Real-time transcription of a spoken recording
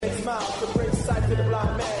smile to bring sight to the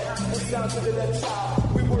blind man and sound to the deaf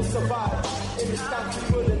child. We will survive in this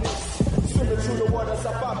country wilderness. Swimming through the waters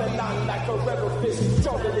of Babylon like a rebel fish.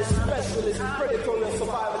 Junglist, specialist, predatory and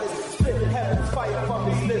survivalist. Spitting heaven's fire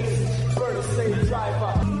from his lips. Burning slave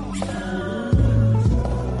driver.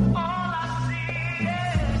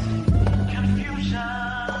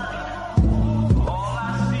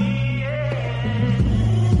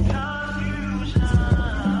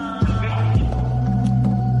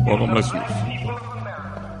 Welcome, listeners,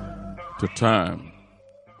 to Time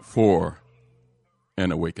for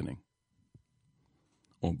an Awakening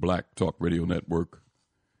on Black Talk Radio Network,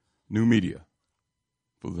 new media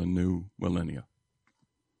for the new millennia.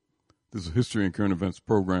 This is a history and current events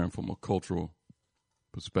program from a cultural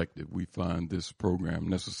perspective. We find this program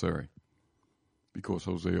necessary because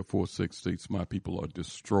Hosea 4:6 states, "My people are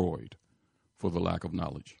destroyed for the lack of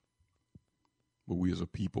knowledge." But we as a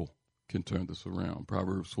people can turn this around.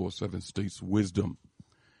 Proverbs 4:7 states, "Wisdom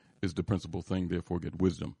is the principal thing, therefore get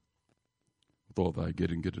wisdom. With all that I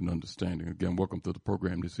get and get an understanding." Again, welcome to the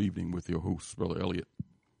program this evening with your hosts, Brother Elliot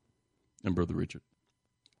and Brother Richard.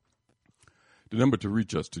 The number to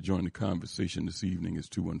reach us to join the conversation this evening is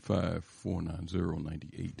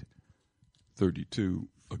 215-490-9832.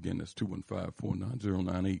 Again, that's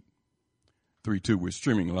 215-490-9832. We're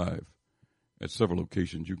streaming live at several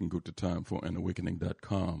locations. You can go to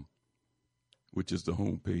timeforanawakening.com, which is the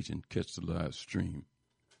homepage, and catch the live stream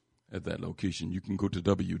at that location. You can go to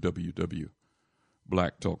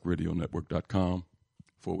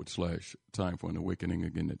www.blacktalkradionetwork.com/Time for an Awakening.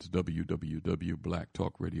 Again, that's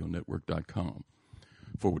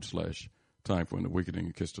www.blacktalkradionetwork.com/Time for an Awakening,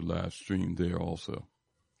 and catch the live stream there also.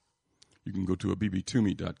 You can go to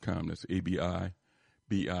abitumi.com. That's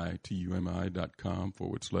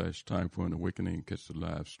abitumi.com/Time for an Awakening, and catch the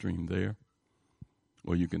live stream there.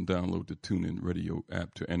 Or you can download the TuneIn Radio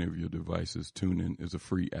app to any of your devices. TuneIn is a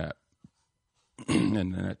free app. And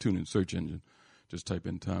in that TuneIn search engine, just type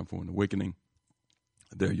in Time for an Awakening.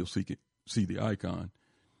 There you'll see the icon,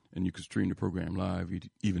 and you can stream the program live,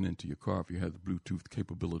 even into your car if you have the Bluetooth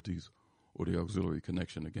capabilities or the auxiliary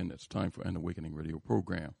connection. Again, that's Time for an Awakening radio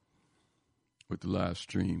program with the live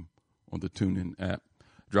stream on the TuneIn app.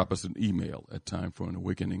 Drop us an email at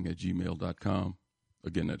timeforanawakening@gmail.com.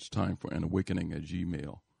 Again, that's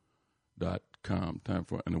timeforanawakening@gmail.com. Time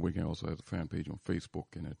for an Awakening also has a fan page on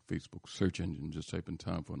Facebook, and at Facebook search engine, just type in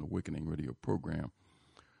Time for an Awakening radio program.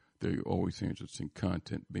 There you always hear interesting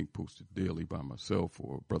content being posted daily by myself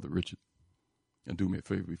or Brother Richard. And do me a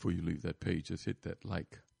favor, before you leave that page, just hit that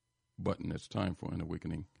like button. That's Time for an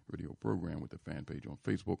Awakening radio program with the fan page on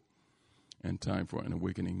Facebook. And Time for an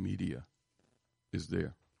Awakening media is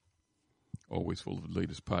there. Always full of the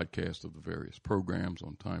latest podcasts of the various programs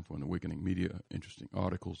on Time for an Awakening media, interesting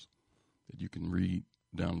articles that you can read,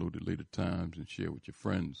 download at later times, and share with your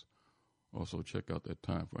friends. Also, check out that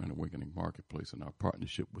Time for an Awakening marketplace and our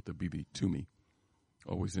partnership with the BB Toomey.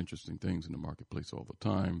 Always interesting things in the marketplace all the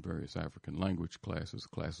time, various African language classes,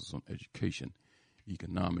 classes on education,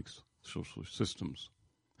 economics, social systems,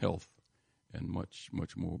 health, and much,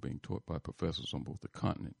 much more being taught by professors on both the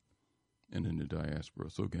continent and in the diaspora.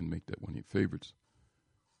 So again, make that one of your favorites.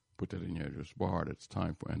 Put that in your address bar. That's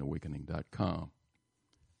timeforanawakening.com.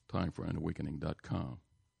 Timeforanawakening.com.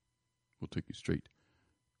 We'll take you straight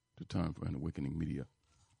to Time for an Awakening media.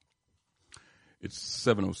 It's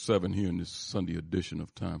 7:07 here in this Sunday edition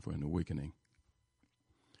of Time for an Awakening.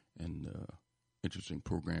 And interesting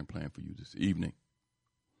program planned for you this evening.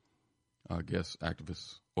 Our guest,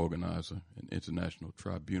 activist, organizer, and International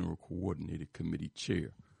Tribunal Coordinated Committee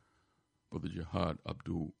Chair, Brother Jihad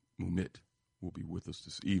Abdul Mumit, will be with us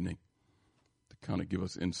this evening to kind of give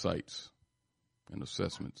us insights and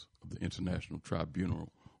assessments of the International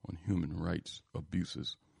Tribunal on Human Rights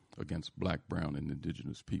Abuses against Black, Brown, and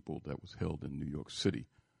Indigenous people that was held in New York City.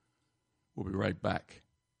 We'll be right back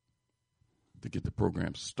to get the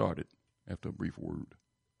program started after a brief word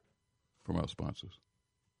from our sponsors.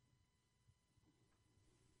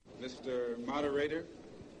 Mr. Moderator,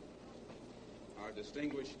 our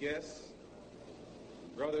distinguished guests,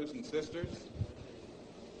 brothers and sisters,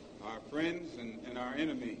 our friends and our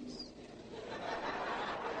enemies.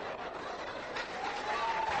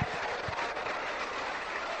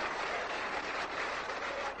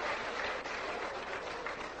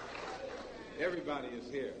 Everybody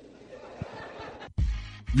is here.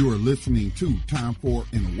 You are listening to Time for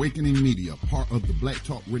an Awakening Media, part of the Black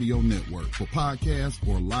Talk Radio Network. For podcasts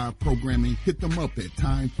or live programming, hit them up at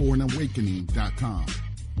timeforanawakening.com.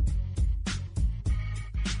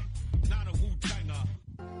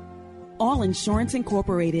 All Insurance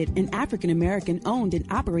Incorporated, an African-American owned and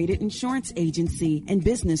operated insurance agency in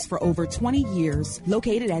business for over 20 years,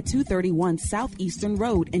 located at 231 Southeastern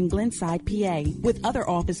Road in Glenside, PA, with other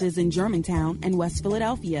offices in Germantown and West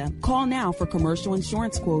Philadelphia. Call now for commercial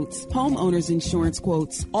insurance quotes, homeowners insurance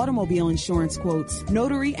quotes, automobile insurance quotes,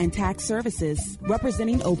 notary and tax services,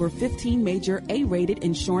 representing over 15 major A-rated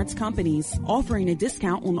insurance companies, offering a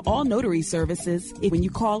discount on all notary services when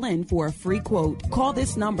you call in for a free quote. Call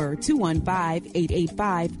this number, 215-885-2444.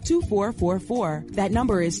 That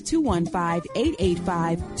number is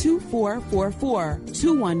 215-885-2444.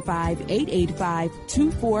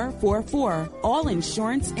 215-885-2444. All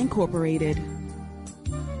Insurance Incorporated.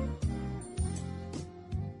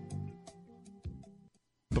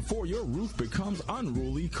 Before your roof becomes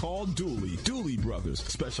unruly, call Dooley. Dooley Brothers,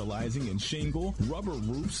 specializing in shingle, rubber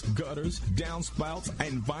roofs, gutters, downspouts,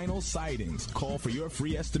 and vinyl sidings. Call for your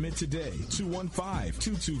free estimate today.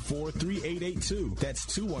 215-224-3882. That's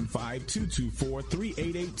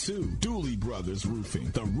 215-224-3882. Dooley Brothers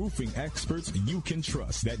Roofing, the roofing experts you can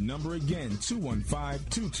trust. That number again,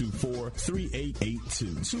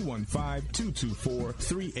 215-224-3882.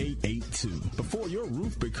 215-224-3882. Before your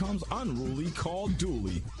roof becomes unruly, call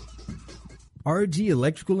Dooley. RG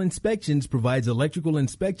Electrical Inspections provides electrical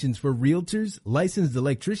inspections for realtors, licensed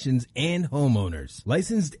electricians, and homeowners.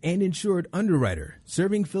 Licensed and insured underwriter,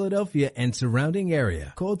 serving Philadelphia and surrounding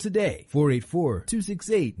area. Call today,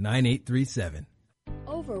 484-268-9837.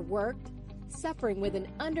 Overworked? Suffering with an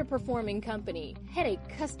underperforming company, headache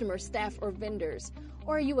customer, staff, or vendors?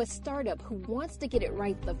 Or are you a startup who wants to get it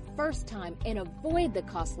right the first time and avoid the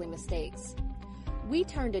costly mistakes? We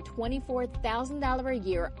turned a $24,000 a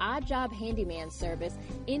year odd job handyman service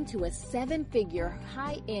into a 7-figure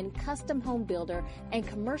high-end custom home builder and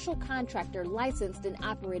commercial contractor licensed and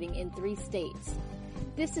operating in 3 states.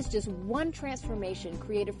 This is just one transformation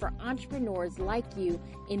created for entrepreneurs like you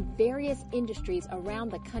in various industries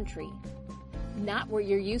around the country. Not what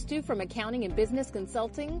you're used to from accounting and business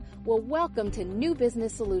consulting? Well, welcome to New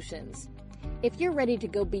Business Solutions. If you're ready to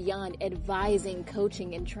go beyond advising,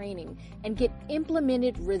 coaching, and training and get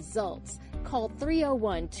implemented results, call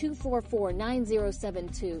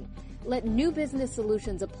 301-244-9072. Let New Business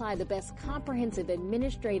Solutions apply the best comprehensive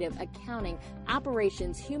administrative, accounting,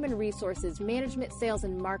 operations, human resources, management, sales,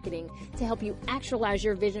 and marketing to help you actualize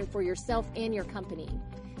your vision for yourself and your company.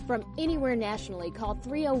 From anywhere nationally, call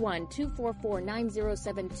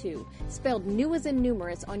 301-244-9072. Spelled new as in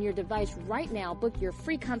numerous on your device right now. Book your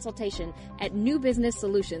free consultation at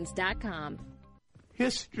newbusinesssolutions.com.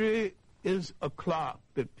 History is a clock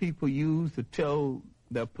that people use to tell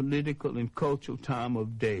their political and cultural time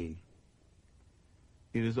of day.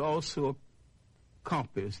 It is also a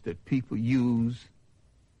compass that people use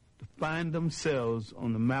to find themselves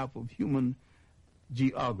on the map of human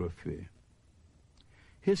geography.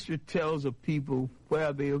 History tells of people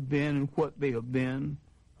where they have been and what they have been,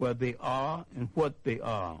 where they are and what they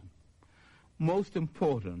are. Most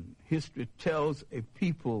important, history tells a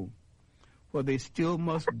people where they still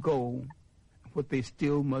must go, what they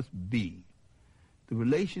still must be. The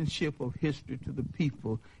relationship of history to the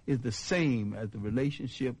people is the same as the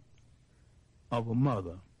relationship of a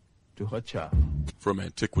mother to her child. From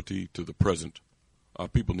antiquity to the present, our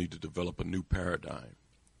people need to develop a new paradigm.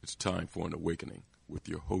 It's time for an awakening with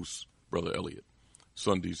your host, Brother Elliott.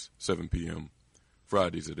 Sundays, 7 p.m.,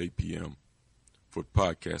 Fridays at 8 p.m. For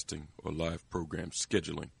podcasting or live program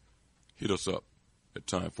scheduling, hit us up at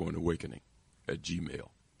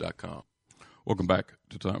timeforanawakening@gmail.com. Welcome back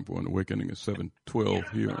to Time for an Awakening at 7:12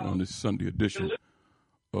 here on this Sunday edition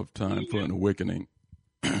of Time for an Awakening.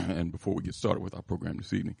 And before we get started with our program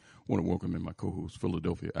this evening, I want to welcome in my co-host,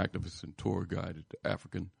 Philadelphia activist and tour guide at the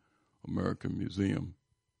African American Museum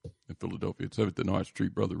in Philadelphia at 7th and Arch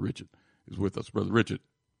Street. Brother Richard is with us. Brother Richard.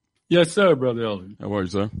 Yes, sir, Brother Elliott. How are you,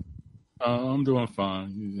 sir? I'm doing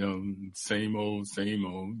fine. You know, same old,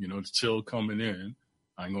 you know, the chill coming in.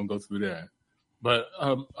 I ain't going to go through that. But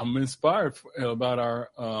I'm inspired about our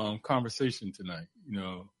conversation tonight, you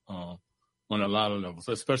know, on a lot of levels,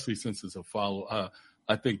 especially since it's a follow.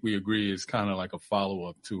 I think we agree it's kind of like a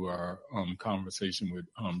follow-up to our conversation with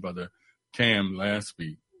Brother Cam last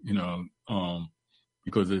week, you know,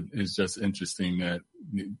 because it's just interesting that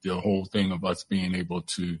the whole thing of us being able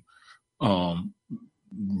to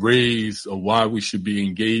raise why we should be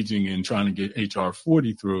engaging in trying to get H.R.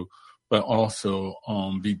 40 through, but also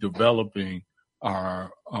be developing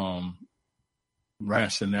our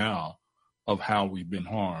rationale of how we've been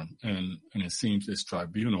harmed. And it seems this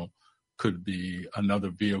tribunal could be another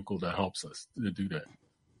vehicle that helps us to do that.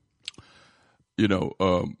 You know,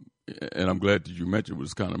 and I'm glad that you mentioned it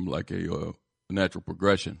was kind of like a natural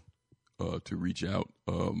progression to reach out.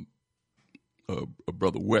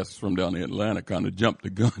 Brother West from down in Atlanta kind of jumped the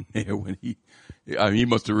gun there when he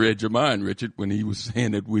must have read your mind, Richard, when he was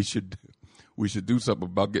saying that we should do something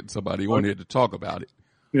about getting somebody on here to talk about it.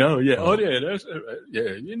 That's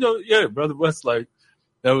Brother West, like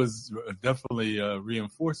that was definitely a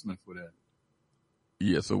reinforcement for that.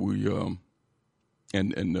 Yeah, so we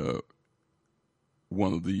and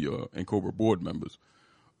one of the NCOBRA board members,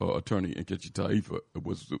 Attorney Nkechi Taifa,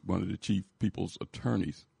 was one of the chief people's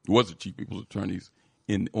attorneys. Was the chief people's attorneys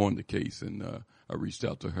on the case, and I reached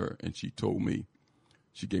out to her, and she told me,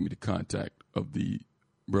 she gave me the contact of the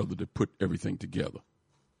brother that put everything together,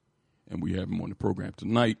 and we have him on the program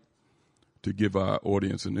tonight to give our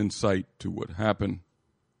audience an insight to what happened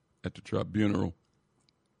at the tribunal.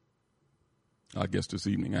 Our guest this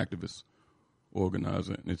evening, activist,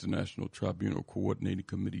 organizer, and International Tribunal Coordinating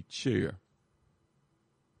Committee Chair,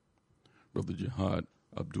 Brother Jihad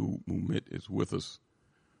Abdul Mumit, is with us.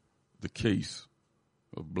 The case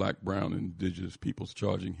of black, brown, and indigenous peoples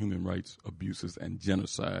charging human rights abuses and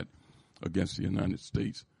genocide against the United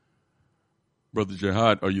States. Brother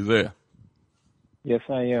Jihad, are you there? Yes,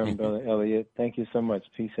 I am, Brother Elliott. Thank you so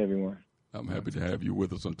much. Peace, everyone. I'm happy to have you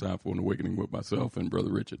with us on Time for an Awakening with myself and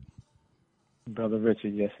Brother Richard. Brother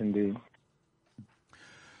Richard, yes, indeed.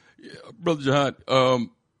 Yeah, Brother Jihad,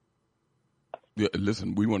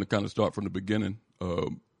 listen, we want to kind of start from the beginning.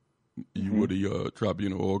 You were the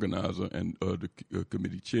tribunal organizer and the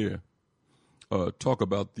committee chair. Talk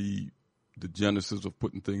about the genesis of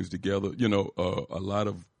putting things together. You know, a lot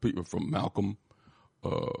of people from Malcolm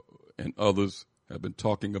and others have been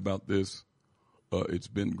talking about this. It's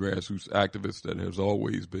been grassroots activists that has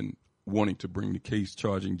always been wanting to bring the case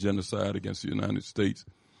charging genocide against the United States.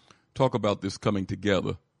 Talk about this coming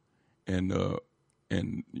together and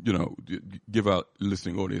you know, give our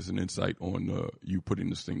listening audience an insight on you putting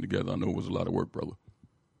this thing together. I know it was a lot of work, brother.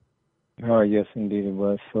 Oh, yes, indeed it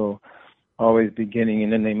was. So, always beginning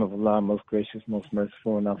in the name of Allah, most gracious, most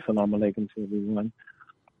merciful, and assalamu alaikum to everyone.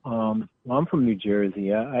 Well, I'm from New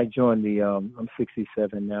Jersey. I joined I'm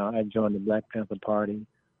 67 now. I joined the Black Panther Party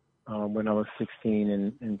when I was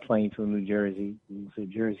 16 in Plainfield, New Jersey. So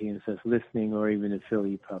Jerseyans that's listening, or even in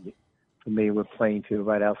Philly, probably familiar with Plainfield,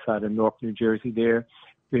 right outside of Newark, New Jersey there.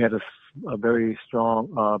 We had a very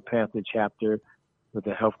strong Panther chapter with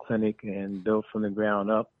a health clinic and built from the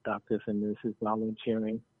ground up, doctors and nurses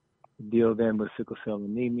volunteering to deal then with sickle cell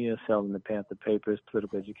anemia, selling the Panther papers,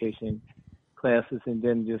 political education classes, and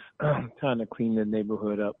then just trying to clean the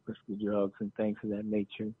neighborhood up with the drugs and things of that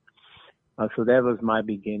nature. So that was my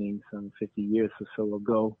beginning some 50 years or so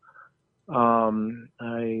ago. I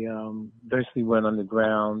eventually went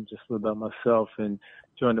underground, just lived by myself, and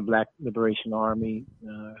joined the Black Liberation Army,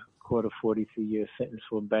 caught a 43-year sentence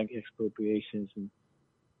for bank expropriations and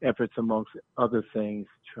efforts, amongst other things,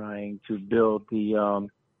 trying to build the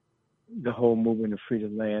whole movement of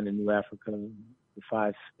freedom land in New Africa, the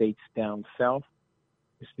 5 states down south,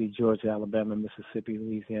 which would be Georgia, Alabama, Mississippi,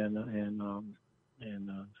 Louisiana, and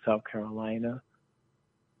South Carolina.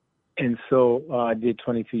 And so I did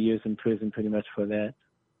 22 years in prison pretty much for that.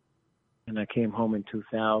 And I came home in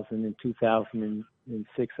 2000. In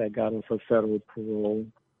 2006, I got off of federal parole.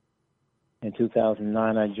 In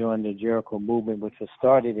 2009, I joined the Jericho movement, which was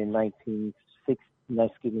started in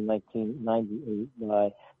 1998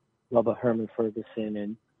 by Robert Herman Ferguson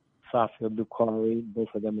and Safia Bukhari.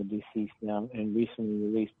 Both of them are deceased now, and recently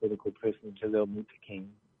released political prisoner Jalil Muttaqin.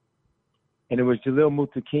 And it was Jalil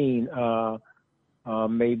Muttaqin,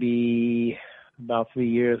 maybe about 3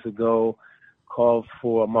 years ago, called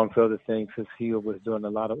for, amongst other things, because he was doing a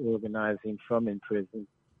lot of organizing from in prison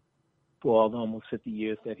for all the almost 50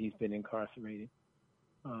 years that he's been incarcerated.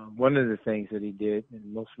 One of the things that he did,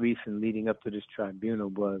 and most recent leading up to this tribunal,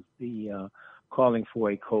 was the calling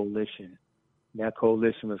for a coalition. That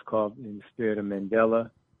coalition was called In the Spirit of Mandela,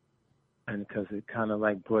 and because it kind of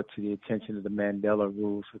like brought to the attention of the Mandela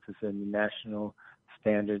Rules, which is a national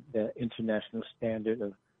standard, the international standard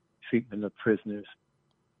of treatment of prisoners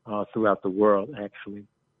throughout the world, actually.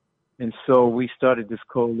 And so we started this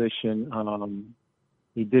coalition.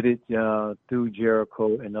 He did it through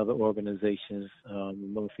Jericho and other organizations, the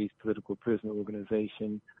Northeast Political Prisoner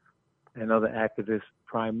Organization, and other activists,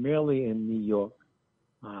 primarily in New York.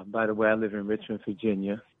 By the way, I live in Richmond,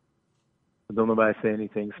 Virginia. Don't nobody say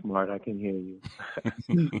anything smart. I can hear you.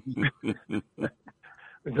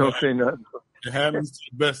 Don't say nothing. It happens to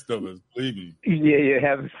the best of us, believe me. Yeah, it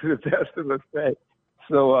happens to the best of us, right?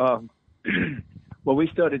 So, well, we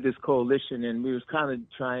started this coalition, and we was kind of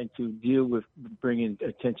trying to deal with bringing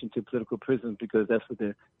attention to political prisons, because that's what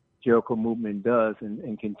the Jericho movement does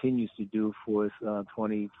and continues to do for us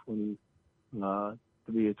 20, 3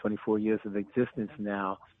 or 24 years of existence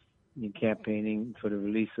now in campaigning for the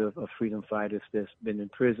release of freedom fighters that's been in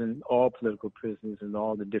prison, all political prisoners and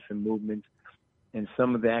all the different movements, and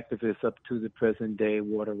some of the activists up to the present day,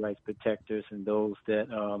 water rights protectors, and those that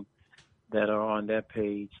are on that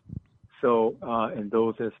page. So, and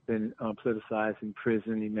those that's been politicized in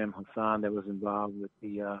prison, Imam Hassan that was involved with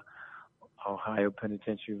the Ohio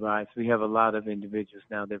penitentiary riots. We have a lot of individuals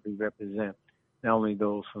now that we represent, not only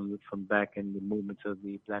those from back in the movements of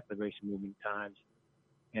the Black Liberation Movement times,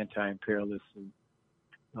 anti-imperialists, and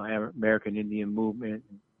American Indian movement.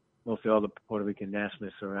 Mostly all the Puerto Rican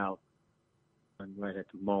nationalists are out right at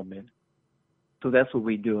the moment. So that's what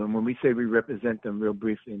we do. And when we say we represent them, real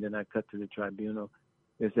briefly, and then I cut to the tribunal,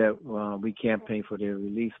 is that we campaign for their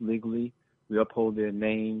release legally. We uphold their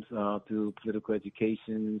names through political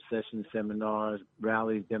education, sessions, seminars,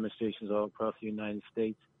 rallies, demonstrations all across the United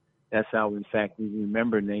States. That's how, in fact, we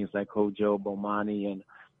remember names like Kojo Bomani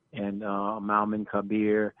and Malman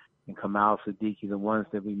Kabir and Kamal Siddiqui, the ones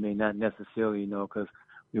that we may not necessarily know, because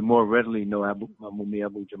we more readily know Mumi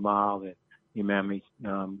Abu Jamal and Imam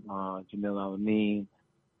Jamil Al-Amin,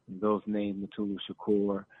 and those names, Mutulu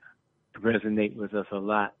Shakur, resonate with us a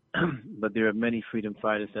lot. But there are many freedom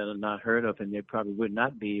fighters that are not heard of, and they probably would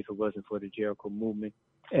not be if it wasn't for the Jericho movement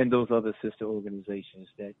and those other sister organizations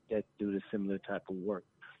that do the similar type of work.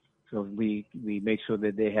 So we make sure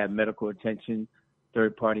that they have medical attention,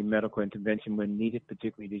 third-party medical intervention when needed,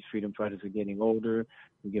 particularly these freedom fighters are getting older.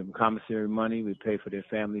 We give them commissary money. We pay for their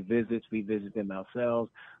family visits. We visit them ourselves,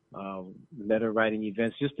 letter writing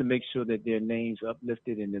events, just to make sure that their names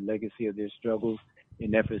uplifted and the legacy of their struggles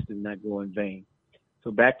and efforts do not go in vain. So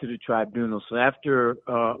back to the tribunal. So after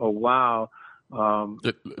a while,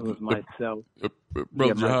 it was myself.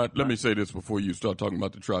 Brother Jihad, let me say this before you start talking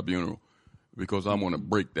about the tribunal, because I want to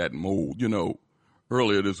break that mold. You know,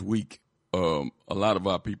 earlier this week, a lot of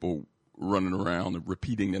our people running around and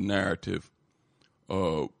repeating the narrative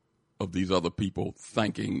of these other people,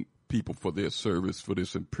 thanking people for their service for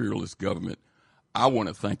this imperialist government. I want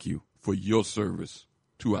to thank you for your service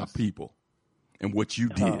to our people and what you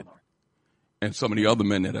did, and some of the other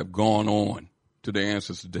men that have gone on to the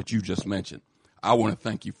ancestors that you just mentioned. I want to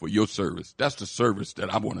thank you for your service. That's the service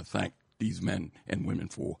that I want to thank these men and women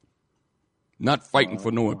for. Not fighting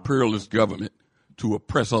for no imperialist government to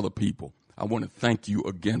oppress other people. I want to thank you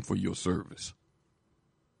again for your service.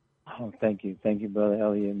 Oh, thank you. Thank you, Brother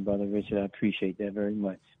Elliott and Brother Richard. I appreciate that very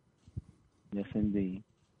much. Yes, indeed.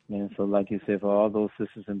 And so, like you said, for all those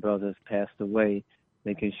sisters and brothers passed away,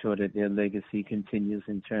 making sure that their legacy continues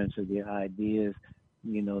in terms of their ideas,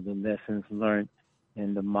 you know, the lessons learned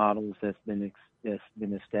and the models that's been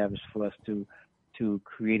established for us to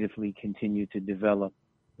creatively continue to develop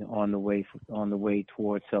on the way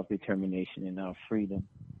towards self-determination and our freedom.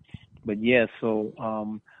 But yes,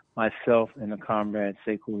 so myself and a comrade,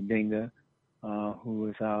 Sekou Odinga, who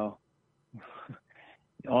is our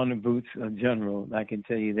on the boots general, I can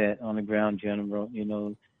tell you that, on the ground general, you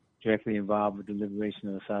know, directly involved with the liberation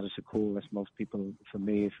of Assata Shakur, as most people are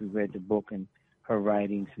familiar if you read the book and her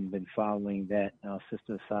writings and been following that,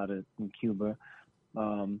 Sister Assata in Cuba,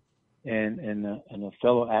 and a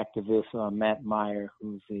fellow activist, Matt Meyer,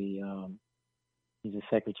 who's he's the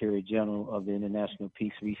Secretary General of the International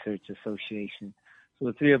Peace Research Association. So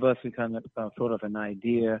the three of us, we kind of thought of an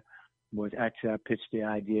idea, which actually I pitched the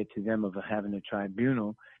idea to them of having a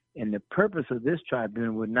tribunal. And the purpose of this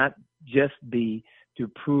tribunal would not just be to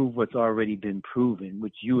prove what's already been proven,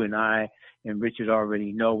 which you and I and Richard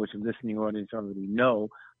already know, which the listening audience already know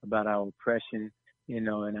about our oppression, you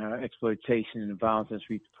know, and our exploitation and the violence that's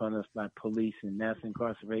wreaked upon us by police and mass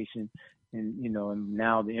incarceration, and, you know, and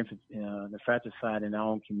now the fratricide in our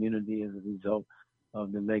own community as a result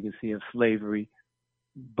of the legacy of slavery.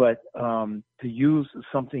 But to use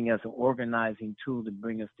something as an organizing tool to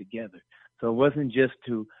bring us together. So it wasn't just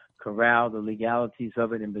to corral the legalities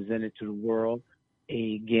of it and present it to the world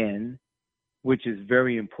again, which is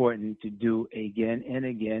very important to do again and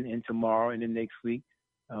again, and tomorrow and the next week.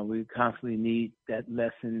 We constantly need that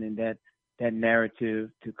lesson and that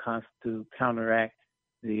narrative to counteract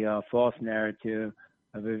the false narrative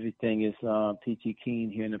of everything is peachy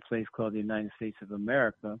keen here in a place called the United States of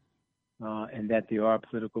America, and that there are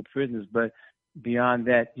political prisoners. But beyond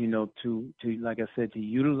that, you know, to like I said, to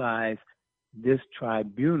utilize this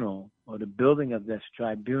tribunal or the building of this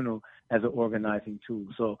tribunal as an organizing tool.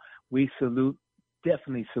 So we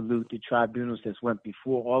definitely salute the tribunals that went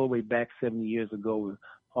before, all the way back 70 years ago with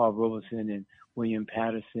Paul Robeson and William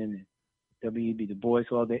Patterson and W.E.B. Du Bois,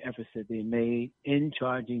 all the efforts that they made in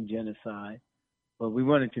charging genocide. But we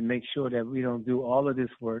wanted to make sure that we don't do all of this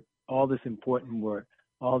work, all this important work,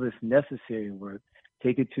 all this necessary work,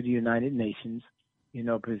 take it to the United Nations,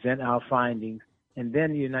 present our findings, and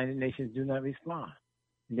then the United Nations do not respond.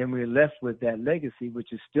 And then we're left with that legacy,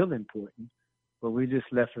 which is still important, but we're just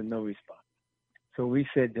left with no response. So we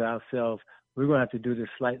said to ourselves, we're going to have to do this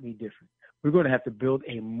slightly different. We're going to have to build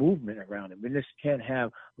a movement around it. We just can't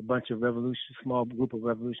have a bunch of small group of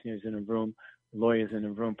revolutionaries in a room, lawyers in a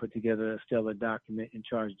room, put together a stellar document and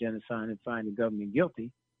charge genocide and find the government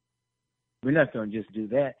guilty. We're not going to just do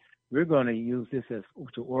that. We're going to use this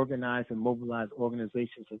to organize and mobilize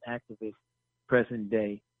organizations and activists present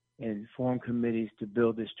day and form committees to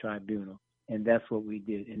build this tribunal. And that's what we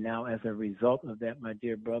did. And now as a result of that, my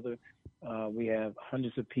dear brother, we have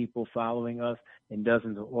hundreds of people following us and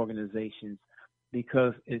dozens of organizations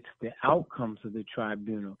because it's the outcomes of the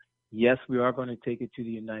tribunal. Yes, we are going to take it to the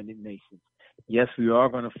United Nations. Yes, we are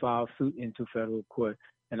going to file suit into federal court.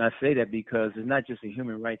 And I say that because it's not just a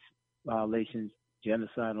human rights violations,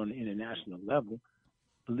 genocide on the international level.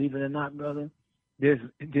 Believe it or not, brother, there's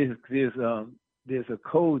a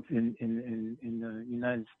code in the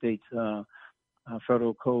United States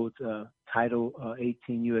federal code, Title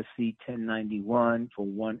 18 U.S.C. 1091, for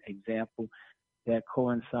one example, that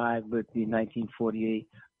coincides with the 1948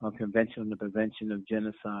 Convention on the Prevention of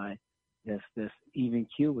Genocide. That's even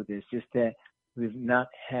queued with this. Just that we've not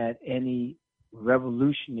had any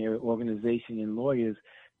revolutionary organization and lawyers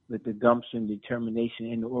with the gumption,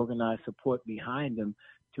 determination, and the organized support behind them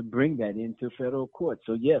to bring that into federal court.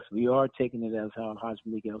 So yes, we are taking it, as how Haj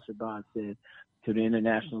Malik El-Shabazz said, to the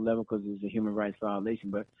international level because it's a human rights violation.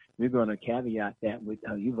 But we're going to caveat that with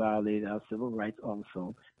you violated our civil rights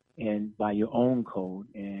also, and by your own code.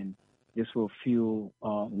 And this will fuel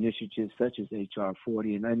initiatives such as HR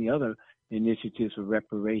 40 and any other initiatives for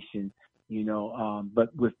reparation,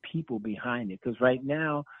 but with people behind it. Because right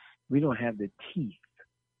now, we don't have the teeth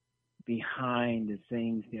behind the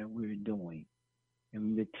things that we're doing.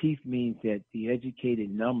 And the teeth means that the educated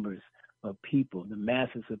numbers of people, the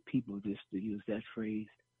masses of people, just to use that phrase,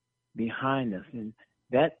 behind us. And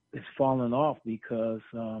that is fallen off because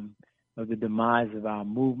of the demise of our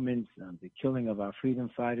movements, the killing of our freedom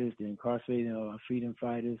fighters, the incarcerating of our freedom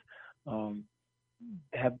fighters, the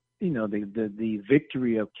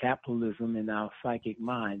victory of capitalism in our psychic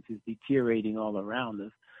minds is deteriorating all around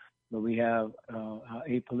us. But we have our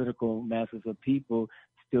apolitical masses of people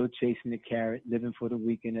still chasing the carrot, living for the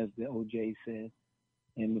weekend, as the OJ said.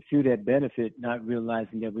 And the few that benefit, not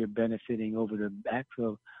realizing that we're benefiting over the backs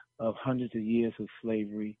of hundreds of years of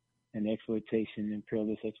slavery and exploitation,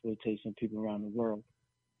 imperialist exploitation of people around the world.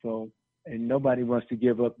 So, and nobody wants to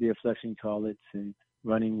give up their flushing toilets and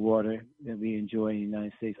running water that we enjoy in the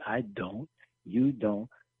United States. I don't. You don't.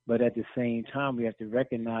 But at the same time, we have to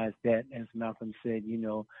recognize that, as Malcolm said,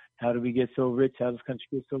 how do we get so rich? How does this country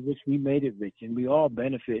get so rich? We made it rich, and we all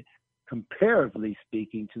benefit, comparatively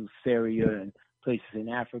speaking, to Syria and places in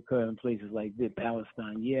Africa and places like this,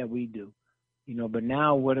 Palestine. Yeah, we do. But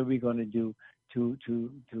now what are we going to do to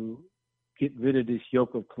get rid of this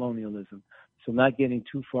yoke of colonialism? So not getting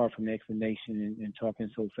too far from the explanation and talking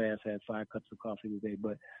so fast, I had 5 cups of coffee today,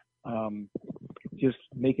 but just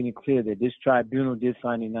making it clear that this tribunal did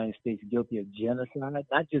find the United States guilty of genocide,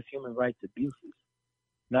 not just human rights abuses,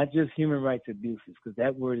 because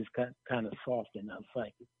that word is kind of soft in our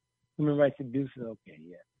psyche. Human rights abuses, okay,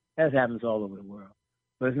 yeah, that happens all over the world,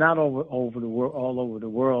 but it's not all over the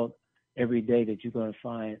world every day that you're going to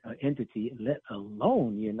find an entity, let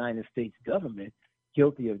alone the United States government,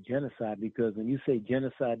 guilty of genocide. Because when you say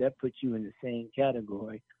genocide, that puts you in the same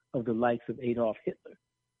category of the likes of Adolf Hitler.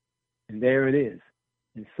 And there it is.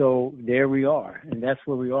 And so there we are. And that's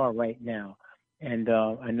where we are right now. And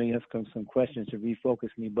I know you have some questions to refocus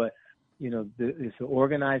me, but, it's an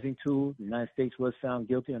organizing tool. The United States was found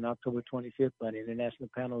guilty on October 25th by the International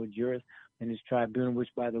Panel of Jurists in this tribunal,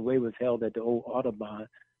 which, by the way, was held at the old Audubon,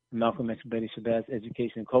 Malcolm X Shabazz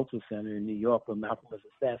Education and Cultural Center in New York, where Malcolm was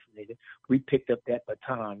assassinated. We picked up that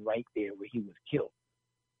baton right there where he was killed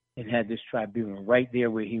and had this tribunal right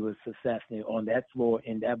there where he was assassinated, on that floor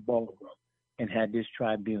in that ballroom, and had this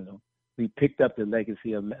tribunal. We picked up the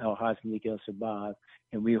legacy of Haj Malik El-Shabazz,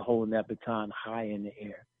 and we're holding that baton high in the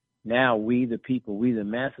air. Now we, the people, the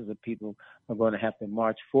masses of people, are going to have to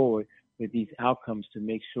march forward with these outcomes to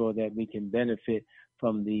make sure that we can benefit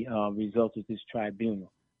from the results of this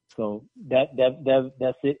tribunal. So that's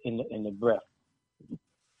it in the breath.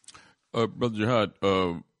 Brother Jihad,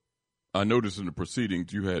 I noticed in the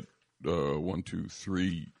proceedings you had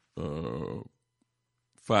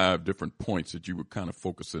 5 different points that you were kind of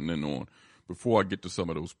focusing in on. Before I get to some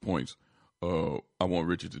of those points, I want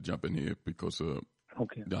Richard to jump in here because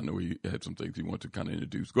okay. I know he had some things he wanted to kind of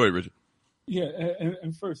introduce. Go ahead, Richard. Yeah,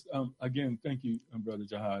 and first, again, thank you, Brother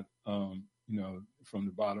Jihad, from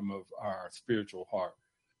the bottom of our spiritual heart.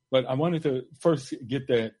 But I wanted to first get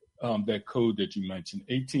that code that you mentioned,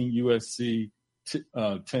 18 USC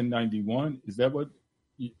 1091. Is that what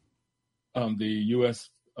the U.S.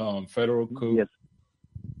 federal code? Yes.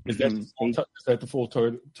 Is that the full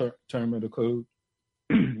term of the code?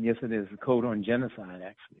 Yes, it is. The code on genocide,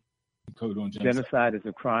 actually. Code on genocide. Genocide is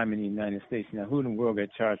a crime in the United States. Now, who in the world got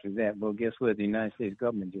charged with that? Well, guess what? The United States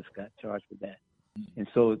government just got charged with that. And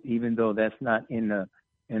so even though that's not in a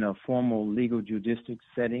formal legal judicial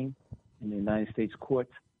setting in the United States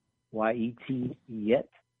courts, YET yet,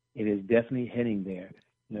 it is definitely heading there.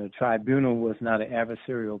 The tribunal was not an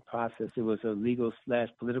adversarial process. It was a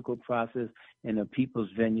legal/political process and a people's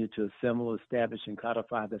venue to assemble, establish, and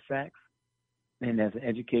codify the facts. And as an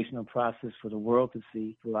educational process for the world to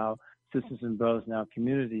see, for our sisters and brothers in our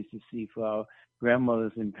communities to see, for our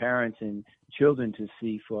grandmothers and parents and children to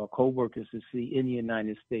see, for our co-workers to see in the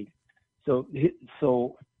United States. So yes,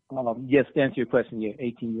 to answer your question,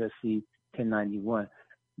 18 USC 1091.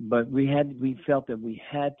 But we felt that we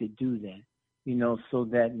had to do that, so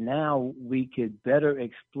that now we could better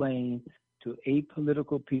explain to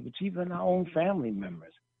apolitical people, even our own family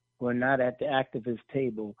members who are not at the activist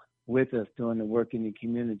table with us doing the work in the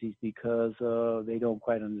communities because they don't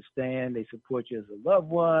quite understand. They support you as a loved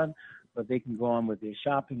one, but they can go on with their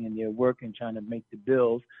shopping and their work and trying to make the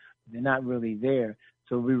bills. They're not really there.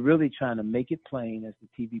 So we're really trying to make it plain, as the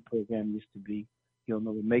TV program used to be.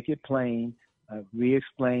 We make it plain,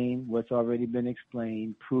 re-explain what's already been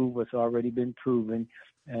explained, prove what's already been proven,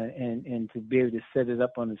 and to be able to set it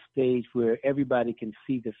up on a stage where everybody can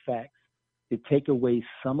see the facts, to take away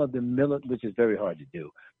some of the which is very hard to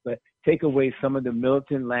do, but take away some of the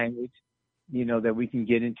militant language, that we can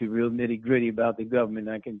get into real nitty gritty about the government.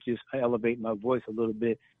 I can just elevate my voice a little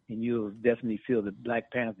bit and you'll definitely feel the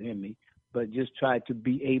Black Panther in me, but just try to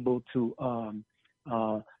be able to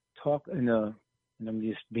talk and I'm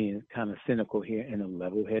just being kind of cynical here, in a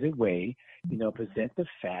level-headed way, present the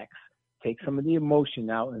facts, take some of the emotion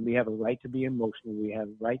out, and we have a right to be emotional. We have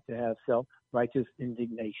a right to have self-righteous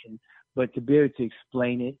indignation, but to be able to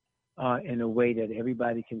explain it in a way that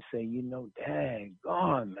everybody can say,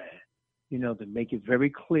 daggone, man, to make it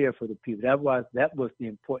very clear for the people. That was the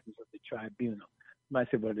importance of the tribunal. I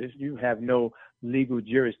said, well, you have no legal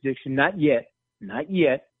jurisdiction. Not yet.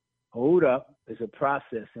 Hold up. There's a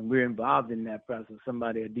process, and we're involved in that process.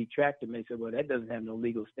 Somebody, a detractor, may say, well, that doesn't have no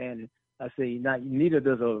legal standing. I say, neither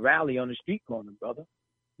does a rally on the street corner, brother.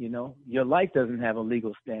 Your life doesn't have a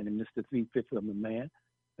legal standing, Mr. 3/5 of a man.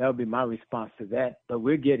 That would be my response to that. But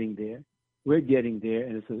we're getting there.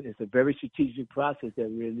 And it's a very strategic process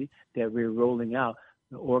that we're rolling out,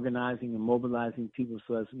 organizing and mobilizing people.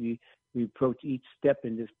 So as we approach each step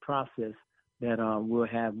in this process, that we'll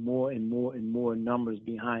have more and more and more numbers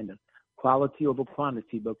behind us. Quality over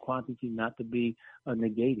quantity, but quantity not to be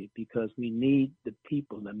negated, because we need the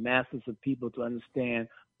people, the masses of people, to understand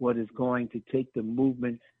what is going to take the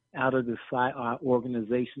movement out of our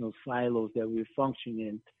organizational silos that we're functioning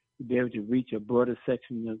in, to be able to reach a broader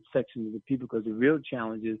section of the people. Because the real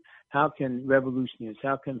challenge is, how can revolutionists,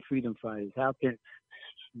 how can freedom fighters, how can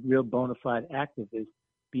real bona fide activists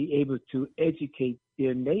be able to educate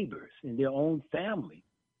their neighbors and their own family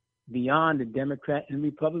beyond the Democrat and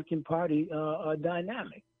Republican Party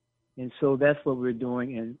dynamic? And so that's what we're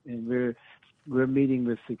doing, and we're meeting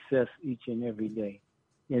with success each and every day.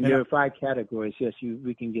 And there are 5 categories. Yes,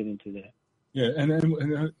 we can get into that. Yeah,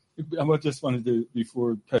 and I just wanted to,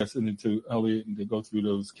 before passing it to Elliot and to go through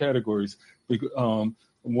those categories,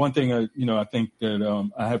 one thing I think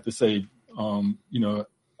that I have to say,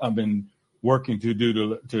 I've been working to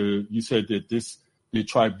do you said that the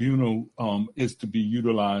tribunal is to be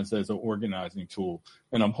utilized as an organizing tool.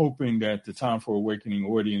 And I'm hoping that the Time for Awakening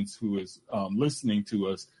audience who is listening to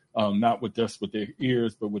us, not just with their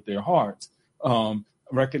ears, but with their hearts,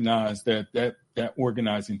 recognize that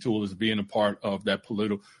organizing tool is being a part of that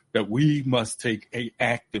that we must take an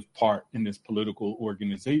active part in this political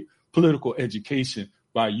education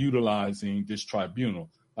by utilizing this tribunal.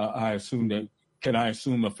 Can I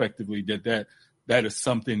assume effectively that is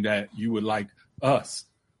something that you would like us,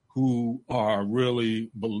 who are really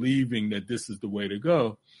believing that this is the way to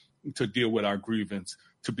go to deal with our grievance,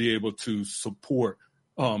 to be able to support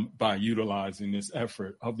by utilizing this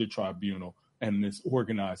effort of the tribunal and this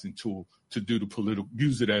organizing tool to do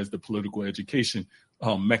use it as the political education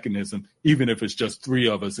mechanism, even if it's just 3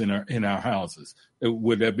 of us in our houses.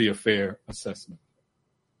 Would that be a fair assessment?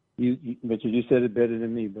 Richard, you said it better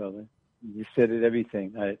than me, brother. You said it,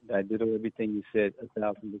 everything. I did everything you said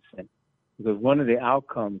 1,000%. Because one of the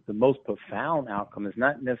outcomes, the most profound outcome, is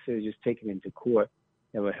not necessarily just taking it into court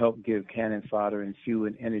that will help give cannon fodder and fuel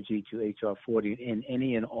and energy to H.R. 40 and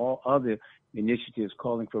any and all other initiatives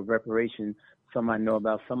calling for reparation, some I know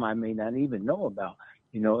about, some I may not even know about.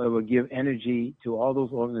 It will give energy to all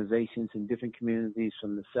those organizations in different communities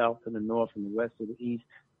from the south to the north and the west to the east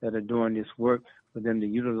that are doing this work, for them to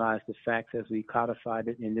utilize the facts as we codified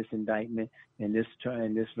it in this indictment and this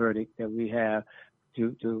verdict that we have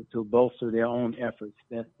to bolster their own efforts.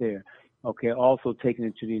 That's there. Okay, also taking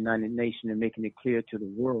it to the United Nations and making it clear to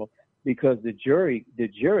the world, because the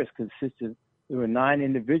jurors consisted, there were 9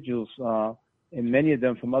 individuals, and many of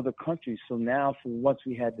them from other countries. So now, once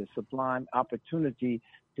we had the sublime opportunity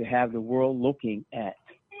to have the world looking at,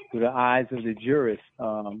 through the eyes of the jurists,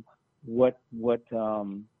 what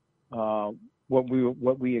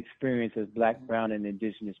we experience as Black, brown, and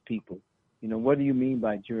indigenous people. What do you mean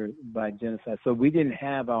by genocide? So we didn't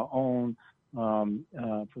have our own, for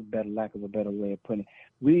lack of a better way of putting it,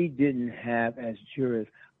 we didn't have as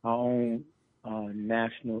jurists our own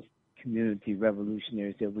national community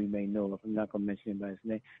revolutionaries that we may know of. I'm not going to mention anybody's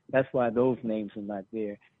name. That's why those names are not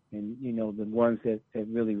there. And, the ones that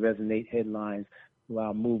really resonate headlines through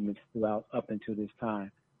our movements throughout up until this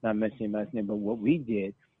time, not mentioning anybody's name, but what we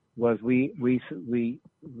did was we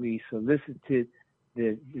solicited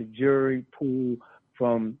the jury pool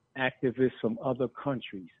from activists from other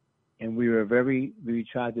countries. And we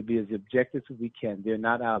tried to be as objective as we can. They're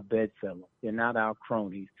not our bedfellows. They're not our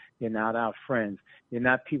cronies. They're not our friends. They're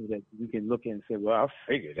not people that we can look at and say, well, I'll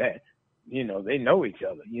figure that. They know each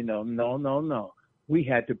other. No. We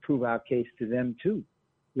had to prove our case to them, too.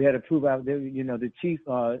 We had to prove out, the chief,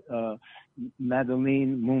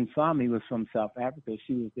 Madeleine Moonsami, was from South Africa.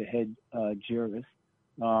 She was the head jurist.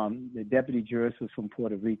 The deputy jurist was from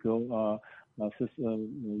Puerto Rico, Sister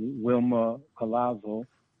Wilma Collazo.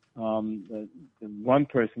 The one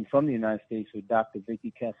person from the United States was Dr.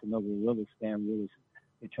 Vicky Casanova Willis,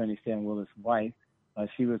 Attorney Stan Willis' wife.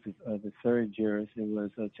 She was the third jurist. There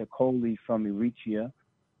was Chakoli from Eritrea.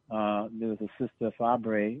 There was a Sister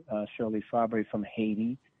Fabre, Shirley Fabre from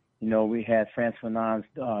Haiti. We had France Fanon's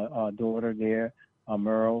daughter there,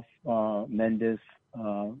 Merle Mendes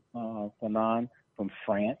Fanon from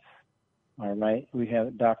France. All right. We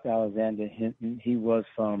have Dr. Alexander Hinton. He was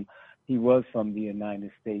from the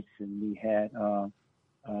United States, and we had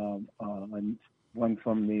one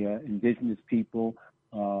from the indigenous people,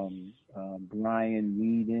 Brian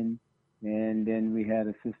Whedon, and then we had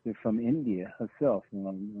a sister from India herself,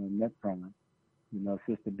 Nepron.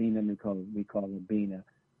 Sister Bina, we call her Bina,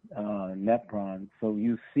 Nepron. So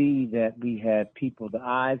you see that we had people, the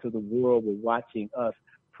eyes of the world were watching us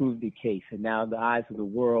prove the case, and now the eyes of the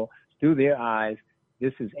world, through their eyes,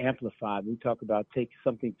 this is amplified. We talk about take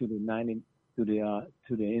something to the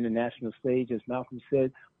international stage, as Malcolm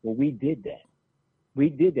said. Well, we did that. We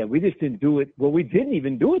just didn't do it. Well, we didn't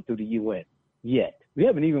even do it through the UN yet. We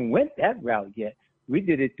haven't even went that route yet. We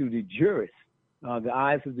did it through the jurists, the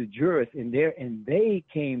eyes of the jurists, and they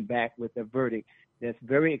came back with a verdict that's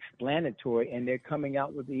very explanatory, and they're coming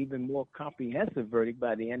out with an even more comprehensive verdict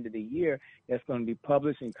by the end of the year that's going to be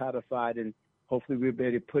published and codified, and hopefully we'll be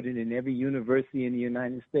able to put it in every university in the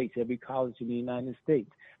United States, every college in the United States.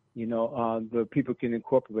 The people can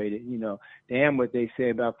incorporate it. Damn what they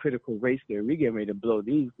say about critical race theory. We're getting ready to blow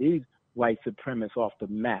these white supremacists off the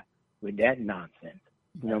map with that nonsense.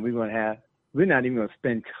 We're not even going to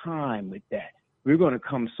spend time with that. We're going to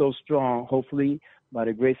come so strong, hopefully, by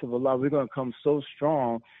the grace of Allah, we're going to come so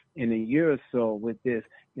strong in a year or so with this,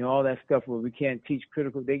 all that stuff where we can't teach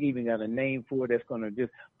critical. They even got a name for it that's going to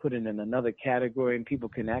just put it in another category, and people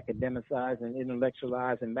can academicize and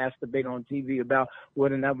intellectualize and masturbate on TV about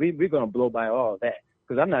whether or not we're going to blow by all that.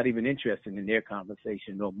 Because I'm not even interested in their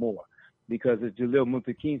conversation no more. Because as Jalil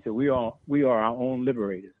Muttaqin said, we are our own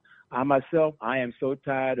liberators. I am so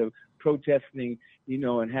tired of protesting,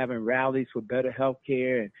 and having rallies for better health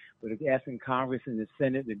care, and with asking Congress and the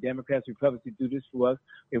Senate, the Democrats, Republicans to do this for us.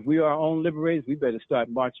 If we are our own liberators, we better start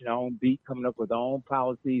marching our own beat, coming up with our own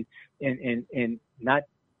policies, and not.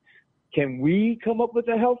 Can we come up with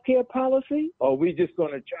a health care policy, or are we just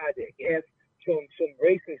going to try to ask some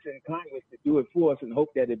racists in Congress to do it for us and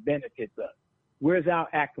hope that it benefits us? Where's our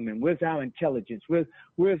acumen? Where's our intelligence? Where's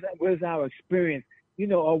our experience?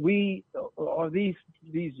 Are these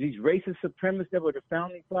racist supremacists that were the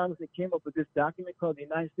founding fathers that came up with this document called the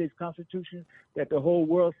United States Constitution that the whole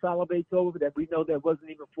world salivates over, that we know that wasn't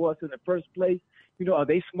even for us in the first place? Are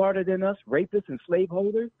they smarter than us, rapists and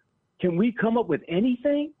slaveholders? Can we come up with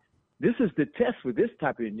anything? This is the test for this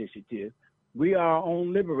type of initiative. We are our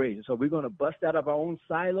own liberators. So we're going to bust out of our own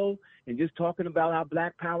silo and just talking about our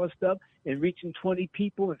black power stuff and reaching 20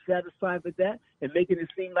 people and satisfied with that and making it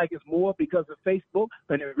seem like it's more because of Facebook,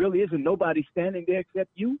 but it really isn't. Nobody standing there except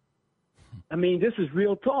you. I mean, this is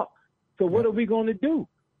real talk. So what are we going to do?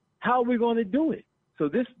 How are we going to do it? So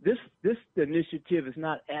this initiative is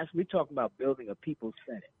not asked. We're talking about building a people's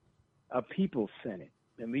senate,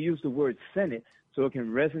 and we use the word senate so it can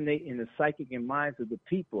resonate in the psychic and minds of the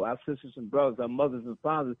people, our sisters and brothers, our mothers and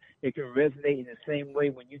fathers. It can resonate in the same way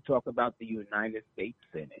when you talk about the United States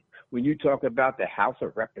Senate, when you talk about the House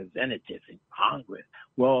of Representatives in Congress.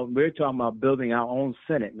 Well, we're talking about building our own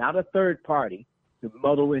Senate, not a third party to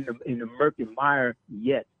muddle in the murky mire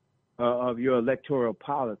yet of your electoral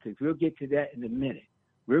politics. We'll get to that in a minute.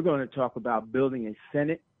 We're going to talk about building a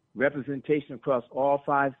Senate representation across all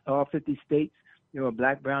 50 states,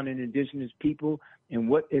 black, brown, and indigenous people. And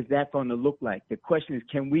what is that going to look like? The question is,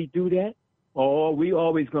 can we do that? Or are we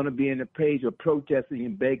always going to be in the page of protesting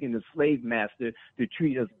and begging the slave master to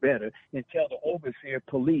treat us better and tell the overseer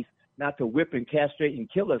police not to whip and castrate and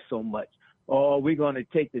kill us so much? Or are we going to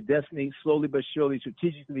take the destiny slowly but surely,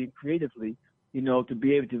 strategically and creatively, to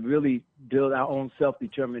be able to really build our own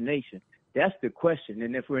self-determination? That's the question.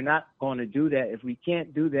 And if we're not going to do that, if we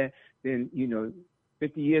can't do that, then,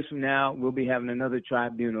 50 years from now, we'll be having another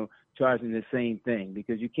tribunal charging the same thing,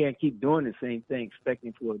 because you can't keep doing the same thing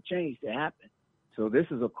expecting for a change to happen. So this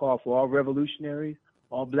is a call for all revolutionaries,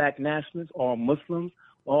 all black nationalists, all Muslims,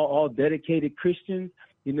 all dedicated Christians,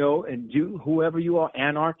 and whoever you are,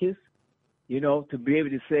 anarchists, to be able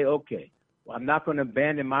to say, okay, well, I'm not going to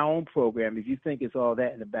abandon my own program. If you think it's all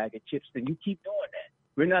that in a bag of chips, then you keep doing that.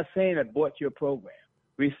 We're not saying abort your program.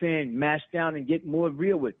 We're saying mash down and get more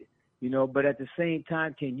real with it. But at the same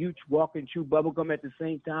time, can you walk and chew bubblegum at the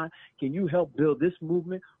same time? Can you help build this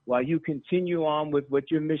movement while you continue on with what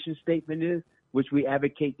your mission statement is, which we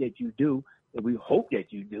advocate that you do, that we hope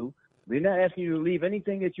that you do? We're not asking you to leave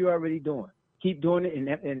anything that you're already doing. Keep doing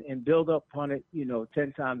it and build up on it,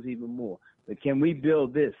 10 times even more. But can we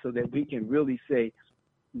build this so that we can really say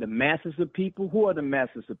the masses of people? Who are the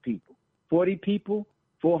masses of people? 40 people?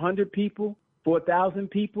 400 people? 4,000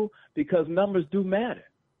 people? Because numbers do matter.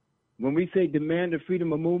 When we say demand the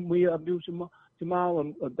freedom of Mumia Abdul-Jamal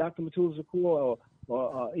or Dr. Mutulu Shakur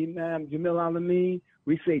or Imam Jamil Alameen,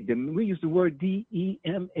 we use the word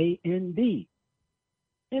D-E-M-A-N-D.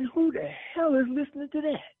 And who the hell is listening to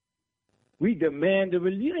that? We demand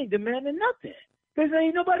you ain't demanding nothing, because there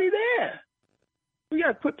ain't nobody there. We got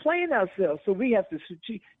to quit playing ourselves. So we have to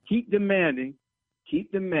keep demanding,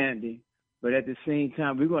 but at the same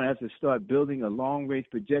time, we're going to have to start building a long-range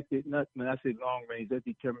projected. When I say long-range, that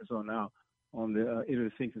determines on the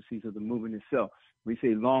idiosyncrasies of the movement itself. We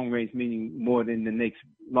say long-range meaning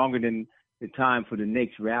longer than the time for the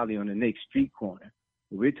next rally on the next street corner.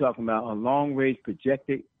 We're talking about a long-range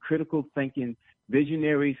projected, critical thinking,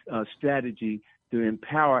 visionary strategy to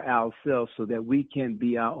empower ourselves so that we can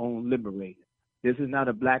be our own liberator. This is not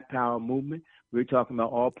a black power movement. We're talking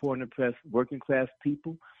about all poor and oppressed working class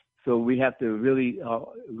people. So we have to really,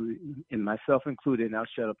 and myself included, and I'll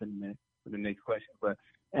shut up in a minute for the next question, but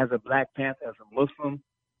as a Black Panther, as a Muslim,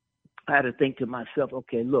 I had to think to myself,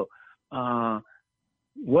 okay, look,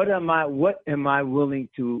 what am I willing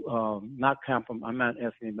to not compromise? I'm not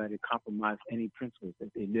asking anybody to compromise any principles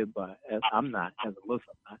that they live by. I'm not, as a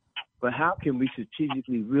Muslim, but how can we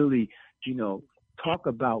strategically really, talk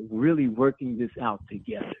about really working this out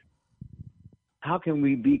together? How can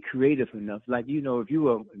we be creative enough? Like, if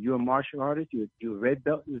you're a martial artist, you're a red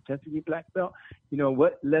belt, you're a 10th degree black belt,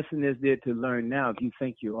 what lesson is there to learn now if you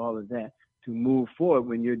think you're all of that to move forward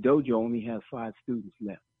when your dojo only has 5 students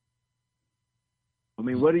left? I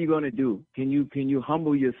mean, what are you going to do? Can you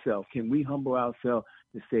humble yourself? Can we humble ourselves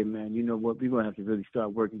to say, man, you know what, we're going to have to really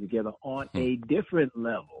start working together on a different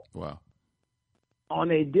level. Wow. On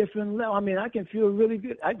a different level. I mean, I can feel really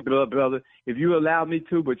good. Brother, if you allow me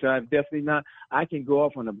to, which I'm definitely not, I can go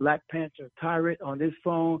off on a Black Panther tirade on this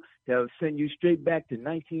phone that'll send you straight back to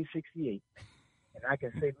 1968. And I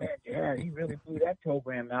can say, man, yeah, he really blew that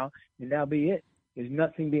program out, and that'll be it. There's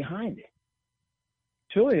nothing behind it.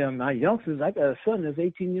 Truly, my youngsters, I got a son that's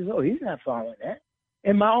 18 years old. He's not following that.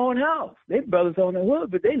 In my own house. They brothers on the hood,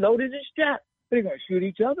 but they loaded and strapped. They're going to shoot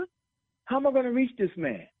each other. How am I going to reach this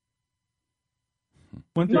man?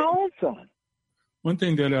 My own son. One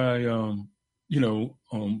thing that I,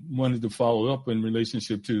 wanted to follow up in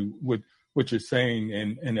relationship to what you're saying,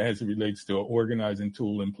 and as it relates to an organizing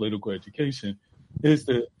tool in political education, is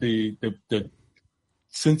the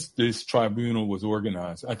since this tribunal was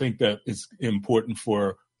organized, I think that it's important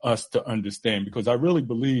for us to understand, because I really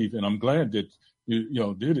believe, and I'm glad that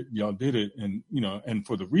y'all did it, and and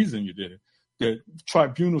for the reason you did it, that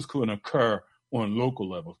tribunals couldn't occur on local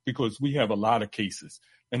levels because we have a lot of cases.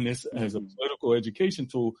 And this, as a political education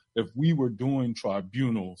tool, if we were doing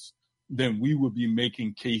tribunals, then we would be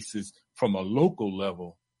making cases from a local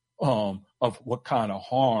level of what kind of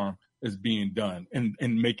harm is being done, and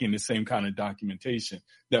making the same kind of documentation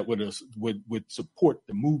that would support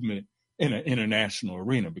the movement in an international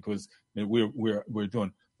arena, because we're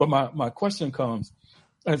doing. But my question comes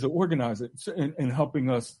as an organizer and helping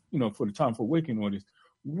us, for the Time for Awakening audience.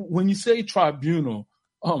 When you say tribunal,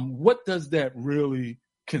 what does that really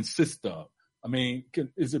consist of? I mean,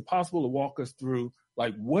 is it possible to walk us through,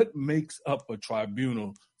 like, what makes up a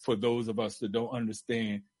tribunal for those of us that don't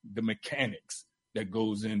understand the mechanics that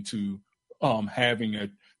goes into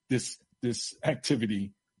having this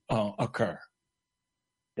activity occur?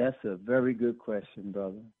 That's a very good question,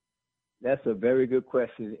 brother. That's a very good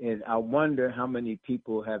question, and I wonder how many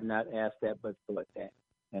people have not asked that but thought that.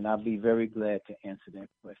 And I'll be very glad to answer that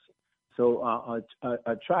question. So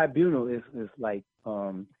a tribunal is like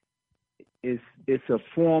it's a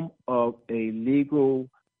form of a legal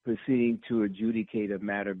proceeding to adjudicate a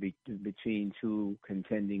matter between two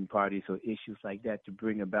contending parties or issues like that, to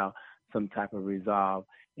bring about some type of resolve.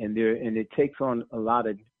 And it takes on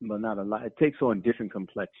it takes on different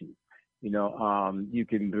complexions. You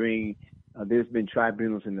can bring. There's been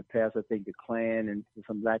tribunals in the past. I think the Klan and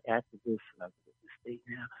some black activists. State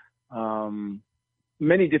now.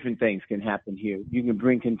 Many different things can happen here. You can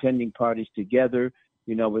bring contending parties together,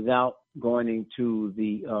 without going into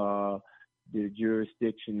the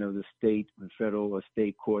jurisdiction of the state, or federal or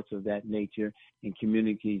state courts of that nature, and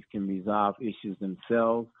communities can resolve issues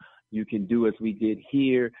themselves. You can do as we did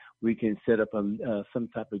here. We can set up some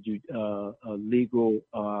type of a legal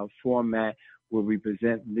format where we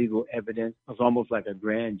present legal evidence. It's almost like a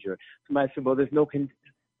grand jury. Somebody said, well, there's no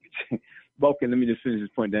Vulcan, let me just finish this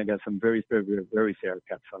point. Then I got some very, very, very, very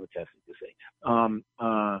sarcastic to say.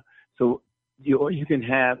 So you can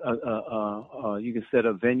have you can set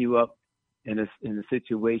a venue up in a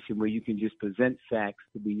situation where you can just present facts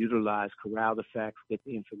to be utilized, corral the facts, get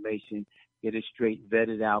the information, get it straight, vet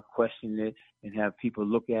it out, question it, and have people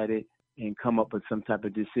look at it and come up with some type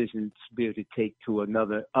of decision to be able to take to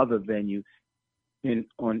other venue in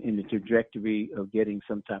the trajectory of getting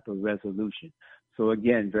some type of resolution. So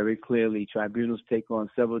again, very clearly, tribunals take on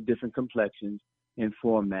several different complexions and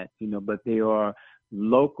formats, but they are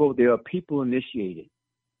local. They are people initiated.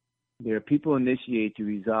 They are people initiated to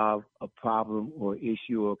resolve a problem or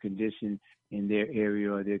issue or condition in their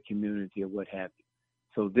area or their community or what have you.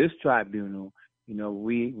 So this tribunal,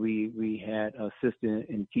 we had a sister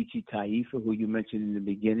Nkechi Taifa, who you mentioned in the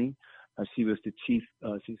beginning. She was the chief.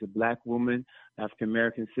 She's a black woman, African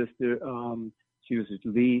American sister. She was the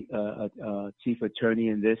lead chief attorney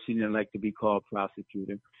in this. She didn't like to be called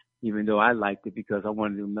prosecutor, even though I liked it because I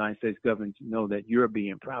wanted the United States government to know that you're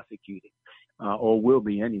being prosecuted, or will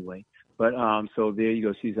be anyway. But so there you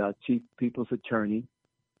go. She's our chief people's attorney.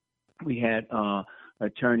 We had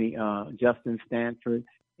attorney Justin Stanford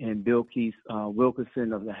and Bilquis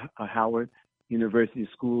Wilkerson of the Howard University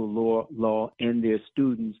School of Law and their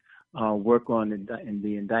students work on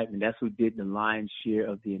the indictment. That's who did the lion's share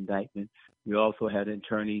of the indictment. We also had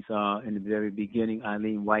attorneys in the very beginning,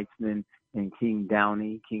 Eileen Weitzman and King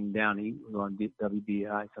Downey. King Downey was on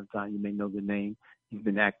WBI. Sometimes you may know the name. He's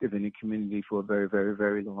been active in the community for a very, very,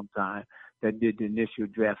 very long time. That did the initial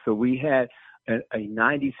draft. So we had a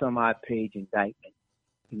 90-some-odd page indictment.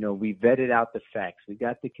 We vetted out the facts. We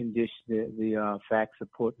got the condition, the facts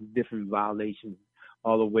supporting different violations,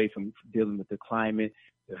 all the way from dealing with the climate,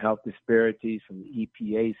 the health disparities, from the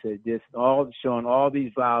EPA said this, all showing all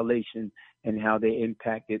these violations and how they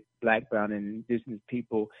impacted Black, brown, and indigenous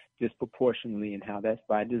people disproportionately, and how that's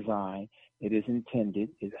by design. It is intended.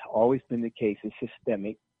 It's always been the case. It's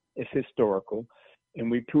systemic. It's historical. And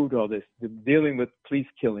we proved all this. Dealing with police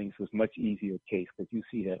killings was much easier case because you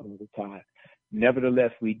see that all the time.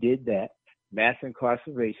 Nevertheless, we did that. Mass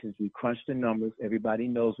incarcerations, we crunched the numbers. Everybody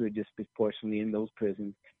knows we're disproportionately in those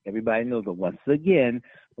prisons. Everybody knows that once again,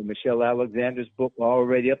 from Michelle Alexander's book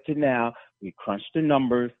already up to now, we crunched the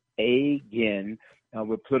numbers again.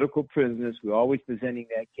 With political prisoners, we're always presenting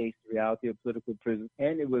that case, the reality of political prisons,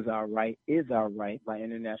 and it was our right, is our right by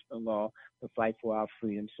international law to fight for our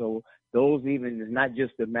freedom. So those even is not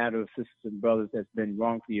just a matter of sisters and brothers that's been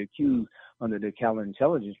wrongfully accused under the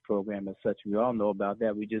counterintelligence program as such. We all know about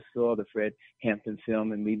that. We just saw the Fred Hampton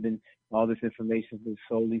film, and all this information has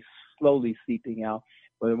been slowly seeping out.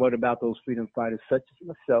 But what about those freedom fighters such as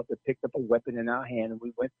myself that picked up a weapon in our hand and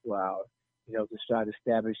we went to our to try to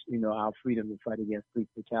establish, our freedom to fight against police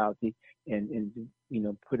brutality and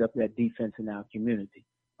put up that defense in our community.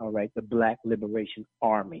 All right, the Black Liberation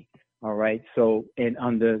Army. All right, so and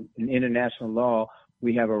under international law,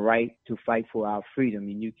 we have a right to fight for our freedom,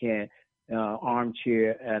 and you can't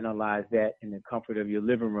armchair analyze that in the comfort of your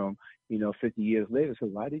living room, 50 years later. So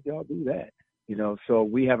why did y'all do that? So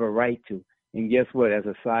we have a right to. And guess what? As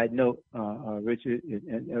a side note, Richard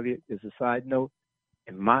and Elliot, as a side note,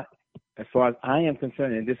 as far as I am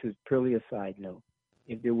concerned, and this is purely a side note,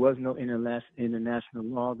 if there was no international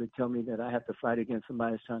law to tell me that I have to fight against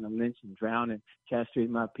somebody who's trying to lynch and drown and castrate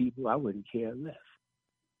my people, I wouldn't care less.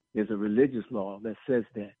 There's a religious law that says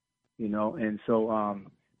that, and so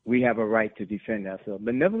we have a right to defend ourselves.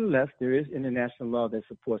 But nevertheless, there is international law that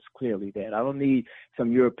supports clearly that. I don't need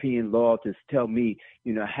some European law to tell me,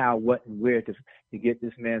 how, what, and where to get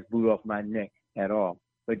this man's boot off my neck at all.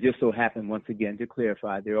 But just so happen, once again, to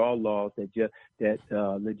clarify, there are laws that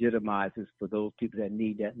legitimizes for those people that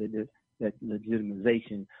need that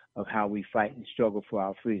legitimization of how we fight and struggle for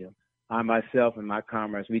our freedom. I myself and my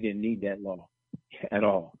comrades, we didn't need that law at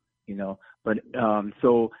all, But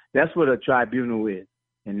so that's what a tribunal is.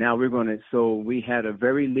 And now so we had a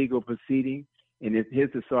very legal proceeding, and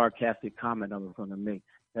here's the sarcastic comment I was going to make.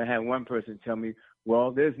 I had one person tell me,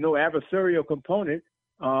 well, there's no adversarial component,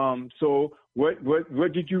 so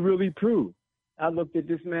what did you really prove? I looked at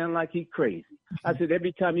this man like he crazy. I said,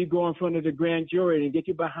 every time you go in front of the grand jury and get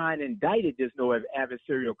your behind indicted, there's no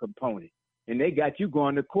adversarial component. And they got you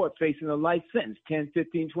going to court facing a life sentence, 10,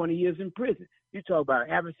 15, 20 years in prison. You talk about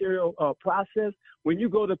adversarial process. When you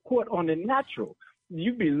go to court on the natural,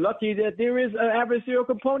 you'd be lucky that there is an adversarial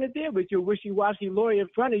component there with your wishy-washy lawyer in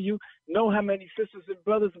front of you. Know how many sisters and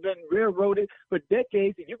brothers have been railroaded for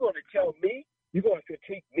decades, and you're going to tell me, you're going to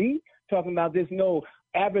critique me, talking about there's no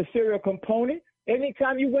adversarial component?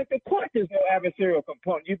 Anytime you went to court, there's no adversarial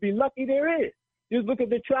component. You'd be lucky there is. Just look at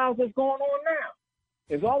the trials that's going on now.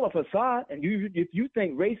 It's all a facade, and if you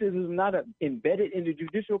think racism is not embedded in the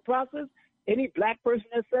judicial process, any black person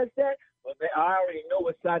that says that, well, I already know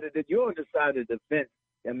what side of you're on the side of the fence.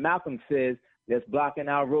 And Malcolm says that's blocking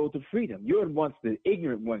our road to freedom. You're the ones, the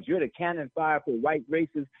ignorant ones. You're the cannon fire for white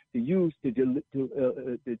racists to use to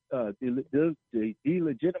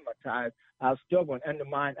delegitimize our struggle and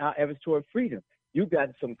undermine our efforts toward freedom. You got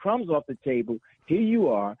some crumbs off the table. Here you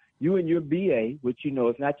are, you and your BA, which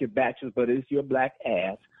it's not your bachelor's, but it's your black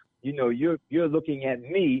ass. You're looking at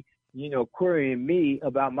me, querying me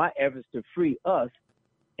about my efforts to free us.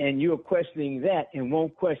 And you're questioning that and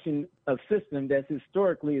won't question a system that's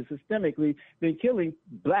historically and systemically been killing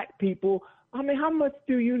black people. I mean, how much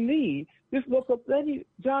do you need? Just look up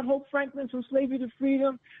John Hope Franklin's From Slavery to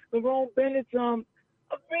Freedom, Lerone Bennett's read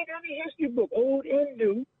any history book, old and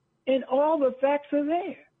new, and all the facts are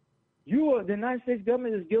there. The United States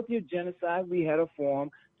government is guilty of genocide. We had a forum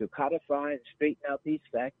to codify and straighten out these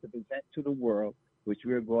facts to present to the world, which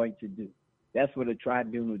we're going to do. That's what a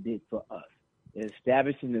tribunal did for us.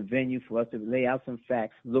 Establishing the venue for us to lay out some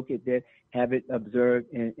facts, look at that, have it observed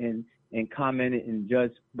and commented and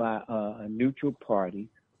judged by a neutral party.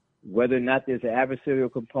 Whether or not there's an adversarial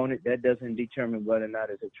component, that doesn't determine whether or not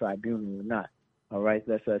it's a tribunal or not. All right,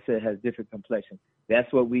 that's what I said, it has different complexion.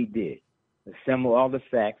 That's what we did. Assemble all the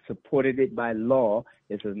facts, supported it by law.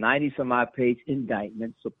 It's a 90-some-odd page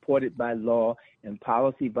indictment, supported by law and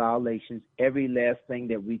policy violations. Every last thing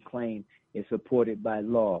that we claim is supported by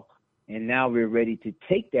law. And now we're ready to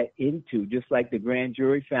take that into, just like the grand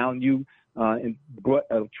jury found you and brought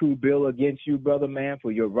a true bill against you, brother man,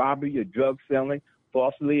 for your robbery, your drug selling,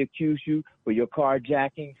 falsely accused you for your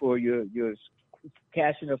carjacking, for your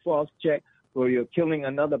cashing a false check, for your killing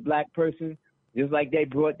another black person. Just like they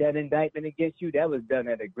brought that indictment against you, that was done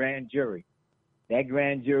at a grand jury. That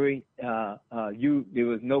grand jury, there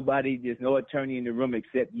was nobody, there's no attorney in the room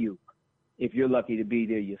except you, if you're lucky to be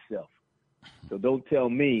there yourself. So don't tell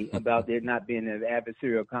me about there not being an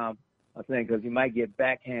adversarial thing, because you might get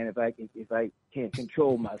backhand if I can't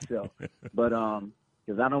control myself. But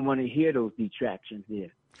because I don't want to hear those detractions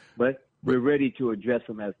there. But we're ready to address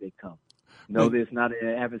them as they come. No, there's not an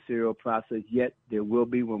adversarial process yet. There will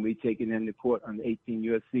be when we take it into court under 18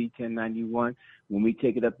 U.S.C. 1091, when we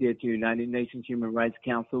take it up there to the United Nations Human Rights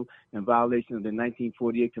Council in violation of the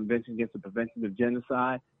 1948 Convention Against the Prevention of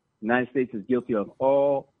Genocide. The United States is guilty of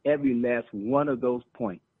every last one of those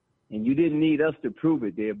points. And you didn't need us to prove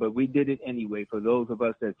it there, but we did it anyway for those of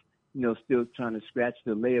us that's, still trying to scratch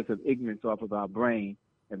the layers of ignorance off of our brain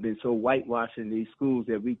and been so whitewashed in these schools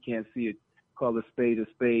that we can't see it, call a spade,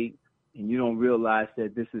 and you don't realize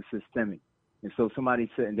that this is systemic. And so somebody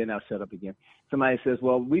said, and then I'll shut up again. Somebody says,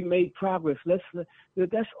 well, we made progress.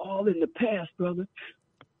 That's all in the past, brother.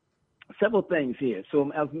 Several things here.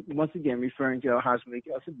 So I was once again referring to Al-Hashmi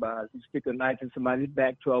al-Shabazz. You stick a knife in somebody's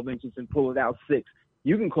back 12 inches and pull it out 6.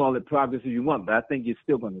 You can call it progress if you want, but I think you're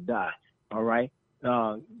still going to die. All right.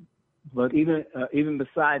 But even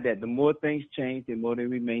beside that, the more things change, the more they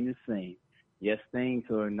remain the same. Yes, things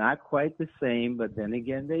are not quite the same, but then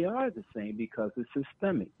again, they are the same because it's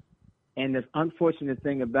systemic. And the unfortunate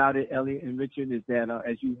thing about it, Elliot and Richard, is that,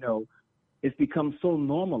 as you know, it's become so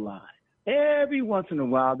normalized. Every once in a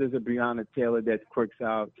while, there's a Breonna Taylor that quirks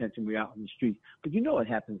our attention. We're out in the streets. But you know it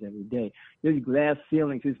happens every day. There's glass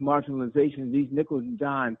ceilings, there's marginalization, these nickels and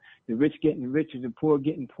dimes, the rich getting richer, the poor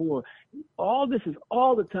getting poor. All this is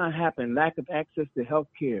all the time happening. Lack of access to health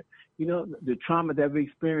care. You know, the trauma that we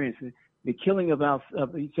experience, the killing of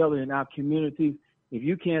each other in our communities. If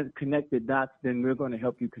you can't connect the dots, then we're going to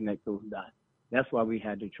help you connect those dots. That's why we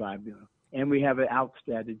had the tribunal. And we have an out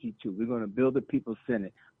strategy, too. We're going to build a People's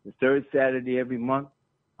Senate. The third Saturday every month,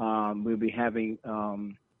 we'll be having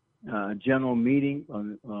a general meeting.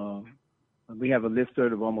 We have a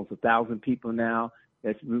listserv of almost 1,000 people now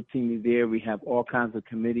that's routinely there. We have all kinds of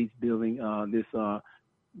committees building this,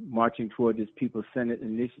 marching toward this People's Senate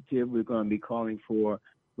initiative. We're going to be calling for,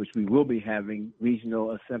 which we will be having,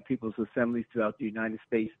 regional people's assemblies throughout the United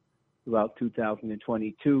States throughout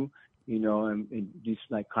 2022, you know, and just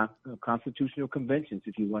like constitutional conventions,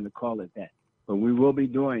 if you want to call it that. But we will be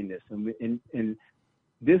doing this, and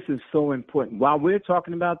this is so important. While we're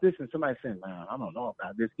talking about this, and somebody's saying, "Man, I don't know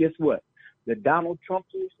about this," guess what? The Donald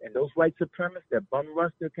Trumpers and those white supremacists that bum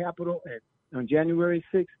rushed the Capitol on January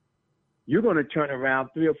 6th, you're going to turn around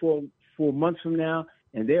 3 or 4 months from now,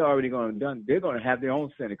 and they're already going to They're going to have their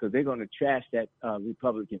own Senate because they're going to trash that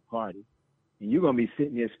Republican Party, and you're going to be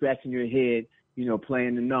sitting there scratching your head, you know,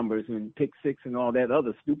 playing the numbers and pick six and all that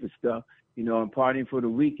other stupid stuff, you know, and partying for the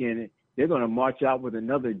weekend. They're going to march out with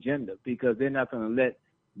another agenda because they're not going to let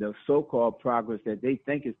the so-called progress that they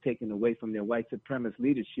think is taken away from their white supremacist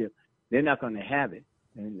leadership. They're not going to have it.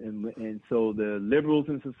 And so the liberals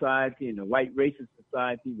in society and the white racist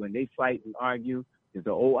society, when they fight and argue, there's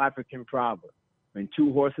an old African proverb. When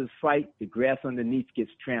two horses fight, the grass underneath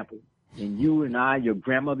gets trampled. And you and I, your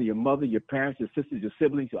grandmother, your mother, your parents, your sisters, your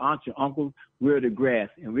siblings, your aunts, your uncles, we're the grass.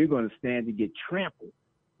 And we're going to stand to get trampled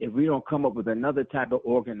if we don't come up with another type of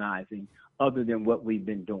organizing other than what we've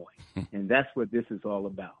been doing. And that's what this is all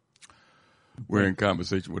about. We're in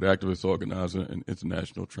conversation with activist, organizer, and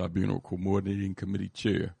International Tribunal Coordinating Committee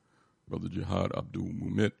Chair, Brother Jihad Abdul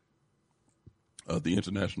Mumit, of the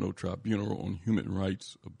International Tribunal on Human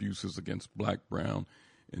Rights Abuses Against Black, Brown,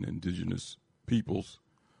 and Indigenous Peoples,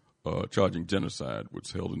 charging genocide,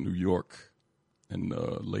 which held in New York in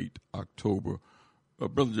late October.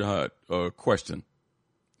 Brother Jihad, question.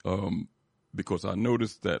 Because I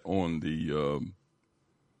noticed that on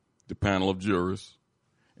the panel of jurors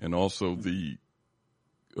and also the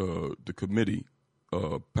committee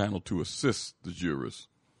panel to assist the jurors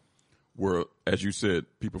were, as you said,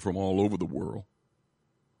 people from all over the world.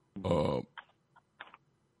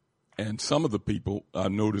 And some of the people I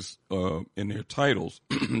noticed in their titles,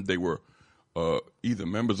 they were either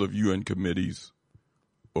members of UN committees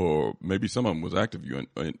or maybe some of them was active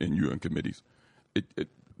in UN committees.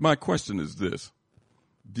 My question is this.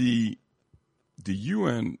 The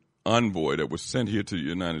UN envoy that was sent here to the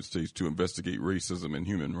United States to investigate racism and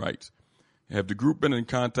human rights, have the group been in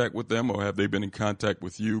contact with them or have they been in contact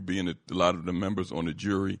with you, being that a lot of the members on the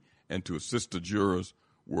jury and to assist the jurors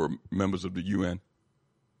were members of the UN?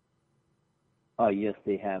 Yes,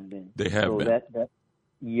 they have been. They have been.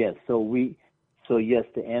 Yes. So yes,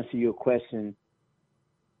 to answer your question,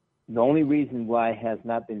 the only reason why it has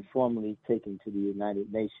not been formally taken to the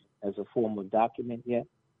United Nations as a formal document yet,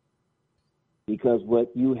 because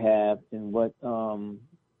what you have and what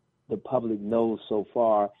the public knows so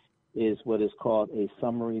far is what is called a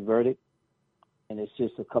summary verdict, and it's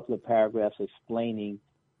just a couple of paragraphs explaining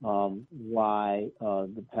why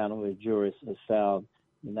the panel of jurists has found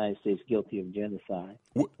the United States guilty of genocide.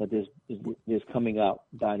 But there's coming out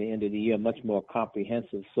by the end of the year much more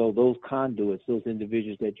comprehensive. So those conduits, those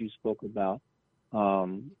individuals that you spoke about,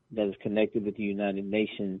 that is connected with the United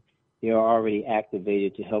Nations, they are already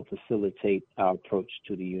activated to help facilitate our approach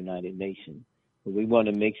to the United Nations. But we want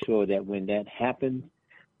to make sure that when that happens,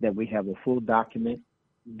 that we have a full document,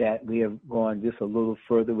 that we have gone just a little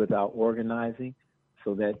further with our organizing,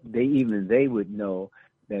 so that they would know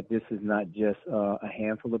that this is not just a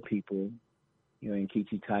handful of people, you know,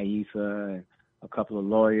 Nkechi Taifa and a couple of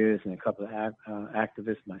lawyers and a couple of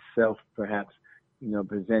activists, myself perhaps, you know,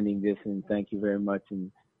 presenting this, and thank you very much.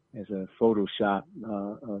 And as a Photoshop.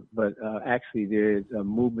 But actually, there is a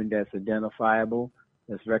movement that's identifiable,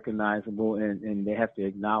 that's recognizable, and they have to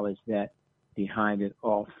acknowledge that behind it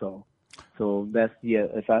also. So that's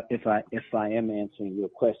if I am answering your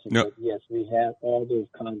question, no. But yes, we have all those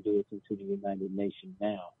conduits into the United Nations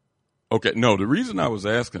now. Okay, no, the reason I was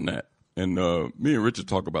asking that, and me and Richard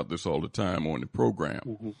talk about this all the time on the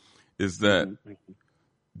program, is that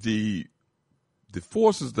the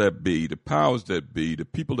forces that be, the powers that be, the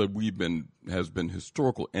people that has been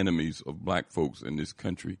historical enemies of black folks in this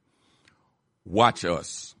country, watch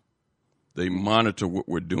us. They monitor what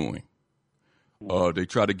we're doing. They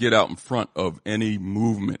try to get out in front of any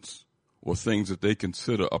movements or things that they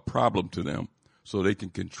consider a problem to them so they can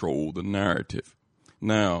control the narrative.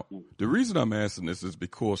 Now, the reason I'm asking this is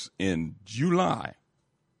because in July,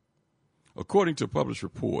 according to a published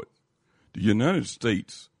report, the United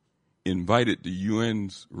States invited the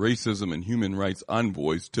UN's Racism and Human Rights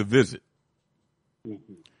envoys to visit.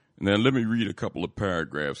 Now, let me read a couple of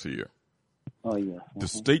paragraphs here. Oh, yeah. The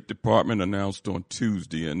State Department announced on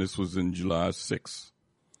Tuesday, and this was in July 6th,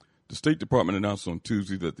 the State Department announced on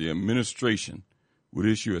Tuesday that the administration would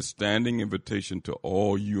issue a standing invitation to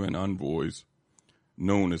all UN envoys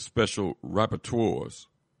known as special rapporteurs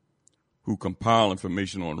who compile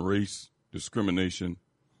information on race, discrimination,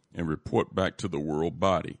 and report back to the world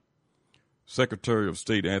body. Secretary of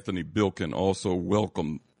State Anthony Bilkin also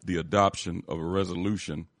welcomed the adoption of a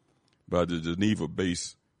resolution by the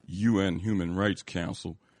Geneva-based UN Human Rights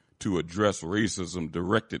Council to address racism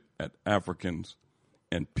directed at Africans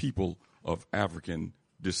and people of African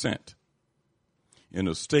descent. In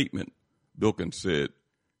a statement, Bilkin said,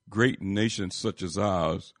 "Great nations such as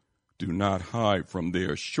ours do not hide from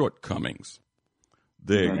their shortcomings.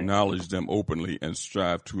 They acknowledge them openly and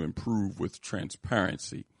strive to improve with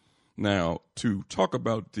transparency." Now, to talk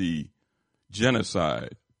about the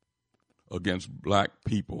genocide against black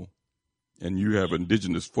people, and you have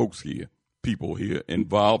indigenous folks here, people here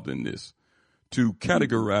involved in this, to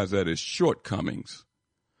categorize that as shortcomings.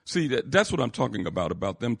 See, that's what I'm talking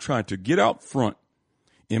about them trying to get out front,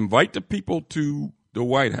 invite the people to the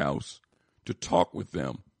White House to talk with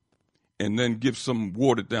them, and then give some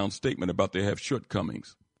watered-down statement about they have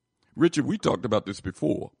shortcomings. Richard, we talked about this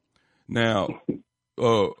before. Now,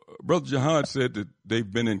 Brother Jihad said that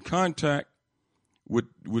they've been in contact with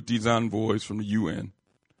these envoys from the UN.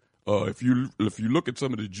 If you look at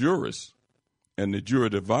some of the jurists and the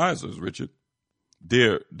jurist advisors, Richard,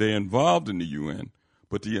 they're involved in the UN,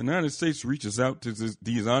 but the United States reaches out to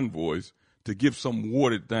these envoys to give some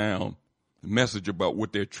watered down message about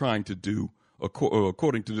what they're trying to do,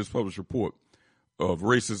 according to this published report of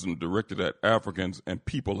racism directed at Africans and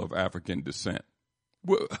people of African descent.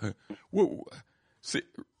 See,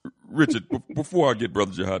 Richard, before I get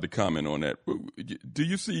Brother Jihad to comment on that, do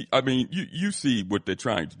you see? I mean, you see what they're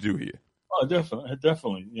trying to do here. Oh,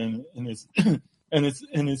 definitely, and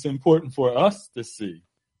it's important for us to see,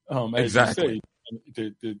 as exactly. you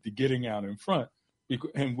say, the getting out in front,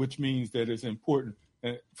 and which means that it's important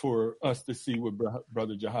for us to see what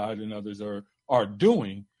Brother Jihad and others are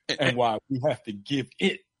doing, and why we have to give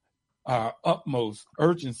it our utmost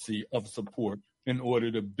urgency of support in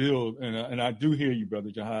order to build, and I do hear you, Brother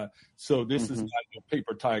Jihad. So this is not a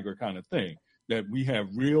paper tiger kind of thing, that we have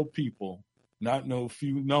real people, not no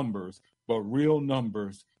few numbers, but real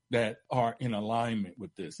numbers that are in alignment with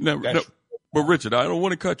this. But Richard, I don't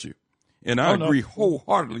want to cut you. And I agree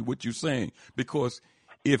wholeheartedly with what you're saying, because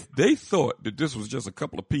if they thought that this was just a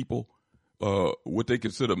couple of people, what they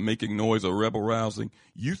consider making noise or rebel rousing,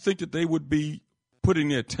 you think that they would be putting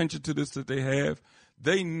the attention to this that they have?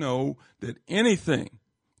 They know that anything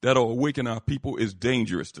that'll awaken our people is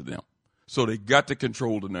dangerous to them. So they got to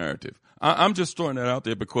control the narrative. I'm just throwing that out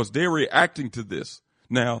there because they're reacting to this.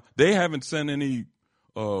 Now, they haven't sent any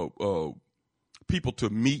people to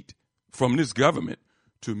meet from this government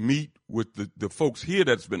to meet with the folks here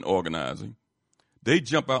that's been organizing. They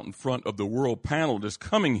jump out in front of the world panel that's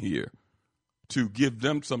coming here to give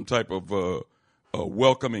them some type of a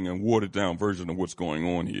welcoming and watered down version of what's going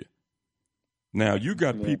on here. Now, you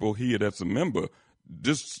got people here that's a member.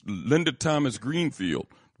 This Linda Thomas Greenfield,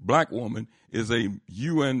 black woman, is a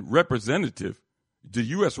UN representative, the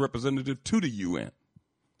U.S. representative to the UN.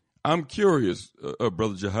 I'm curious,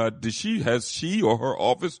 Brother Jihad, has she or her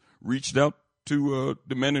office reached out to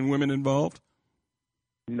the men and women involved?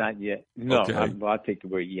 Not yet. No, okay. I'll take the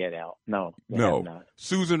word "yet" out. No. Not.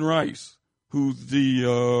 Susan Rice, who's the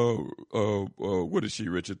what is she,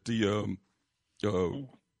 Richard? The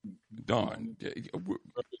Dawn.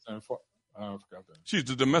 She's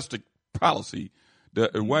the domestic policy, the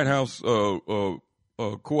White House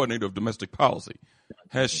coordinator of domestic policy.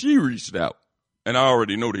 Has she reached out? And I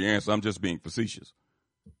already know the answer. I'm just being facetious.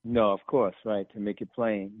 No, of course, right. To make it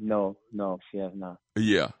plain, no, she has not.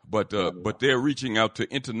 Yeah, but they're reaching out to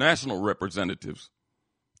international representatives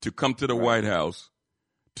to come to the White House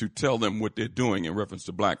to tell them what they're doing in reference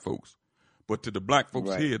to black folks. But to the black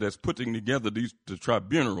folks here that's putting together the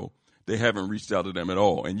tribunal, they haven't reached out to them at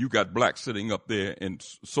all. And you got blacks sitting up there in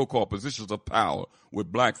so-called positions of power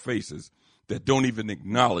with black faces that don't even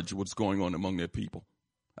acknowledge what's going on among their people.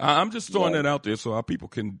 I'm just throwing that out there so our people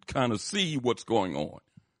can kind of see what's going on.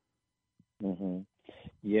 Mm-hmm.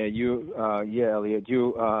 Yeah, Elliot,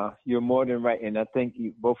 you're more than right, and I think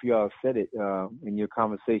both of y'all said it in your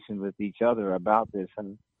conversation with each other about this.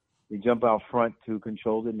 And we jump out front to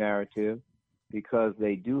control the narrative because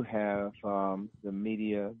they do have the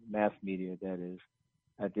media, mass media, that is,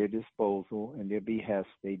 at their disposal and their behest.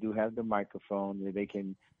 They do have the microphone. They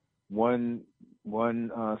can one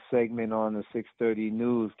segment on the 6:30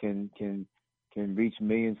 news can reach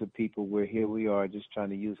millions of people. Where here we are just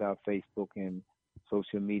trying to use our Facebook and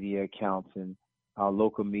social media accounts and our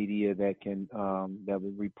local media that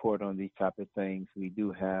will report on these type of things. We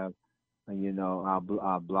do have, our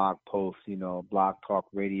blog posts, Blog Talk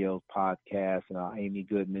Radio, podcasts, Amy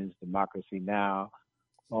Goodman's Democracy Now,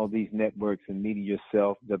 all these networks and Media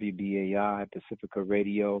Yourself, WBAI, Pacifica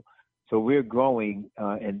Radio. So we're growing,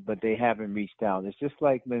 but they haven't reached out. It's just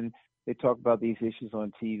like when they talk about these issues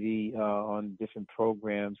on TV, on different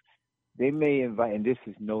programs. They may invite, and this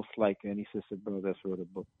is no slight to any sister brother that's wrote a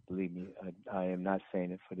book. Believe me, I am not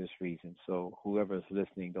saying it for this reason. So whoever is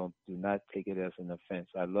listening, do not take it as an offense.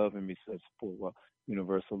 I love and support,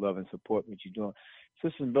 universal love and support what you're doing.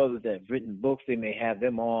 Sisters and brothers that have written books, they may have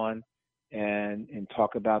them on and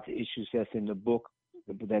talk about the issues that's in the book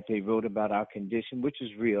that they wrote about our condition, which is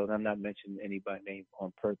real. And I'm not mentioning anybody's name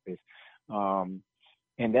on purpose.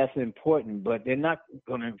 And that's important, but they're not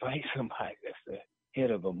going to invite somebody that's the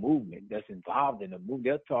head of a movement, that's involved in a movement.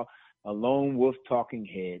 They'll talk a lone wolf talking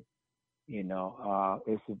head.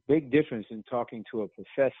 It's a big difference in talking to a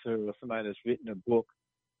professor or somebody that's written a book,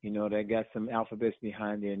 that got some alphabets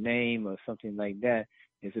behind their name or something like that.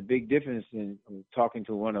 It's a big difference in talking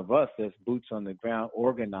to one of us that's boots on the ground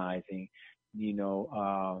organizing,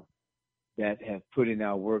 that have put in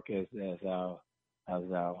our work as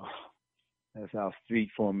our street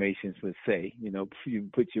formations would say, you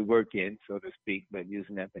put your work in, so to speak, but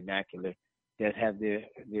using that vernacular, that have their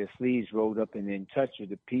sleeves rolled up and in touch with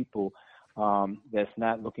the people that's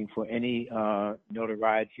not looking for any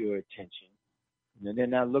notoriety or attention. They're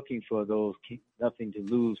not looking for those nothing to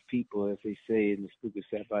lose people, as they say in the spook is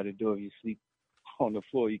sat by the door. If you sleep on the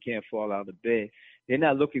floor, you can't fall out of bed. They're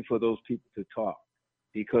not looking for those people to talk,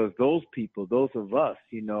 because those people, those of us,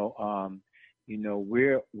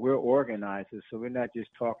 we're organizers, so we're not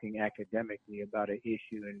just talking academically about an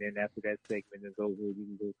issue, and then after that segment is over, you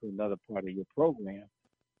can go to another part of your program.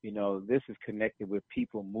 This is connected with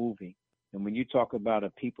people moving. And when you talk about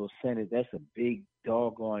a people-centered, that's a big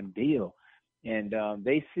doggone deal. And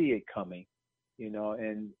they see it coming,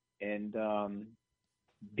 and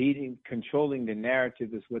controlling the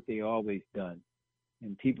narrative is what they always done.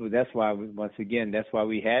 And people, that's why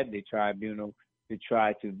we had the tribunal, to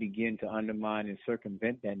try to begin to undermine and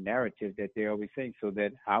circumvent that narrative that they're always saying, so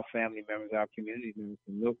that our family members, our community members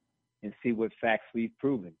can look and see what facts we've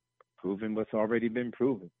proven what's already been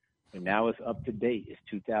proven. And now it's up to date. It's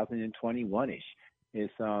 2021-ish.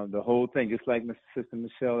 It's the whole thing, just like my sister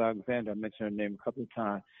Michelle Alexander, I mentioned her name a couple of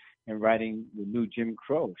times, in writing the new Jim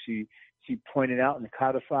Crow. She pointed out and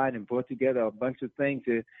codified and brought together a bunch of things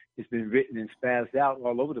that has been written and spazzed out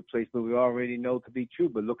all over the place, but we already know to be true.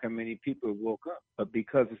 But look how many people woke up. But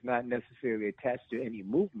because it's not necessarily attached to any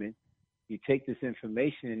movement, you take this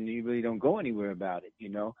information and you really don't go anywhere about it.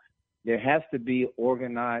 There has to be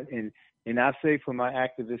organized, and I say for my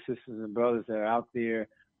activist sisters and brothers that are out there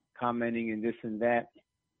commenting and this and that,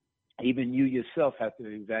 even you yourself have to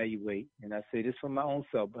evaluate. And I say this for my own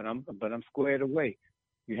self, but I'm squared away.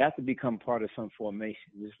 You have to become part of some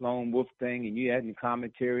formation. This lone wolf thing, and you adding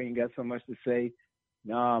commentary and got so much to say.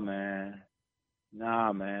 Nah, man.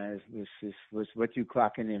 It's what you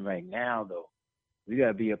clocking in right now, though. We got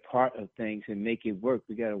to be a part of things and make it work.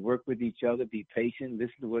 We got to work with each other, be patient,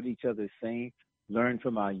 listen to what each other is saying, learn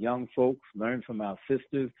from our young folks, learn from our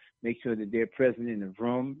sisters, make sure that they're present in the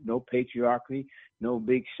room. No patriarchy, no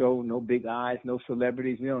big show, no big eyes, no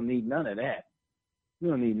celebrities. We don't need none of that. We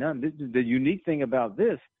don't need none. The unique thing about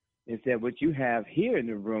this is that what you have here in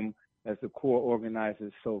the room as the core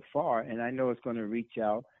organizers so far, and I know it's going to reach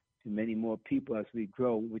out to many more people as we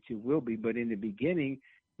grow, which it will be, but in the beginning,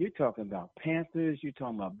 you're talking about Panthers, you're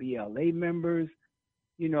talking about BLA members,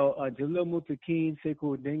 Jalil Muttaqeen,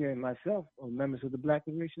 Sekou Odinga, and myself are members of the Black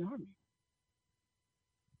Liberation Army.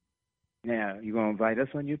 Now, you going to invite us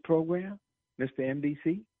on your program, Mr.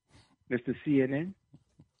 NBC, Mr. CNN?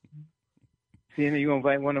 CNN, you going to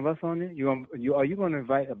invite one of us on there? Are you going to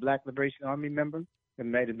invite a Black Liberation Army member that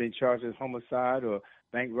might have been charged with homicide or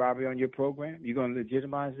bank robbery on your program? You going to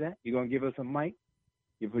legitimize that? You going to give us a mic?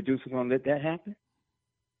 Your producer going to let that happen?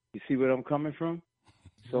 You see where I'm coming from?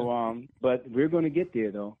 So, but we're going to get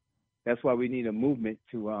there, though. That's why we need a movement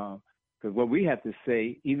to, because what we have to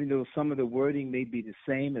say, even though some of the wording may be the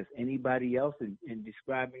same as anybody else in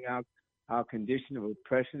describing our condition of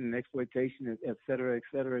oppression and exploitation, et cetera, et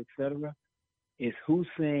cetera, et cetera, is who's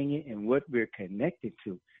saying it and what we're connected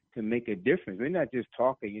to make a difference. We're not just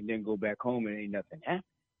talking and then go back home and ain't nothing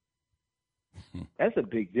happening. That's a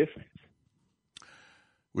big difference.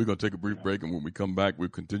 We're going to take a brief break, and when we come back, we'll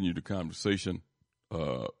continue the conversation.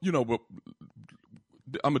 But I'm going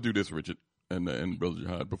to do this, Richard and Brother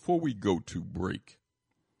Jihad. Before we go to break,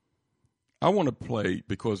 I want to play,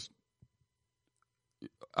 because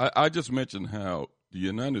I just mentioned how the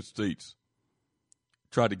United States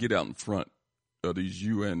tried to get out in front of these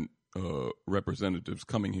UN representatives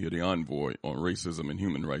coming here, the envoy on racism and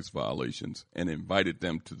human rights violations, and invited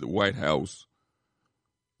them to the White House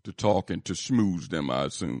to talk and to schmooze them, I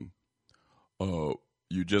assume.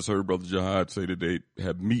 You just heard Brother Jihad say that they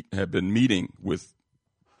have been meeting with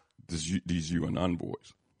these UN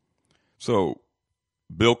envoys. So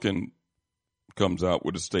Bilkin comes out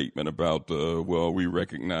with a statement about, we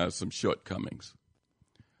recognize some shortcomings.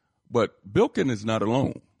 But Bilkin is not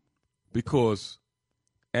alone, because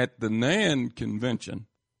at the NAN convention,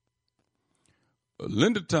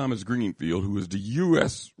 Linda Thomas Greenfield, who is the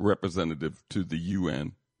U.S. representative to the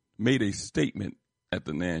UN, made a statement at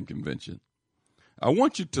the NAN convention. I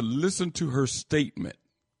want you to listen to her statement.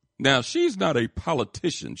 Now, she's not a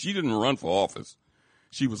politician. She didn't run for office.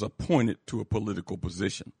 She was appointed to a political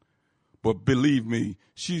position. But believe me,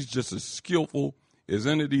 she's just as skillful as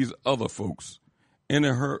any of these other folks, any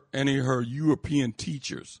of her European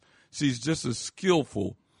teachers. She's just as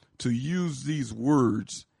skillful to use these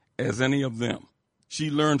words as any of them.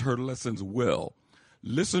 She learned her lessons well.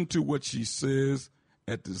 Listen to what she says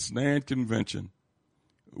at this NAN convention.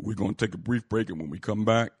 We're going to take a brief break, and when we come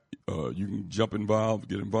back, you can get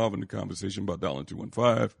involved in the conversation by dialing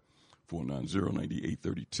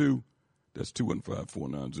 215-490-9832. That's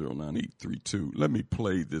 215-490-9832. Let me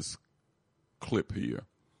play this clip here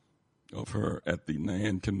of her at the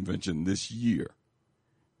NAN convention this year,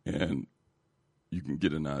 and you can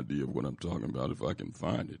get an idea of what I'm talking about if I can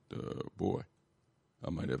find it. Boy,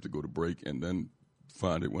 I might have to go to break and then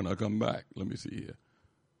find it when I come back. Let me see here.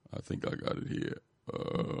 I think I got it here.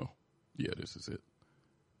 Yeah, this is it.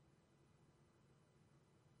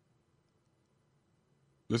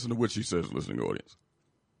 Listen to what she says, listening audience.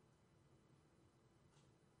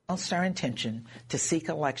 It's our intention to seek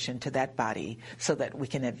election to that body so that we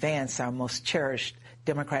can advance our most cherished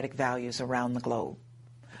democratic values around the globe.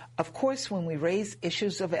 Of course, when we raise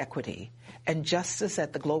issues of equity and justice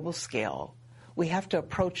at the global scale, we have to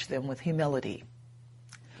approach them with humility.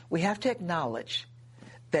 We have to acknowledge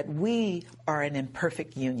that we are an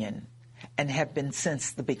imperfect union and have been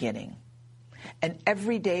since the beginning. And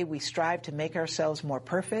every day we strive to make ourselves more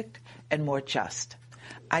perfect and more just.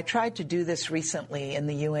 I tried to do this recently in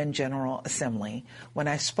the UN General Assembly when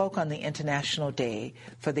I spoke on the International Day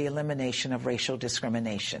for the Elimination of Racial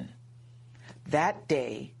Discrimination. That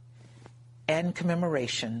day and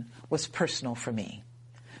commemoration was personal for me.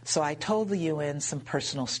 So I told the UN some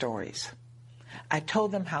personal stories. I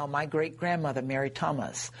told them how my great-grandmother, Mary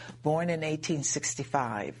Thomas, born in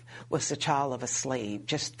 1865, was the child of a slave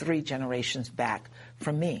just 3 generations back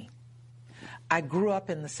from me. I grew up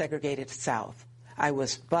in the segregated South. I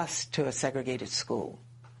was bused to a segregated school.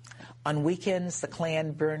 On weekends, the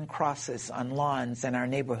Klan burned crosses on lawns in our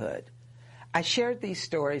neighborhood. I shared these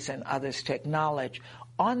stories and others to acknowledge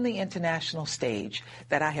on the international stage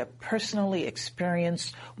that I have personally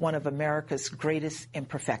experienced one of America's greatest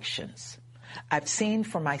imperfections. I've seen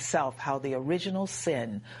for myself how the original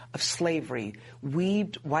sin of slavery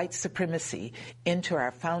weaved white supremacy into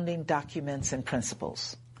our founding documents and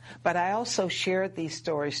principles. But I also shared these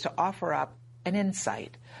stories to offer up an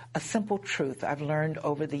insight, a simple truth I've learned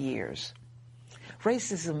over the years.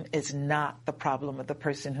 Racism is not the problem of the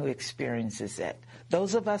person who experiences it.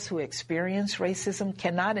 Those of us who experience racism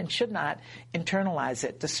cannot and should not internalize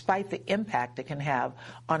it, despite the impact it can have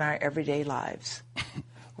on our everyday lives.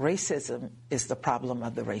 Racism is the problem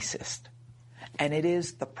of the racist, and it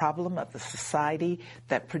is the problem of the society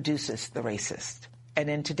that produces the racist. And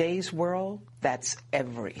in today's world, that's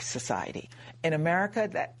every society. In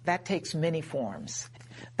America, that takes many forms.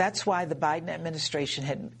 That's why the Biden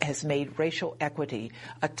administration has made racial equity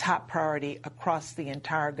a top priority across the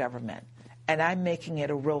entire government. And I'm making it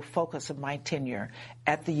a real focus of my tenure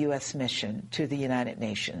at the U.S. mission to the United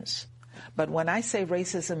Nations. But when I say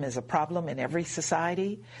racism is a problem in every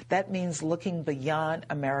society, that means looking beyond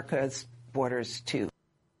America's borders, too.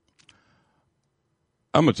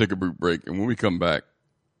 I'm going to take a brief break, and when we come back,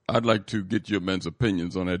 I'd like to get your men's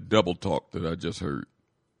opinions on that double talk that I just heard.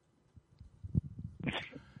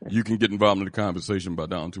 You can get involved in the conversation by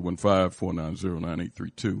dialing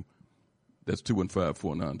 215-490-9832. That's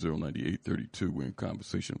 215-490-9832. We're in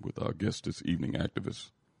conversation with our guest this evening,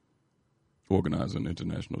 activist, organizer, and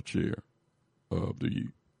international chair of the,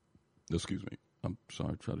 I'm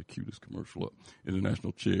sorry, try to cue this commercial up,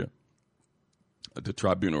 international chair, the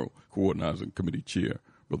Tribunal Coordinating Committee Chair,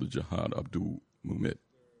 Brother Jihad Abdul Muhammad.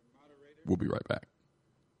 We'll be right back.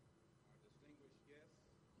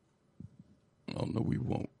 Oh, no, we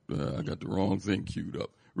won't. I got the wrong thing queued up.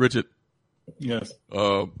 Richard. Yes.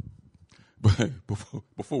 But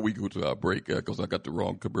before we go to our break, because I got the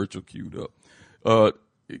wrong commercial queued up,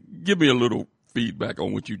 give me a little feedback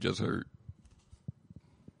on what you just heard.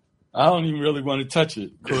 I don't even really want to touch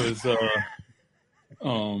it because, yeah,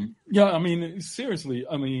 I mean, seriously,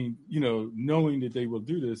 I mean, knowing that they will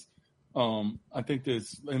do this, I think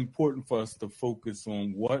it's important for us to focus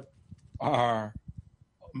on what our,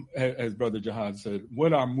 as Brother Jihad said,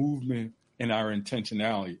 what our movement and our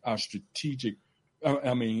intentionality, our strategic,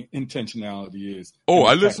 intentionality is. Oh,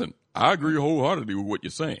 I agree wholeheartedly with what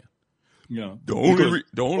you're saying. Yeah. The only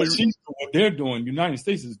what they're doing, United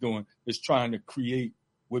States is doing, is trying to create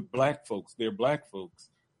with black folks,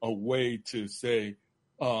 a way to say,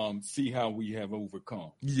 see how we have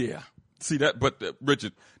overcome. Yeah. See that, but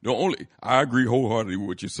Richard, I agree wholeheartedly with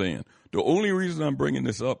what you're saying. The only reason I'm bringing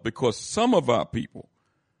this up, because some of our people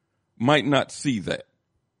might not see that.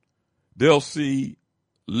 They'll see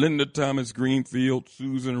Linda Thomas Greenfield,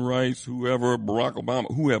 Susan Rice, whoever, Barack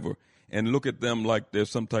Obama, whoever, and look at them like they're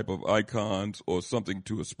some type of icons or something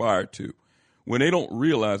to aspire to, when they don't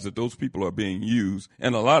realize that those people are being used,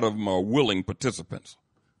 and a lot of them are willing participants.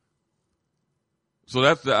 So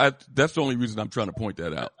that's the only reason I'm trying to point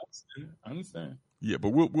that out. I understand. Yeah, but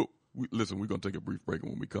we'll listen, we're going to take a brief break,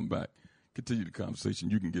 and when we come back, continue the conversation.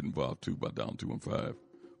 You can get involved, too, by dialing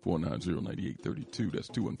 215-490-9832. That's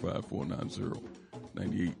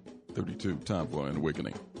 215-490-9832. Time for an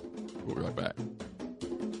awakening. We'll be right back.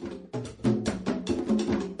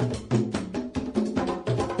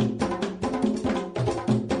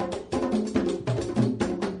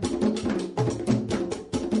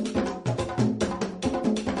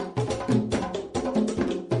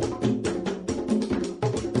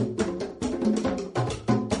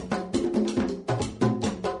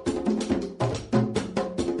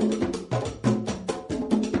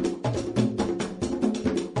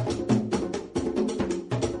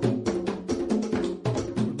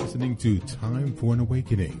 To Time for an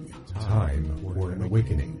Awakening. Time for an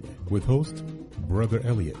Awakening. With host Brother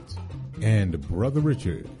Elliot and Brother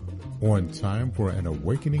Richard on Time for an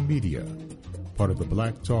Awakening Media, part of the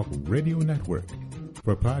Black Talk Radio Network.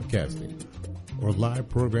 For podcasting or live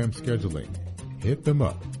program scheduling, hit them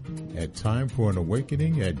up at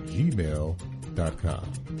timeforanawakening@gmail.com.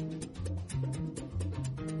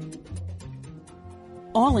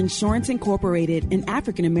 All Insurance Incorporated, an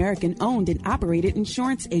African-American owned and operated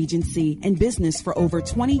insurance agency in business for over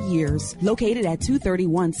 20 years, located at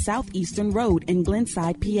 231 Southeastern Road in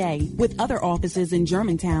Glenside, PA, with other offices in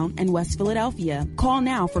Germantown and West Philadelphia. Call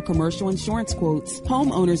now for commercial insurance quotes,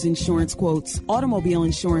 homeowners insurance quotes, automobile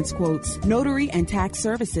insurance quotes, notary and tax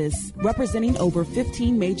services, representing over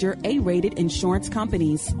 15 major A-rated insurance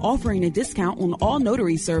companies, offering a discount on all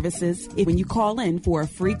notary services when you call in for a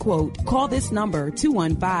free quote. Call this number, 215-885-2444.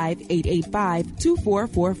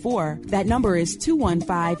 That number is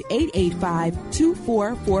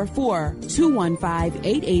 215-885-2444.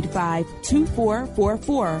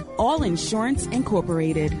 215-885-2444. All Insurance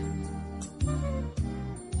Incorporated.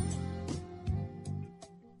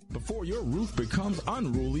 Before your roof becomes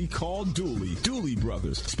unruly, call Dooley. Dooley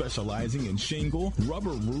Brothers, specializing in shingle,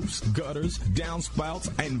 rubber roofs, gutters, downspouts,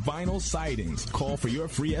 and vinyl sidings. Call for your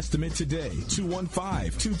free estimate today.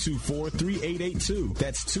 215-224-3882.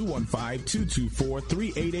 That's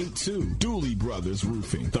 215-224-3882. Dooley Brothers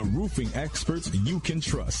Roofing, the roofing experts you can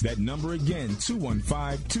trust. That number again,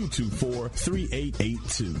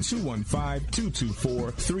 215-224-3882.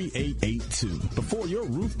 215-224-3882. Before your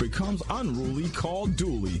roof becomes unruly, call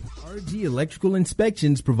Dooley. RG Electrical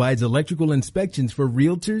Inspections provides electrical inspections for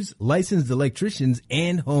realtors, licensed electricians,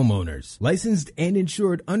 and homeowners. Licensed and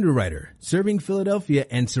insured underwriter, serving Philadelphia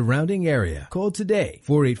and surrounding area. Call today,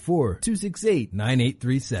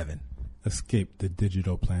 484-268-9837. Escape the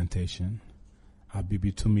digital plantation.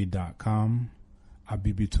 abibitumi.com,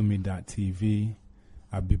 abibitumi.tv,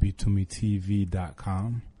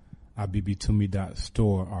 abibitumitv.com,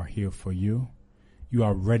 abibitumi.store are here for you. You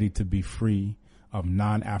are ready to be free of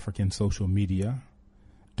non-African social media.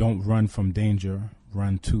 Don't run from danger,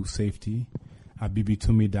 run to safety.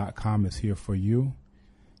 abibitumi.com is here for you.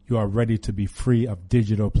 You are ready to be free of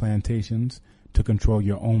digital plantations to control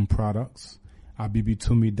your own products.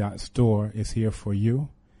 abibitumi.store is here for you.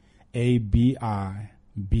 ABIBITUMI,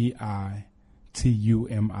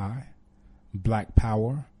 Black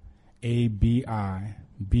Power,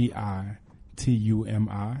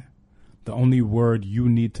 ABIBITUMI. The only word you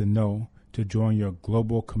need to know to join your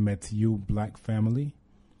global Kemetiu Black family,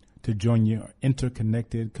 to join your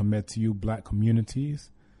interconnected Kemetiu Black communities.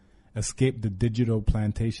 Escape the digital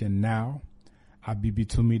plantation now.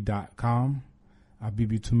 abibitumi.com,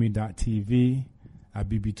 abibitumi.tv,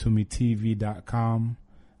 abibitumitv.com,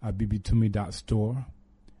 abibitumi.store.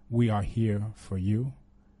 We are here for you.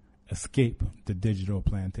 Escape the digital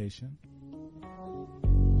plantation.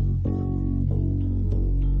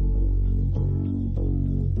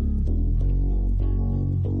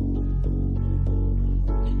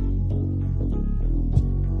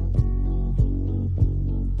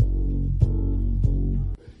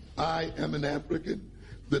 I am an African.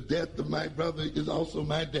 The death of my brother is also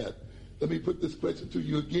my death. Let me put this question to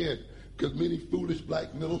you again, because many foolish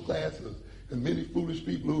black middle classes and many foolish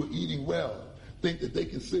people who are eating well think that they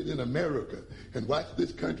can sit in America and watch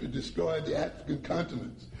this country destroy the African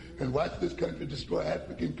continents, and watch this country destroy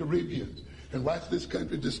African Caribbeans, and watch this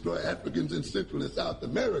country destroy Africans in Central and South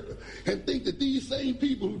America, and think that these same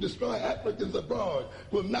people who destroy Africans abroad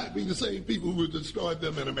will not be the same people who will destroy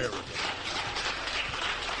them in America.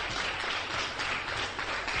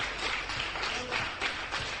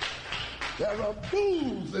 There are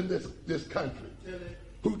fools in this country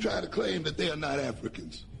who try to claim that they are not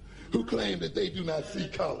Africans, who claim that they do not see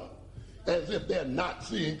color, as if their not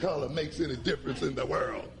seeing color makes any difference in the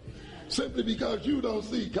world. Simply because you don't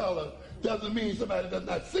see color doesn't mean somebody does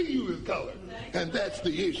not see you as color, and that's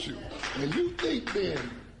the issue. And you think then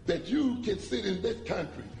that you can sit in this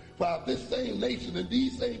country while this same nation and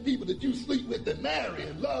these same people that you sleep with and marry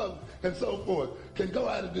and love and so forth can go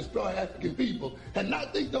out and destroy African people, and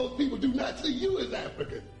not think those people do not see you as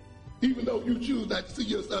African. Even though you choose not to see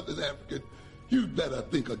yourself as African, you better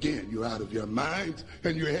think again. You're out of your minds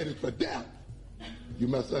and you're headed for death. You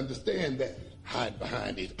must understand that. Hide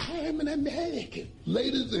behind it. I am an American.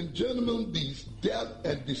 Ladies and gentlemen, the death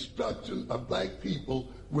and destruction of black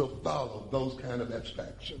people will follow those kind of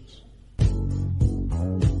abstractions.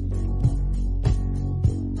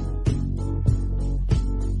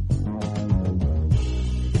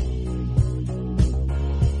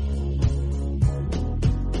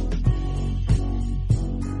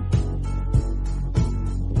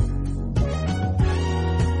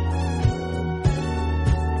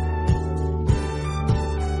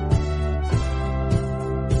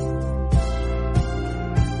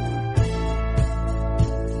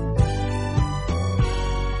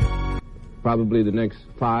 Probably the next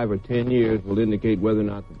 5 or 10 years will indicate whether or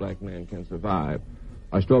not the black man can survive.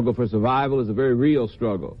 Our struggle for survival is a very real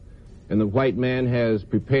struggle, and the white man has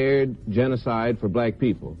prepared genocide for black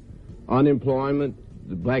people. Unemployment,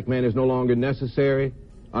 the black man is no longer necessary.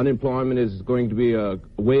 Unemployment is going to be a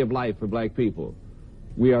way of life for black people.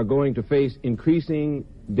 We are going to face increasing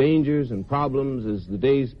dangers and problems as the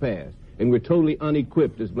days pass, and we're totally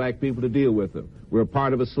unequipped as black people to deal with them. We're a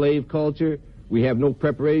part of a slave culture. We have no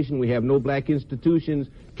preparation. We have no black institutions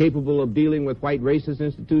capable of dealing with white racist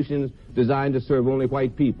institutions designed to serve only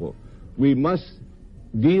white people. We must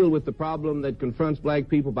deal with the problem that confronts black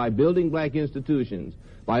people by building black institutions,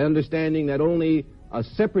 by understanding that only a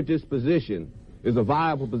separatist position is a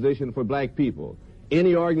viable position for black people.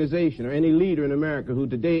 Any organization or any leader in America who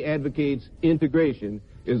today advocates integration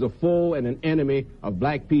is a foe and an enemy of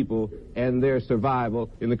black people and their survival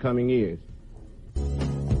in the coming years.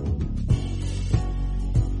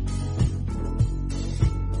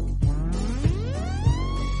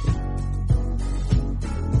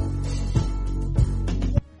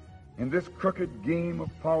 In this crooked game of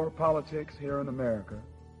power politics here in America,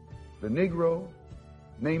 the Negro,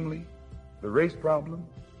 namely the race problem,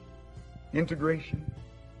 integration,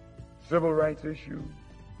 civil rights issues,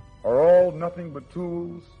 are all nothing but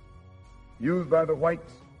tools used by the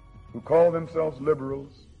whites who call themselves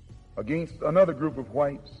liberals against another group of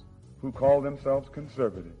whites who call themselves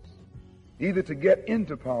conservatives, either to get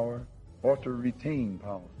into power or to retain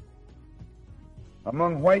power.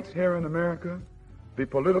 Among whites here in America, the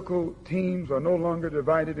political teams are no longer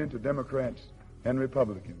divided into Democrats and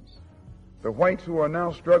Republicans. The whites who are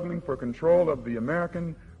now struggling for control of the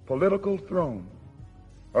American political throne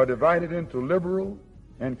are divided into liberal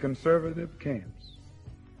and conservative camps.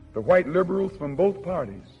 The white liberals from both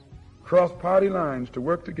parties cross party lines to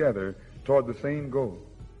work together toward the same goal.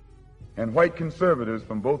 And white conservatives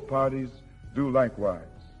from both parties do likewise.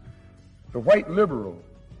 The white liberal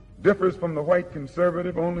differs from the white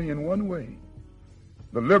conservative only in one way.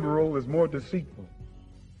 The liberal is more deceitful,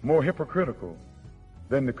 more hypocritical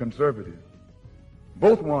than the conservative.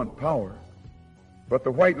 Both want power, but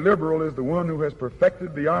the white liberal is the one who has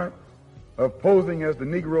perfected the art of posing as the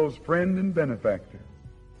Negro's friend and benefactor.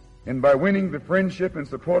 And by winning the friendship and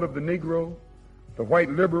support of the Negro, the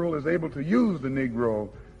white liberal is able to use the Negro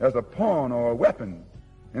as a pawn or a weapon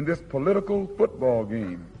in this political football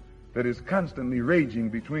game that is constantly raging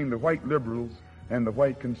between the white liberals and the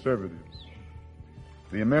white conservatives.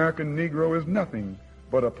 The American Negro is nothing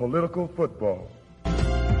but a political football.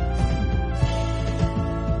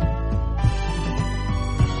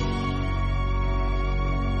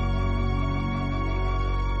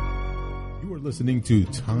 You are listening to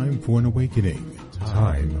Time for an Awakening.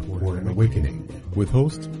 Time for an Awakening with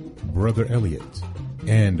host Brother Elliot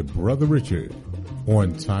and Brother Richard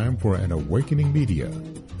on Time for an Awakening Media,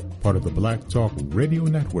 part of the Black Talk Radio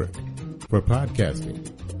Network. For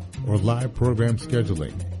podcasting or live program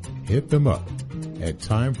scheduling, hit them up at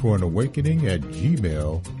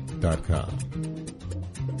timeforanawakening@gmail.com.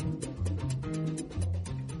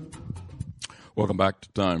 Welcome back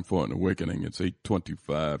to Time for an Awakening. It's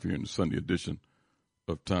 8:25 here in the Sunday edition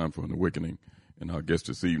of Time for an Awakening. And our guest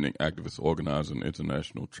this evening, activist, organizer, and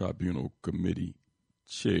International Tribunal Committee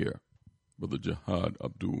Chair, Brother Jihad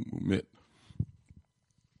Abdul Mumit.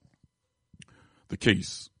 The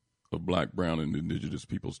case of black, brown, and indigenous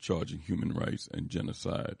peoples charging human rights and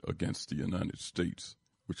genocide against the United States,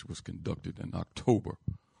 which was conducted in October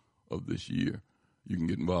of this year. You can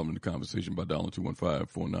get involved in the conversation by dialing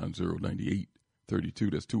 215-490-9832.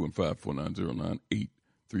 That's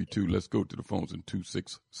 215-490-9832. Let's go to the phones in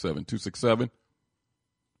 267. 267.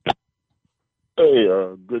 Hey,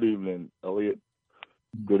 good evening, Elliot.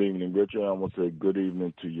 Good evening, Richard. I want to say good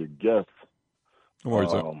evening to your guests. How are you,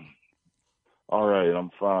 sir? All right, I'm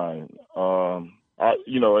fine. At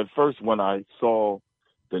first when I saw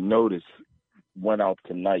the notice went out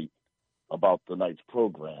tonight about tonight's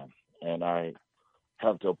program, and I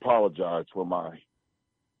have to apologize for my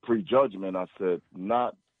prejudgment. I said,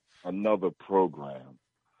 not another program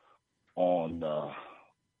on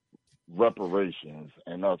reparations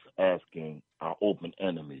and us asking our open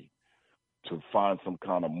enemy to find some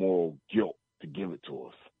kind of moral guilt to give it to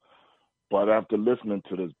us. But after listening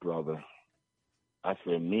to this brother, I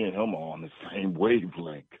said, me and him are on the same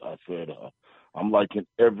wavelength. I said, I'm liking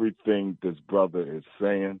everything this brother is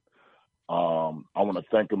saying. I want to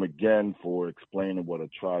thank him again for explaining what a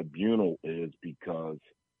tribunal is, because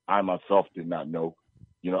I myself did not know.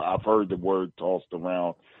 I've heard the word tossed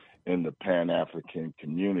around in the Pan-African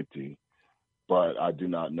community, but I do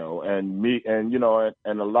not know. And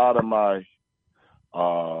a lot of my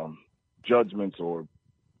judgments or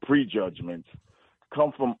prejudgments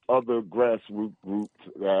come from other grassroots groups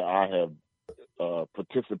that I have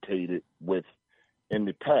participated with in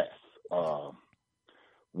the past,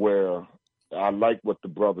 where I like what the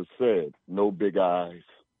brother said: no big eyes,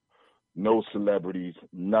 no celebrities,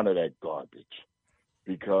 none of that garbage.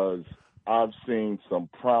 Because I've seen some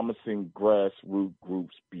promising grassroots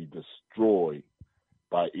groups be destroyed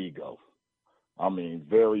by ego. I mean,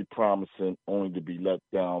 very promising, only to be let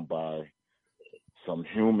down by some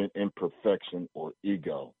human imperfection or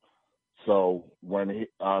ego. So when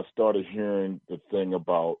I started hearing the thing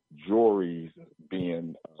about juries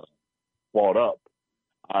being brought up,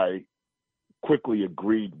 I quickly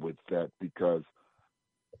agreed with that, because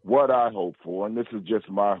what I hope for, and this is just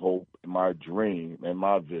my hope, my dream, and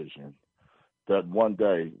my vision, that one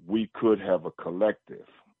day we could have a collective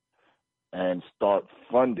and start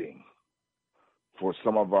funding for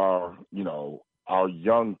some of our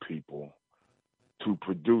young people to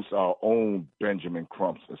produce our own Benjamin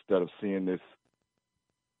Crumps, instead of seeing this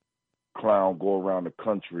clown go around the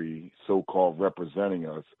country so-called representing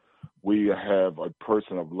us. We have a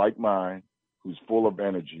person of like mind who's full of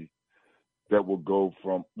energy that will go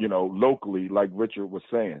from, locally, like Richard was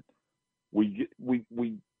saying. We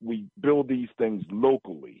build these things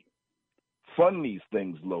locally, fund these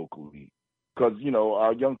things locally, because, you know,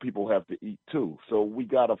 our young people have to eat too. So we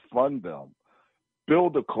got to fund them,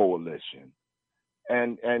 build a coalition,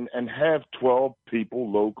 and have 12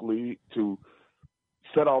 people locally to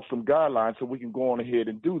set out some guidelines so we can go on ahead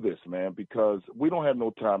and do this, man, because we don't have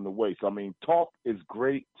no time to waste. I mean, talk is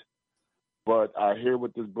great, but I hear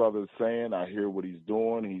what this brother is saying. I hear what he's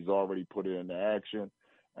doing. He's already put it into action.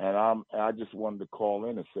 And I just wanted to call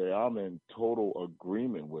in and say I'm in total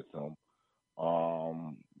agreement with him.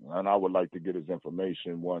 And I would like to get his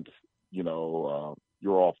information once, you know,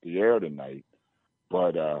 you're off the air tonight.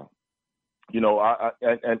 But, you know, I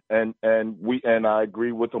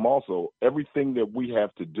agree with him also. Everything that we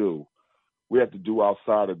have to do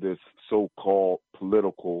outside of this so-called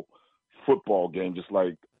political football game, just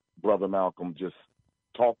like Brother Malcolm just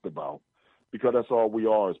talked about, because that's all we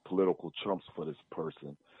are, is political chumps for this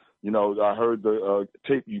person. You know, I heard the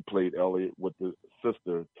tape you played, Elliot, with the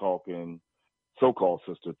sister talking, so-called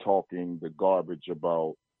sister talking the garbage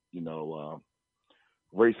about, you know,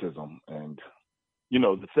 racism. And, you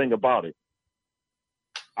know, the thing about it,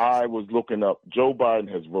 I was looking up, Joe Biden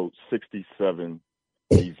has wrote 67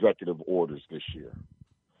 executive orders this year.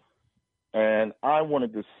 And I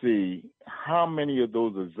wanted to see how many of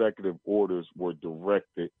those executive orders were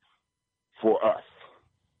directed for us.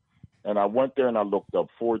 And I went there and I looked up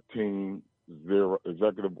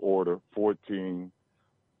Executive Order 14050.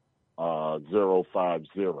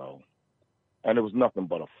 And it was nothing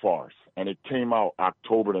but a farce. And it came out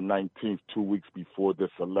October the 19th, 2 weeks before this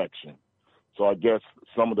election. So I guess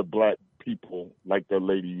some of the black people, like that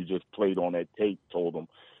lady you just played on that tape, told them,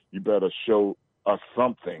 you better show us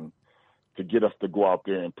something to get us to go out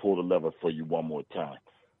there and pull the lever for you one more time.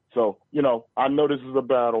 So, you know, I know this is a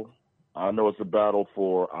battle. I know it's a battle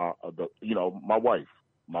for, my wife.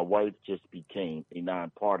 My wife just became a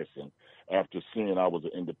nonpartisan after seeing I was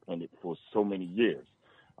an independent for so many years.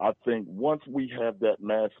 I think once we have that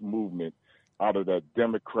mass movement out of that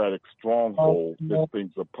Democratic stronghold, this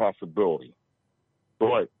thing's a possibility.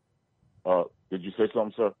 Go ahead. Did you say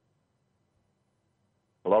something, sir?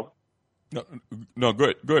 Hello? No, go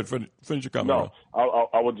ahead. Finish your comment. No,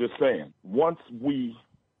 I was just saying, once we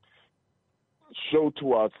show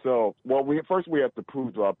to ourselves, well, first we have to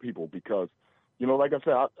prove to our people, because, you know, like I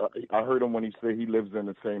said, I heard him when he said he lives in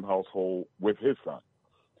the same household with his son.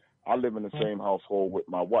 I live in the same household with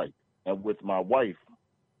my wife. And with my wife,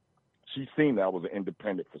 she's seen that I was an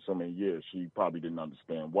independent for so many years. She probably didn't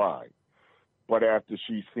understand why. But after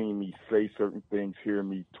she's seen me say certain things, hear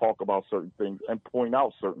me talk about certain things, and point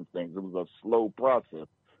out certain things, it was a slow process,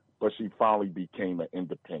 but she finally became an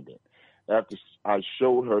independent. After I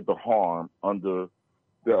showed her the harm under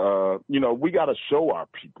the, we got to show our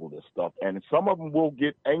people this stuff. And some of them will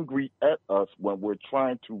get angry at us when we're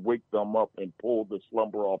trying to wake them up and pull the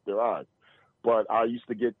slumber off their eyes. But I used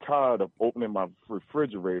to get tired of opening my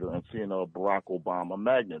refrigerator and seeing a Barack Obama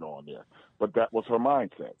magnet on there. But that was her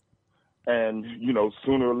mindset. And, you know,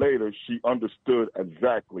 sooner or later, she understood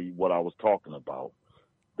exactly what I was talking about.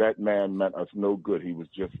 That man meant us no good. He was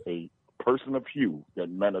just a person of hue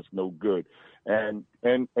that meant us no good. And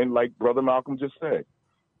like Brother Malcolm just said,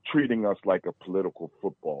 treating us like a political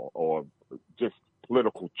football or just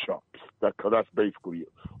political chumps. That's basically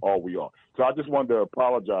all we are. So I just wanted to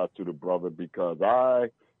apologize to the brother, because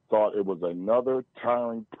I thought it was another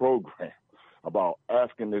tiring program about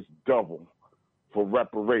asking this devil for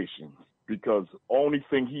reparations, because only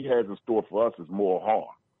thing he has in store for us is more harm.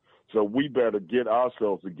 So we better get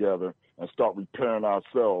ourselves together and start repairing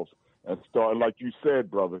ourselves and start, like you said,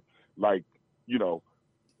 brother, like, you know,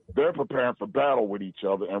 they're preparing for battle with each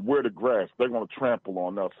other, and we're the grass. They're going to trample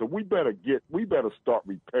on us. So we better start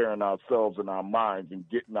repairing ourselves and our minds and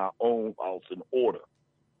getting our own house in order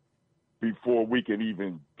before we can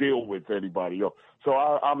even deal with anybody else. So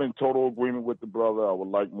I'm in total agreement with the brother. I would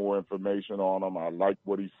like more information on him. I like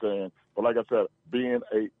what he's saying. But like I said, being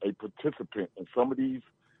a participant in some of these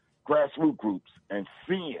grassroots groups and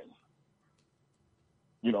seeing,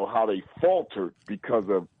 you know, how they faltered because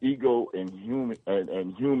of ego and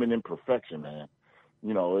human imperfection, man.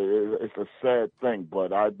 You know, it's a sad thing,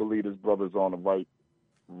 but I believe this brother's on the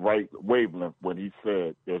right wavelength when he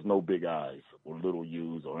said there's no big I's or little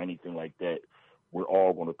U's or anything like that. We're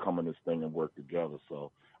all going to come in this thing and work together.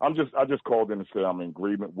 So I just called in to say I'm in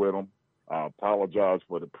agreement with him. I apologize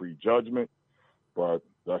for the prejudgment, but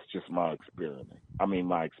that's just my experience.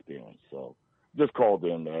 So just called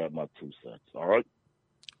in to add my 2 cents. All right.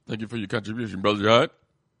 Thank you for your contribution, Brother Jihad.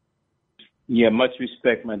 Yeah, much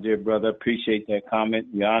respect, my dear brother. Appreciate that comment,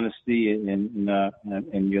 your honesty,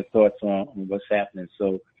 and your thoughts on what's happening.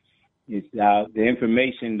 So, it's the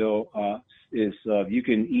information though you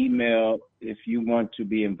can email if you want to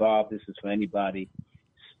be involved. This is for anybody.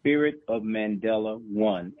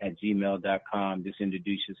 spiritofmandela1@gmail.com. Just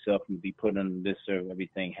introduce yourself and be put on the list of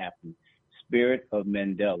everything happening. Spirit of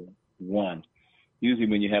Mandela 1. Usually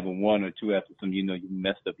when you have a 1 or 2 after some, you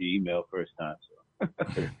messed up your email first time. So.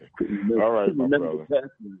 All right, my brother.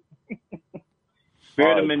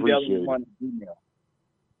 Spirit of Mandela 1 email.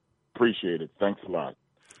 Appreciate it. Thanks a lot.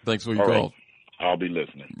 Thanks for your call. Right. I'll be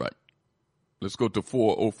listening. Right. Let's go to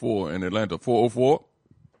 404 in Atlanta. 404.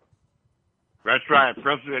 That's right.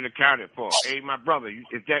 President accounted for. Hey, my brother,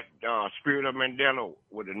 is that Spirit of Mandela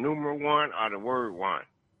with the numeral 1 or the word 1?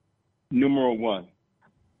 Numeral 1.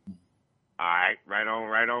 All right, right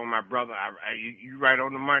on, my brother. You right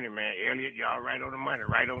on the money, man. Elliot, y'all right on the money,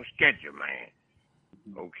 right on schedule, man.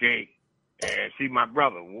 Okay. And see, my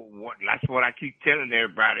brother, that's what I keep telling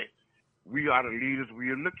everybody. We are the leaders we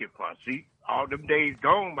are looking for. See, all them days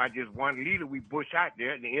gone by just one leader we push out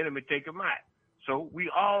there and the enemy take them out. So we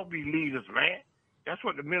all be leaders, man. That's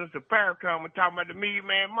what the Minister Farrakhan was talking about, the Million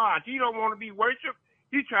Man March. He don't want to be worshipped.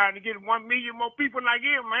 He trying to get 1 million more people like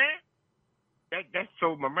him, man. That's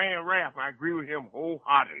so, my man Ralph, I agree with him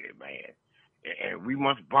wholeheartedly, man. And we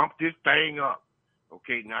must bump this thing up.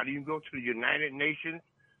 Okay, not even go to the United Nations,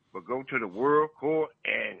 but go to the World Court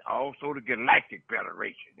and also the Galactic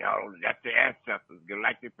Federation. That's the ancestors,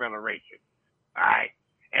 Galactic Federation. All right?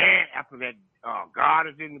 And after that, God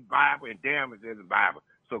is in the Bible and damn is in the Bible.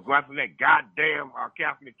 So go after that goddamn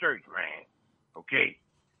Catholic Church, man. Okay?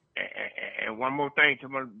 And one more thing to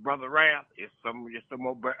my brother Ralph, it's some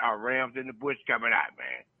more rams in the bush coming out,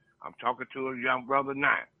 man. I'm talking to a young brother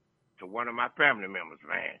now, to one of my family members,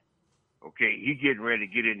 man. Okay, he getting ready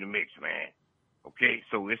to get in the mix, man. Okay,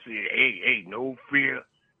 so it's no fear.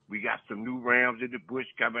 We got some new rams in the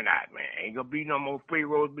bush coming out, man. Ain't gonna be no more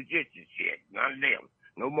Pharaoh's magicians shit. None of them.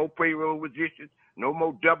 No more Pharaoh magicians. No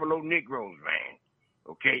more 00 Negroes, man.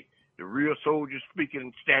 Okay, the real soldiers speaking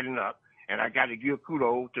and standing up. And I got to give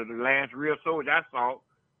kudos to the last real soldier I saw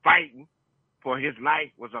fighting for his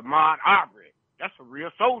life was Ahmaud Arbery. That's a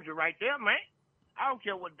real soldier right there, man. I don't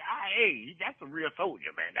care what, that's a real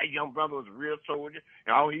soldier, man. That young brother was a real soldier.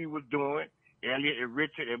 And all he was doing, Elliot and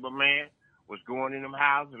Richard and my man, was going in them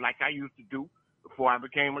houses like I used to do before I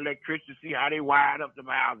became an electrician, see how they wired up them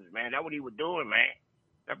houses, man. That's what he was doing, man.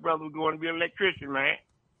 That brother was going to be an electrician, man.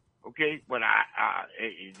 Okay, but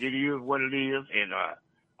it is what it is, and I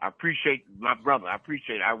appreciate my brother. I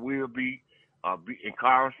appreciate it. I will be in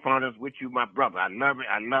correspondence with you, my brother. I love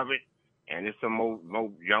it. And there's some more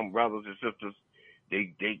young brothers and sisters.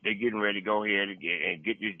 They getting ready to go ahead and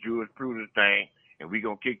get this Jewish Prudence thing, and we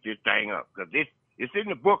gonna kick this thing up because it's in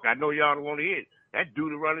the book. I know y'all don't want to hear it. That's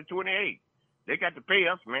Deuteronomy 28. They got to pay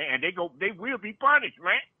us, man, and they will be punished,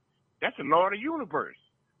 man. That's the Lord of the universe.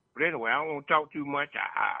 But anyway, I don't want to talk too much.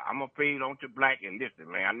 I'm gonna fade on to black and listen,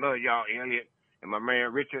 man. I love y'all, Elliot, and my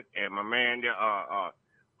man Richard, and my man Jihad.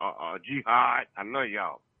 I love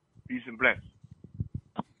y'all. Peace and blessings.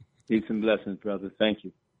 Peace and blessings, brother. Thank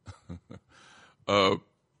you.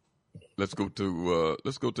 Let's go to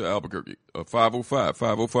Albuquerque. 505.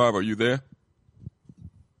 505, are you there?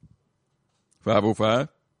 505.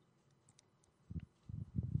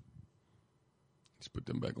 Let's put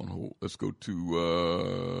them back on hold. Let's go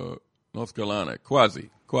to North Carolina. Quasi,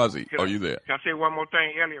 are you there? Can I say one more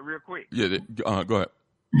thing, Elliot, real quick? Yeah, go ahead.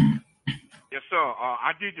 Yes, sir.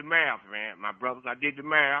 I did the math, man. My brothers, I did the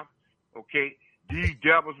math. Okay, these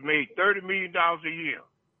devils made $30 million a year.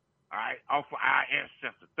 All right, off of our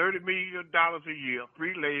ancestors, $30 million a year,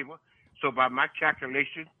 free labor. So by my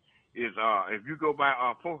calculation, is if you go by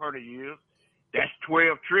 400 years, that's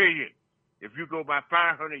 12 trillion. If you go by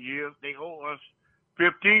 500 years, they owe us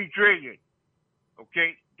 15 trillion.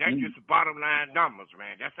 Okay, that's just the bottom line numbers,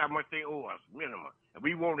 man. That's how much they owe us, minimum. And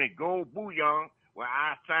we want a gold bullion where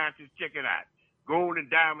our scientists check it out. Gold and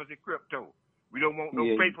diamonds and crypto. We don't want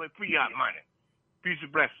no paper and fiat money. Peace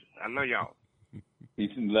and blessings. I love y'all.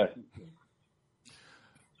 Peace and blessings.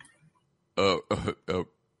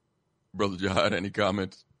 Brother Jihad, any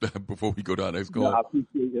comments before we go to our next call? No, I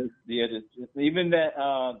appreciate this. Yeah, even that,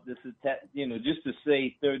 just to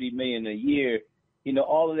say $30 million a year,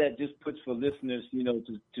 all of that just puts for listeners,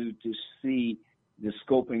 to see the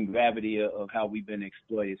scope and gravity of how we've been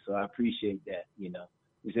exploited. So I appreciate that. You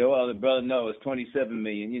say, well, the brother, no, it's 27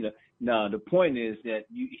 million. No, the point is that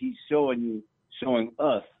he's showing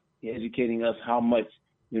us, educating us how much,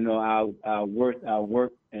 our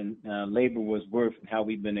work and labor was worth and how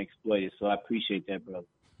we've been exploited. So I appreciate that, brother.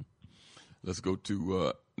 Let's go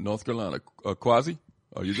to North Carolina. Quasi,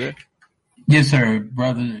 are you there? Yes, sir.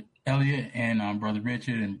 Brother Elliot and Brother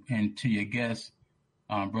Richard and to your guests,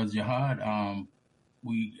 Brother Jihad, I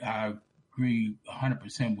agree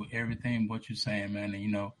 100% with everything what you're saying, man.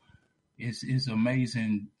 And, it's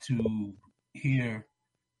amazing to hear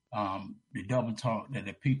the double talk that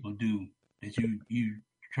the people do, that you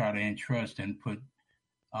try to entrust and put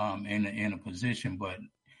in a position. But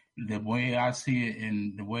the way I see it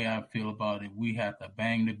and the way I feel about it, we have to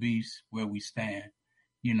bang the beast where we stand.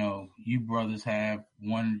 You brothers have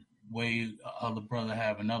one way, other brother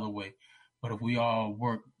have another way. But if we all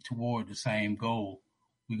work toward the same goal,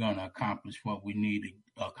 we're going to accomplish what we need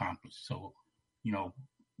to accomplish. So,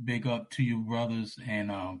 big up to you, brothers,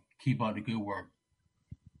 and keep up the good work.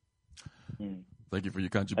 Thank you for your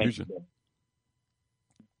contribution.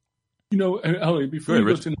 Elliot, before go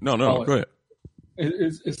ahead, you go to go ahead.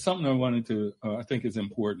 It's something I wanted to. I think it's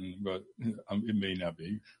important, but it may not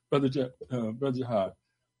be. Brother Jihad,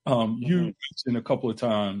 you mentioned a couple of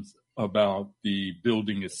times about the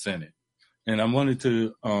building a Senate, and I wanted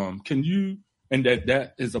to. Can you? And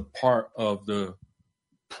that is a part of the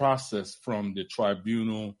process from the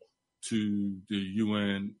tribunal to the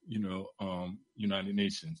UN, United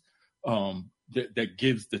Nations, that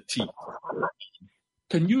gives the teeth.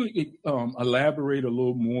 Can you elaborate a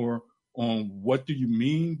little more on what do you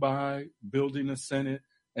mean by building a Senate,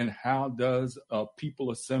 and how does a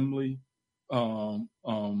People Assembly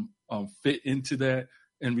fit into that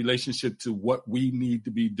in relationship to what we need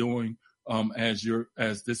to be doing as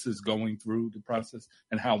this is going through the process,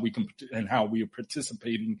 and how we are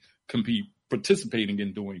participating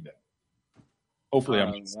in doing that? Hopefully,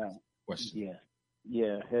 I'm answering that question.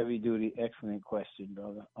 Yeah, heavy duty, excellent question,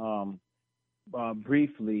 brother.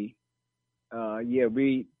 Briefly,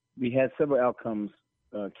 we had several outcomes,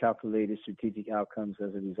 calculated strategic outcomes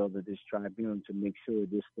as a result of this tribunal to make sure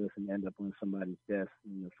this doesn't end up on somebody's desk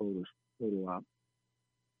in the photo op.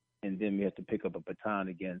 And then we have to pick up a baton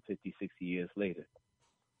again 50, 60 years later.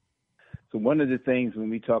 So one of the things when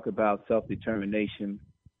we talk about self-determination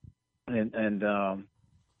and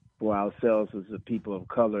for ourselves as a people of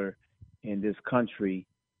color in this country,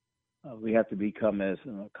 we have to become, as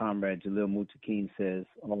Comrade Jalil Muttaqin says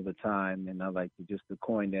all the time, and I like to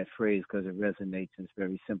coin that phrase because it resonates and it's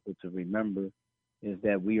very simple to remember, is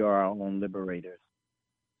that we are our own liberators.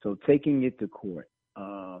 So taking it to court,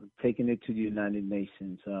 taking it to the United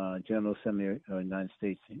Nations, General Assembly of the United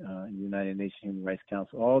States, United Nations Human Rights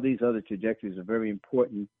Council, all these other trajectories are very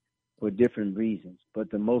important for different reasons. But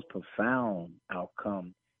the most profound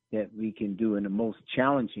outcome that we can do, and the most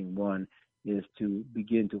challenging one, is to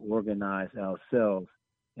begin to organize ourselves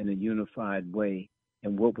in a unified way.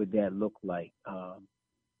 And what would that look like?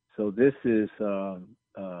 So this is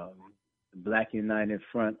Black United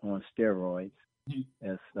Front on steroids,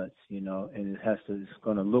 as such, and it's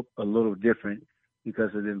going to look a little different because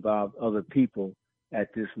it involves other people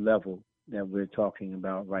at this level that we're talking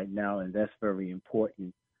about right now, and that's very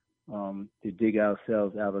important to dig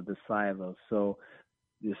ourselves out of the silos. So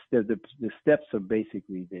the steps are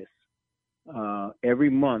basically this. Every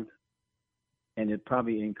month, and it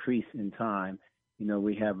probably increase in time,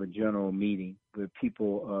 we have a general meeting where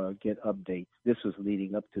people get updates. This was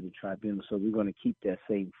leading up to the tribunal, so we're going to keep that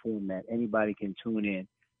same format. Anybody can tune in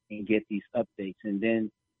and get these updates. And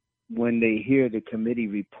then when they hear the committee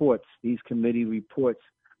reports, these committee reports,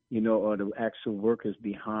 are the actual workers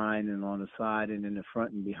behind and on the side and in the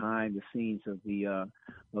front and behind the scenes of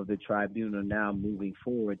the tribunal now moving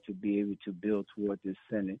forward to be able to build toward this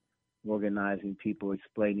Senate, organizing people,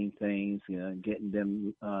 explaining things, getting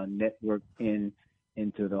them networked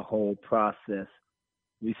into the whole process.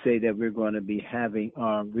 We say that we're going to be having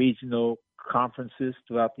regional conferences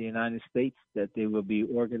throughout the United States, that they will be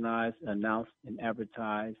organized, announced, and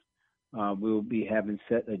advertised. We'll be having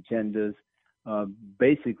set agendas,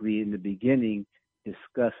 basically in the beginning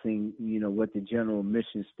discussing, what the general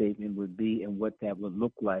mission statement would be and what that would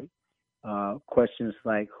look like. Questions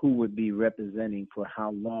like who would be representing for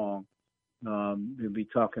how long. We'll be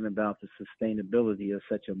talking about the sustainability of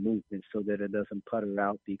such a movement so that it doesn't putter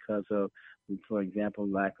out because of, for example,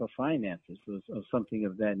 lack of finances or something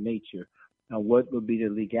of that nature. Now, what will be the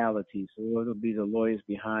legalities? What will be the lawyers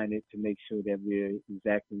behind it to make sure that we're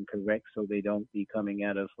exact and correct so they don't be coming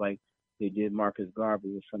at us like they did Marcus Garvey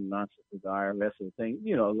with some nonsense with the IRS or thing.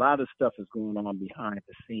 A lot of stuff is going on behind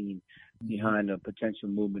the scene, behind a potential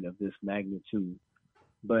movement of this magnitude.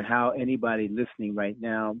 But how anybody listening right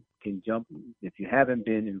now can jump, if you haven't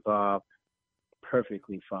been involved,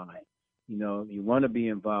 perfectly fine. If you want to be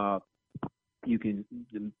involved, you can.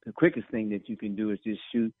 The quickest thing that you can do is just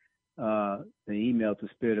shoot the email to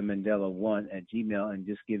spiritofmandela1@gmail and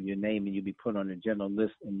just give your name, and you'll be put on the general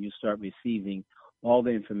list, and you start receiving all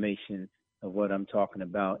the information of what I'm talking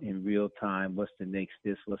about in real time. What's the next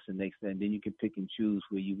this? What's the next that? And then you can pick and choose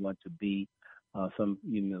where you want to be.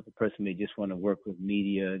 The person may just want to work with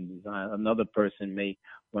media and design. Another person may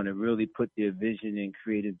want to really put their vision and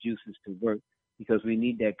creative juices to work, because we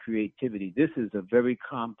need that creativity. This is a very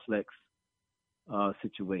complex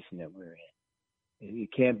situation that we're in. It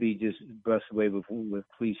can't be just brushed away with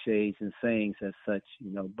cliches and sayings as such,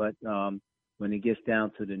 but when it gets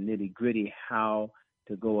down to the nitty gritty, how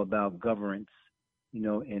to go about governance,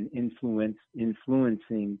 and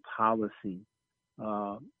influencing policy.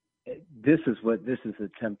 This is what this is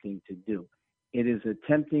attempting to do. It is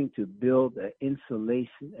attempting to build an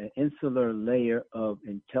insular layer of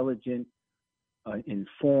intelligent,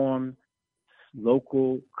 informed,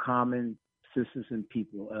 local, common sisters and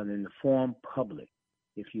people, an informed public,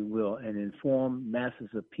 if you will, and informed masses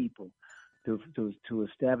of people to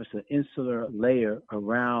establish an insular layer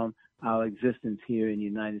around our existence here in the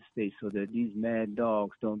United States, so that these mad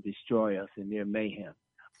dogs don't destroy us in their mayhem.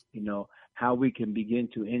 How we can begin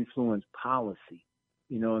to influence policy,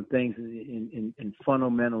 and things in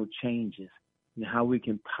fundamental changes, and how we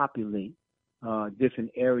can populate different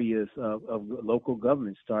areas of local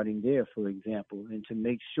government, starting there, for example, and to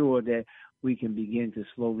make sure that we can begin to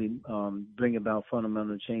slowly bring about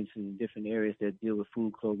fundamental changes in different areas that deal with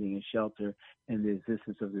food, clothing, and shelter, and the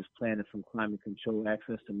existence of this planet, from climate control,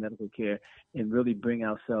 access to medical care, and really bring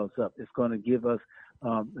ourselves up. It's going to give us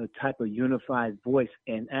a type of unified voice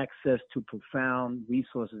and access to profound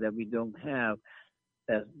resources that we don't have,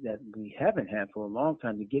 that we haven't had for a long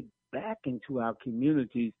time, to get back into our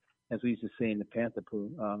communities, as we used to say in the Panther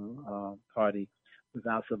Party, with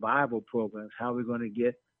our survival programs. How we're going to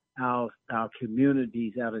get our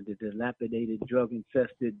communities out of the dilapidated,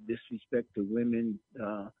 drug-infested, disrespect to women,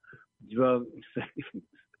 drug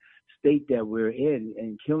state that we're in,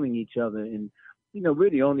 and killing each other. And we're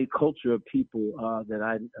the only culture of people that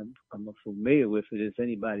I'm familiar with. If it's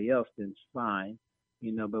anybody else, then it's fine,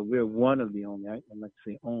 but we're one of the only, I'd like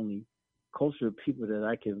to say only, culture of people that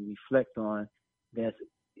I can reflect on that's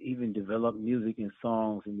even develop music and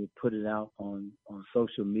songs, and we put it out on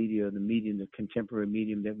social media, the contemporary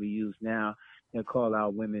medium that we use now, and call our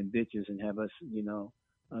women bitches and have us,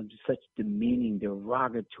 just such demeaning,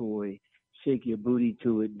 derogatory, shake your booty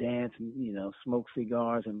to it, dance, and, smoke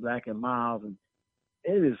cigars and Black and Mild. And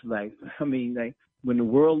it is like when the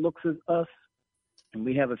world looks at us, and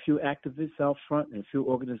we have a few activists out front and a few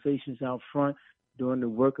organizations out front doing the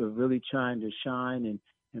work of really trying to shine and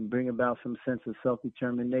bring about some sense of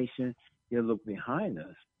self-determination, they'll look behind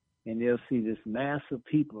us and they'll see this mass of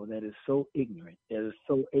people that is so ignorant, that is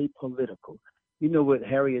so apolitical. You know what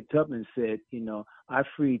Harriet Tubman said, I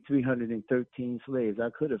freed 313 slaves. I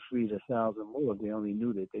could have freed 1,000 more if they only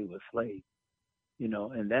knew that they were slaves.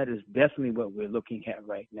 And that is definitely what we're looking at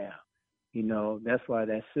right now. That's why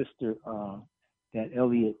that sister that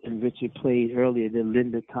Elliot and Richard played earlier, the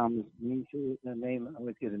Linda Thomas, her name, I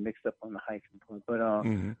always get it mixed up on the hyphen point, but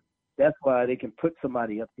that's why they can put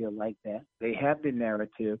somebody up there like that. They have the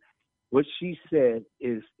narrative. What she said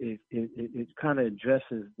is it kind of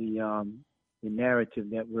addresses the narrative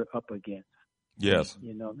that we're up against. Yes.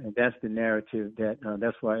 And that's the narrative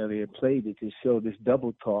that's why Elliot played it, to show this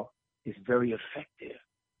double talk is very effective.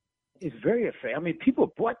 It's very effective. I mean,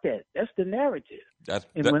 people bought that. That's the narrative.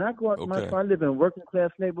 When I go out, I live in a working class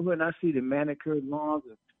neighborhood, and I see the manicured lawns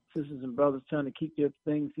of sisters and brothers trying to keep their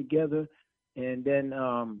things together. And then,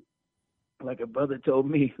 like a brother told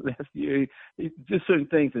me last year, just certain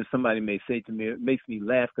things that somebody may say to me, it makes me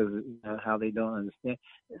laugh because how they don't understand.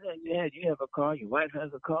 It's like, yeah, you have a car, your wife has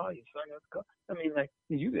a car, your son has a car.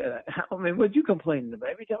 I mean, what you complaining about?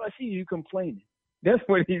 Every time I see you complaining. That's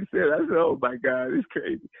what he said. I said, oh, my God, it's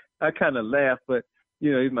crazy. I kind of laughed, but,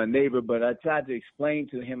 he's my neighbor. But I tried to explain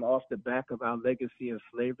to him off the back of our legacy of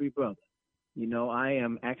slavery, brother. I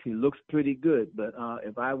am actually looks pretty good. But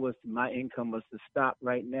if my income was to stop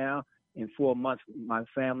right now, in 4 months, my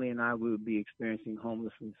family and I would be experiencing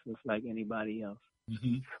homelessness just like anybody else.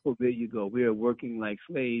 Mm-hmm. So there you go. We are working like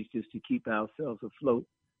slaves just to keep ourselves afloat.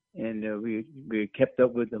 And we're kept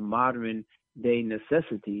up with the modern day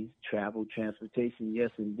necessities, travel, transportation,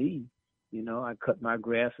 yes, indeed. I cut my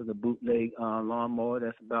grass with a bootleg lawnmower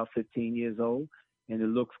that's about 15 years old, and it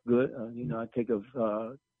looks good. I take a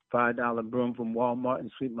 $5 broom from Walmart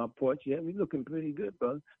and sweep my porch. Yeah, we're looking pretty good,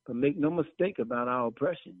 brother. But make no mistake about our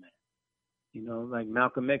oppression, man. Like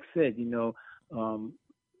Malcolm X said,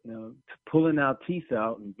 pulling our teeth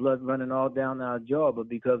out and blood running all down our jaw, but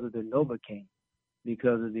because of the Novocaine.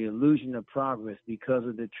 because of the illusion of progress, because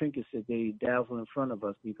of the trinkets that they dazzle in front of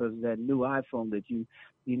us, because of that new iPhone that you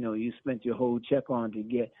spent your whole check on to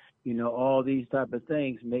get. All these type of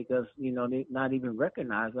things make us, not even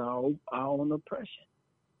recognize our own oppression.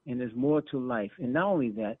 And there's more to life. And not only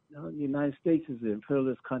that, the United States is an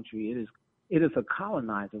imperialist country. It is a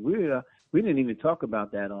colonizer. We didn't even talk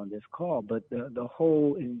about that on this call, but the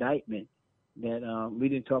whole indictment that we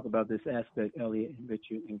didn't talk about this aspect, Elliot and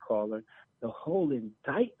Richard and Caller. The whole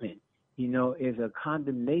indictment, is a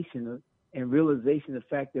condemnation and realization of the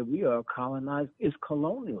fact that we are colonized is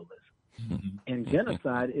colonialism. And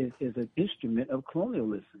genocide is an instrument of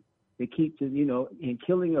colonialism. It keeps, in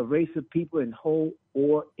killing a race of people in whole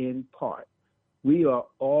or in part. We are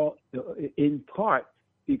all in part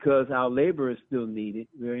because our labor is still needed.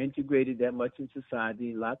 We're integrated that much in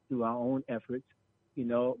society, a lot through our own efforts,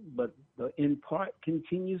 but the in part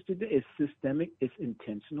continues to be. It's systemic, it's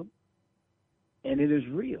intentional, and it is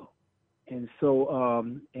real. And so,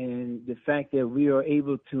 and the fact that we are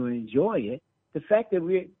able to enjoy it, the fact that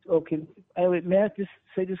may I just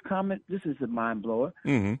say this comment? This is a mind blower.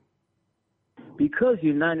 Mm-hmm. Because the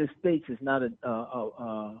United States is not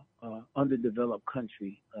a underdeveloped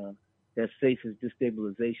country that faces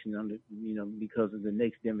destabilization because of the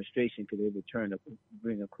next demonstration, could they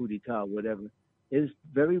bring a coup d'etat or whatever, is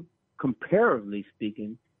very, comparatively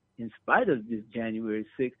speaking, in spite of this January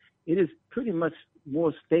 6th, it is pretty much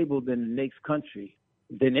more stable than the next country,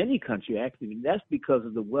 than any country, actually. And that's because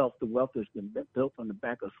of the wealth. The wealth has been built on the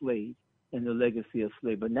back of slaves and the legacy of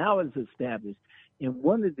slavery. But now it's established. And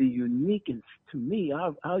one of the unique, and to me,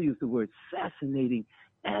 I'll use the word fascinating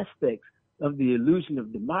aspects of the illusion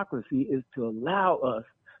of democracy is to allow us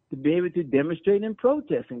to be able to demonstrate and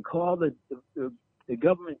protest and call the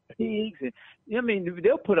government pigs. And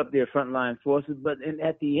they'll put up their frontline forces, but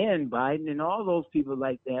at the end, Biden and all those people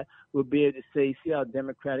like that will be able to say, see how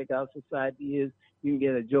democratic our society is. You can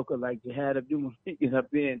get a joker like Jihad Abdul get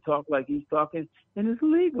up there and talk like he's talking, and it's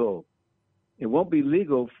legal. It won't be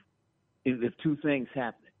legal if two things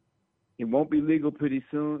happen. It won't be legal pretty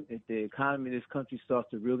soon if the economy of this country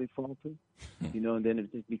starts to really falter, and then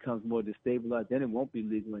if it becomes more destabilized, then it won't be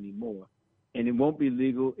legal anymore. And it won't be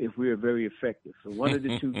legal if we are very effective. So one of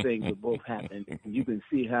the two things will both happen. And you can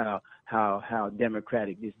see how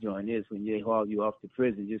democratic this joint is when they haul you off to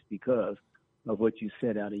prison just because of what you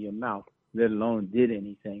said out of your mouth, let alone did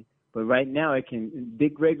anything. But right now,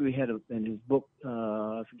 Dick Gregory had in his book,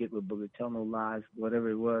 I forget what book, Tell No Lies, whatever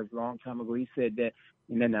it was, a long time ago, he said that,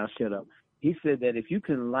 and then I'll shut up. He said that if you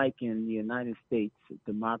can liken the United States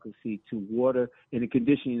democracy to water in the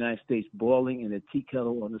condition of the United States boiling in a tea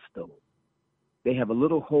kettle on the stove, they have a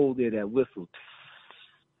little hole there that whistles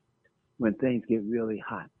when things get really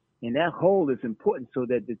hot. And that hole is important so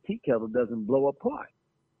that the tea kettle doesn't blow apart.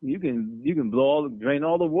 You can drain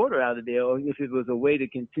all the water out of there, or if it was a way to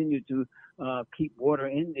continue to keep water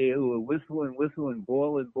in there, it would whistle and whistle and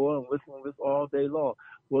boil and boil and whistle all day long.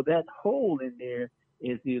 Well, that hole in there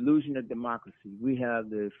is the illusion of democracy. We have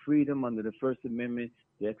the freedom under the First Amendment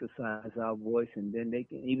to exercise our voice, and then they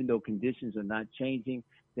can, even though conditions are not changing,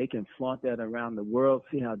 they can flaunt that around the world,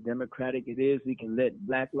 see how democratic it is. We can let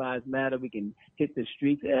Black Lives Matter. We can hit the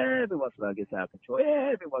streets. Every once in a while it gets out of control.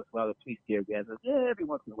 Every once in a while the police tear gas us. Every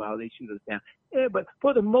once in a while they shoot us down. But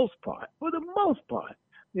for the most part,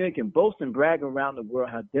 they can boast and brag around the world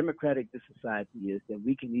how democratic this society is, that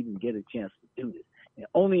we can even get a chance to do this. And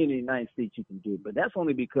only in the United States you can do it. But that's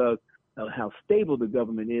only because of how stable the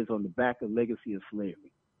government is on the back of legacy of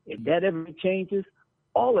slavery. If that ever changes,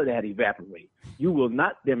 all of that evaporates. You will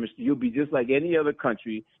not demonstrate. You'll be just like any other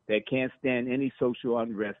country that can't stand any social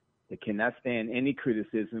unrest, that cannot stand any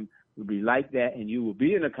criticism. You'll be like that, and you will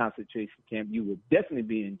be in a concentration camp. You will definitely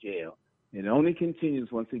be in jail. It only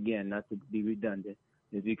continues, once again, not to be redundant,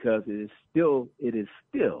 is because it is still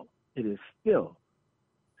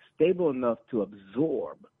stable enough to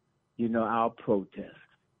absorb, our protest,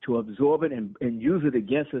 to absorb it and use it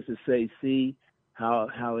against us to say, see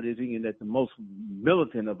how it is, that the most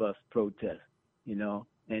militant of us protest,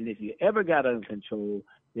 and if you ever got under control,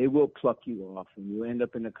 they will pluck you off and you'll end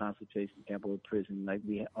up in a concentration camp or a prison like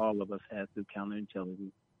all of us have through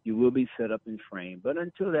counterintelligence. You will be set up and framed. But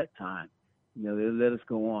until that time, they'll let us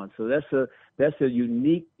go on. So that's a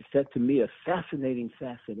unique, to me, a fascinating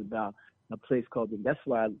facet about a place called, that's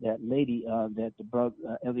why that lady, that the brother,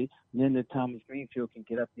 Linda Thomas Greenfield can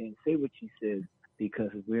get up there and say what she says,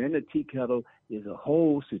 because if we're in a tea kettle, there's a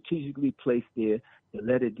hole strategically placed there to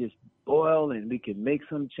let it just boil, and we can make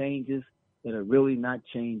some changes that are really not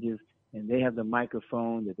changes, and they have the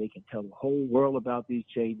microphone that they can tell the whole world about these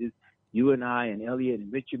changes, You and I and Elliot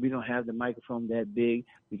and Richard, we don't have the microphone that big.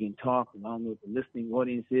 We can talk. I don't know what the listening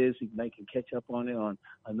audience is. We can catch up on it on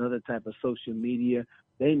another type of social media.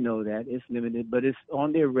 They know that. It's limited, but it's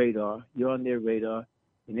on their radar. You're on their radar,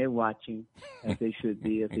 and they're watching, as they should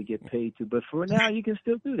be, if they get paid to. But for now, you can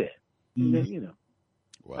still do that. And then, you know.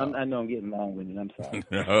 Wow. I know I'm getting long-winded. I'm sorry.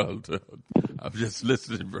 I'm just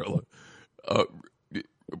listening, brother.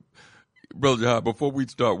 Brother Jihad, before we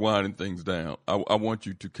start winding things down, I want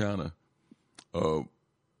you to kind of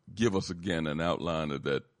give us again an outline of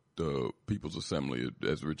that People's Assembly,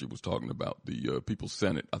 as Richard was talking about, the People's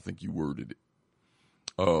Senate, I think you worded it.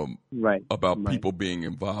 About people being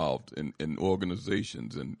involved in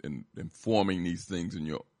organizations and forming these things in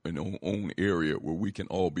your own area where we can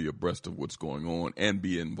all be abreast of what's going on and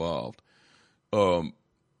be involved. The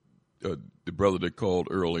brother that called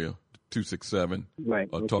earlier, 267,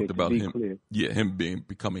 talked about him,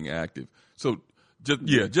 becoming active. So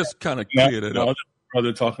just kind of clear that up.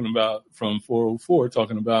 Brother talking about from 404,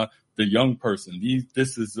 talking about the young person.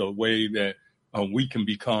 This is a way that we can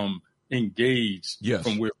become engaged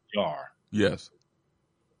from where we are. Yes.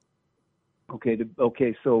 Okay.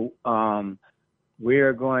 So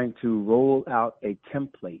we're going to roll out a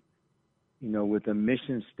template, with a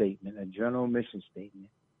mission statement, a general mission statement,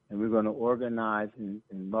 and we're going to organize in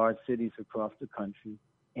large cities across the country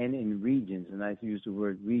and in regions. And I use the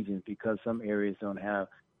word regions because some areas don't have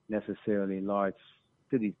necessarily large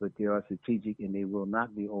cities, but they are strategic and they will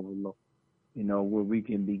not be overlooked. Where we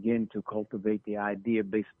can begin to cultivate the idea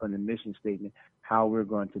based upon the mission statement, how we're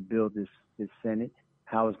going to build this Senate,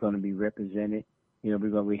 how it's going to be represented.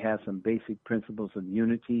 We have some basic principles of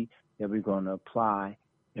unity that we're going to apply,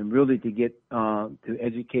 and really to get to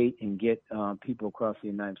educate and get people across the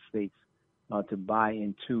United States to buy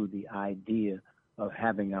into the idea of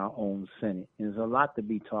having our own Senate. And there's a lot to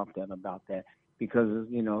be talked about that because,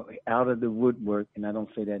 out of the woodwork, and I don't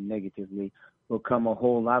say that negatively, will come a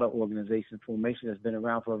whole lot of organization formation that's been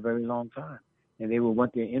around for a very long time. And they will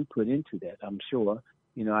want their input into that, I'm sure.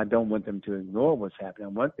 I don't want them to ignore what's happening. I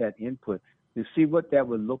want that input to see what that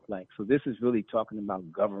would look like. So this is really talking about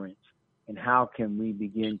governance and how can we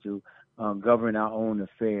begin to govern our own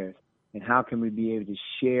affairs, and how can we be able to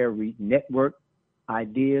share, network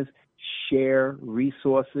ideas, share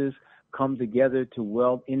resources, come together to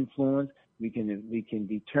well influence. We can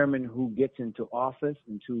determine who gets into office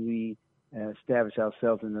until we establish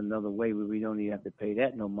ourselves in another way where we don't even have to pay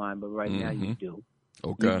that no mind, but right now you do.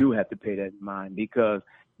 Okay. You do have to pay that mind because,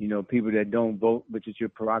 people that don't vote, which is your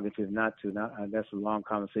prerogative not to, that's a long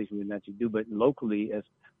conversation with that you do, but locally, as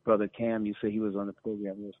Brother Cam, you say he was on the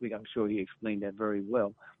program this week, I'm sure he explained that very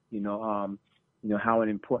well, how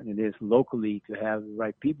important it is locally to have the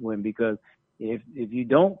right people in, because if you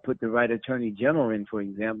don't put the right attorney general in, for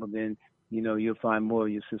example, then you'll find more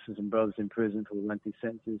of your sisters and brothers in prison for lengthy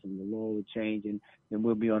sentences, and the law will change, and then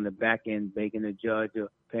we'll be on the back end begging a judge or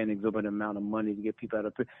paying an exorbitant amount of money to get people out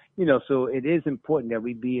of prison. So it is important that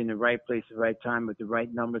we be in the right place at the right time with the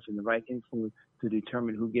right numbers and the right influence to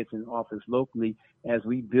determine who gets in office locally as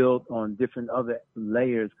we build on different other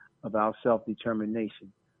layers of our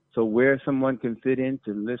self-determination. So where someone can fit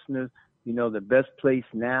into listeners, the best place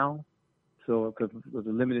now, so because with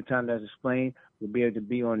the limited time that's explained, we'll be able to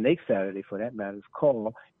be on next Saturday, for that matter,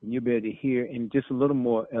 call, and you'll be able to hear in just a little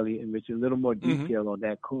more, Elliot and Richard, a little more detail on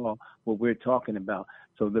that call, what we're talking about.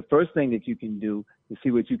 So the first thing that you can do is see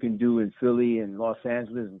what you can do in Philly and Los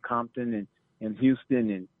Angeles and Compton and Houston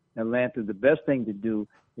and Atlanta. The best thing to do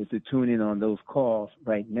is to tune in on those calls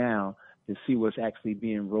right now to see what's actually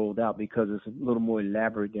being rolled out, because it's a little more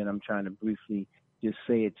elaborate than I'm trying to briefly just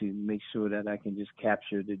say it to make sure that I can just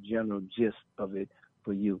capture the general gist of it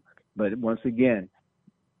for you. But once again,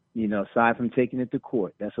 aside from taking it to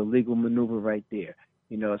court, that's a legal maneuver right there.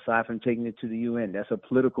 Aside from taking it to the UN, that's a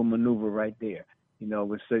political maneuver right there,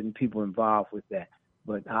 with certain people involved with that.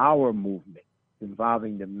 But our movement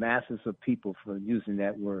involving the masses of people, for using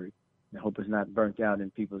that word, I hope it's not burnt out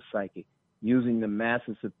in people's psyche, using the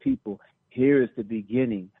masses of people, here is the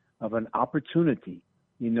beginning of an opportunity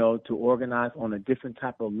to organize on a different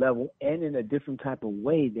type of level and in a different type of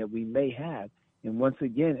way that we may have. And once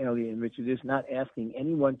again, Elliot and Richard, it's not asking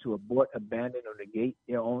anyone to abort, abandon, or negate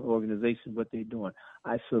their own organization, what they're doing.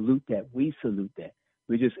 I salute that. We salute that.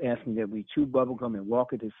 We're just asking that we chew bubblegum and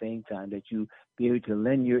walk at the same time, that you be able to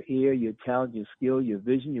lend your ear, your talent, your skill, your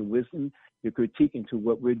vision, your wisdom, your critique into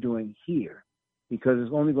what we're doing here, because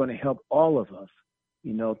it's only going to help all of us,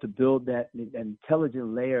 to build that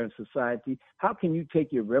intelligent layer of society. How can you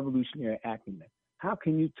take your revolutionary acumen? How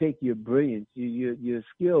can you take your brilliance, your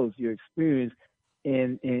skills, your experience,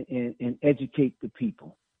 and educate the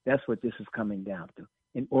people? That's what this is coming down to.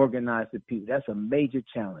 and organize the people. That's a major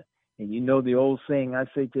challenge. And you know the old saying I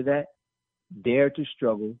say to that? Dare to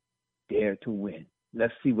struggle, dare to win.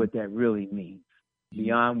 Let's see what that really means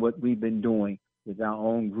beyond what we've been doing with our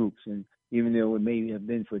own groups. And even though it may have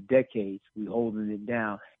been for decades, we're holding it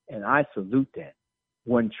down. And I salute that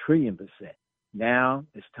 1 trillion%. Now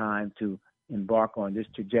it's time to embark on this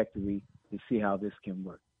trajectory to see how this can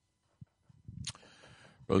work.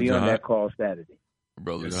 Brother Be on Jihad, that call Saturday.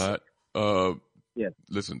 Brother Yes, Jihad, yes.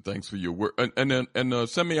 Listen, thanks for your work. And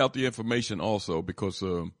send me out the information also because,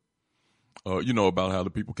 about how the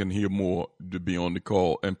people can hear more to be on the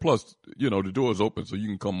call. And plus, the door is open so you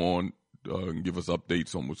can come on and give us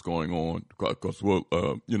updates on what's going on. Because,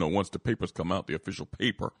 once the papers come out, the official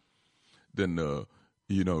paper, then,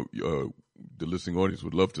 the listening audience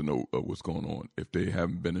would love to know what's going on. If they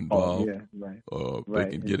haven't been involved, they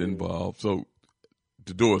can get involved. So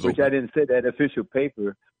the door is open. Which I didn't say that official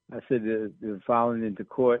paper. I said the filing into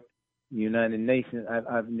court, United Nations.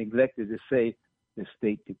 I've neglected to say the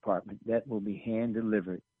State Department. That will be hand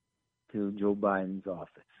delivered to Joe Biden's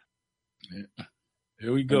office. Yeah.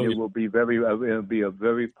 Here we go. And it'll be a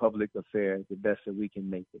very public affair, the best that we can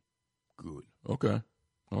make it. Good. Okay.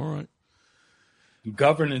 All right.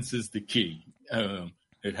 Governance is the key.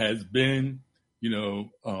 It has been,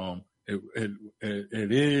 it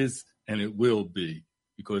is, and it will be.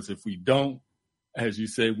 Because if we don't, as you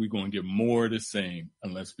say, we're going to get more of the same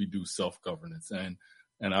unless we do self-governance.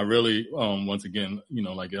 And I really, once again,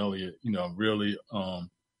 like Elliot, really,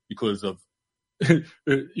 because of,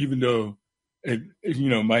 even though,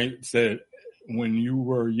 Mike said, when you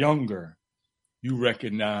were younger, you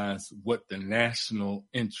recognized what the national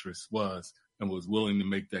interest was and was willing to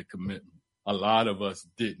make that commitment. A lot of us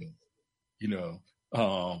didn't,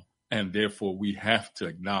 and therefore we have to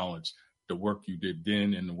acknowledge the work you did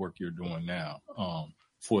then and the work you're doing now,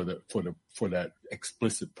 for that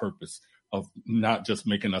explicit purpose of not just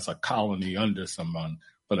making us a colony under someone,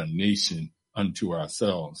 but a nation unto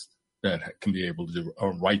ourselves that can be able to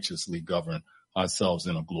righteously govern ourselves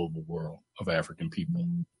in a global world of African people.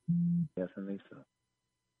 Definitely so.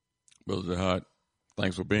 Brother Jihad,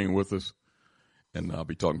 thanks for being with us, and I'll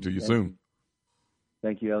be talking to you soon.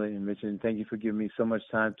 Thank you, Elliot and Richard, and thank you for giving me so much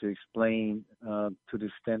time to explain to the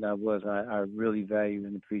extent I was. I really value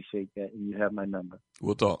and appreciate that, and you have my number.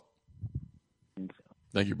 We'll talk.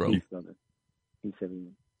 Thank you, brother. Peace, brother. Peace,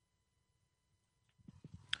 everyone.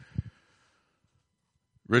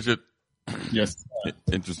 Richard. Yes.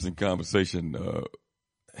 Interesting conversation.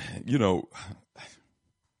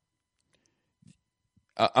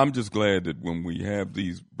 I'm just glad that when we have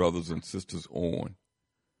these brothers and sisters on,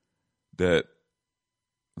 that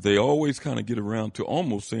they always kind of get around to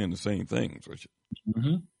almost saying the same things, Richard.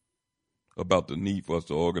 Mm-hmm. About the need for us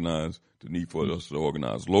to organize, the need for us to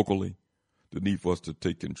organize locally, the need for us to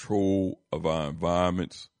take control of our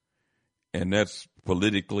environments, and that's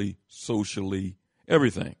politically, socially,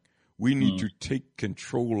 everything. We need to take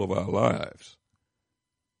control of our lives.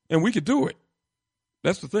 And we can do it.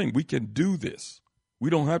 That's the thing. We can do this. We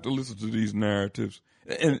don't have to listen to these narratives.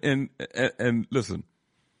 And listen,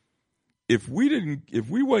 if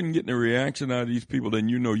we wasn't getting a reaction out of these people, then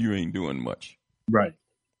you ain't doing much. Right.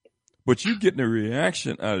 But you getting a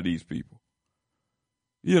reaction out of these people.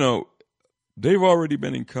 They've already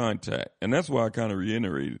been in contact, and that's why I kind of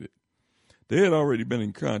reiterated it. They had already been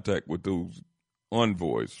in contact with those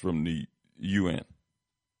envoys from the UN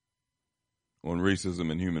on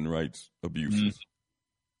racism and human rights abuses.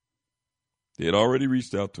 They had already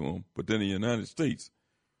reached out to them, but then the United States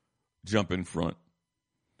jump in front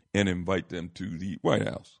and invite them to the White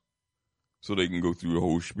House so they can go through the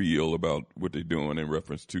whole spiel about what they're doing in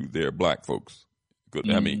reference to their black folks.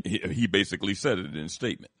 I mean, he basically said it in a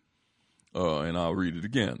statement, and I'll read it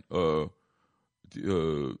again.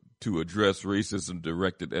 To address racism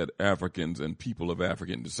directed at Africans and people of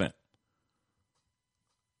African descent.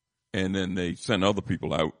 And then they sent other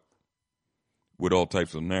people out with all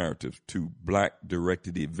types of narratives to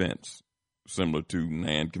black-directed events, similar to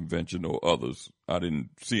NAN Convention or others. I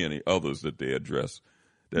didn't see any others that they addressed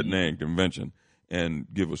that NAN Convention, and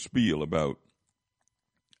give a spiel about,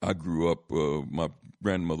 I grew up, my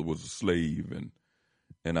grandmother was a slave,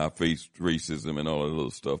 and I faced racism and all that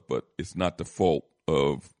other stuff, but it's not the fault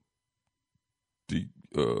of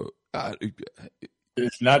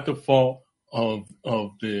it's not the fault of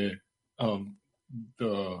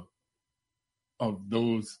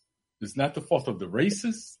those. It's not the fault of the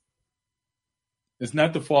racists. It's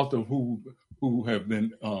not the fault of who have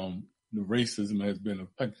been the racism has been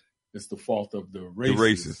affected. It's the fault of the racists. The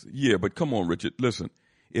racists, yeah. But come on, Richard. Listen,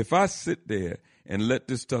 if I sit there and let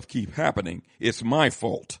this stuff keep happening, it's my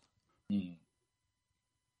fault.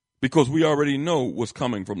 because we already know what's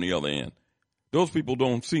coming from the other end. Those people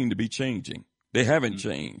don't seem to be changing. They haven't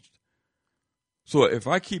changed. So if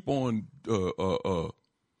I keep on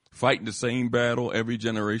fighting the same battle every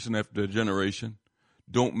generation after generation,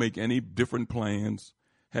 don't make any different plans,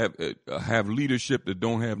 have leadership that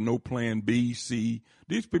don't have no plan B, C.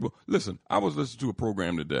 These people, listen, I was listening to a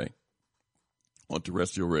program today on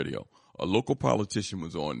terrestrial radio. A local politician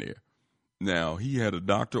was on there. Now, he had a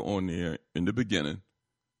doctor on there in the beginning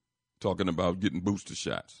talking about getting booster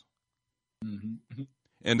shots. Mm-hmm.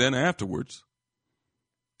 And then afterwards,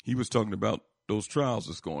 he was talking about those trials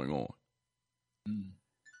that's going on. Mm.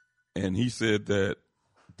 And he said that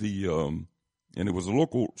and it was a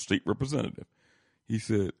local state representative. He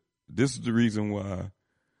said, this is the reason why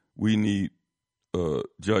we need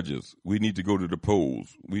judges. We need to go to the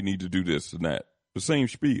polls. We need to do this and that. The same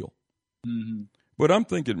spiel. Mm-hmm. But I'm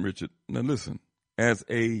thinking, Richard, now listen, as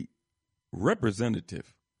a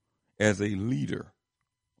representative, as a leader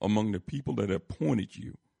among the people that appointed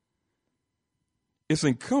you, it's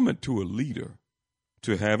incumbent to a leader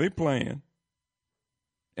to have a plan,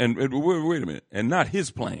 and wait a minute, and not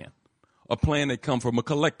his plan, a plan that comes from a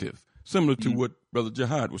collective, similar to what Brother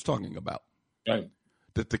Jihad was talking about. Right.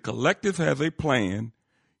 That the collective has a plan,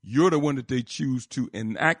 you're the one that they choose to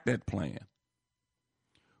enact that plan.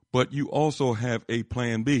 But you also have a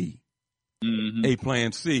plan B, a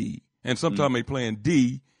plan C, and sometimes a plan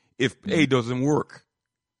D if A doesn't work.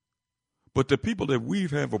 But the people that we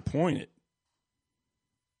have appointed,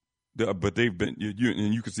 but they've been,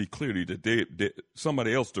 and you can see clearly that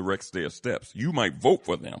somebody else directs their steps. You might vote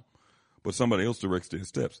for them, but somebody else directs their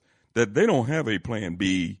steps. That they don't have a plan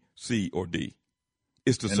B, C, or D.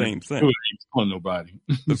 It's the same thing. They ain't telling nobody.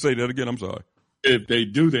 Let's say that again. I'm sorry. If they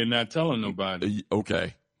do, they're not telling nobody.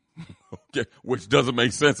 Okay. Okay, which doesn't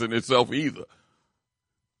make sense in itself either.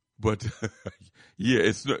 But yeah,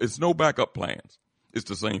 it's no backup plans. It's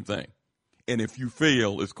the same thing. And if you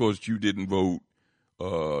fail, it's because you didn't vote,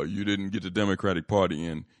 you didn't get the Democratic Party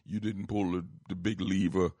in, you didn't pull the big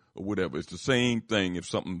lever or whatever. It's the same thing if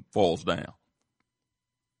something falls down.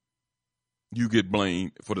 You get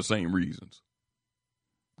blamed for the same reasons.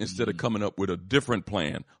 Instead of coming up with a different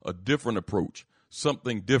plan, a different approach,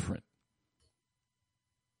 something different.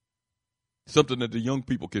 Something that the young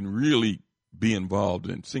people can really be involved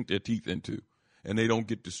in, sink their teeth into, and they don't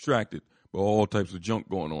get distracted by all types of junk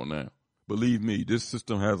going on now. Believe me, this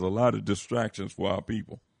system has a lot of distractions for our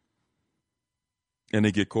people, and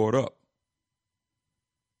they get caught up.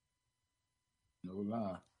 No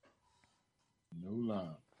lie. No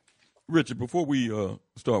lie. Richard, before we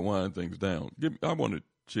start winding things down, I want to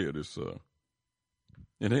share this,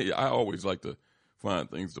 and hey, I always like to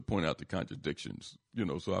find things to point out the contradictions,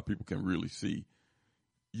 so our people can really see,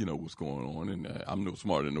 what's going on. And I'm no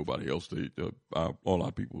smarter than nobody else. All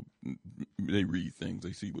our people, they read things,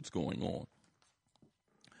 they see what's going on.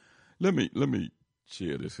 Let me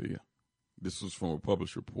share this here. This is from a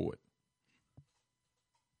published report.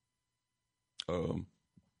 Hold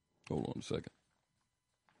on a second.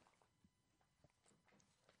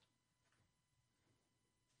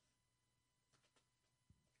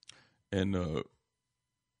 And a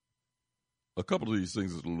couple of these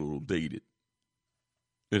things is a little dated.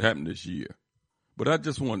 It happened this year. But I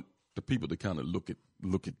just want the people to kind of look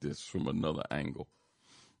at this from another angle.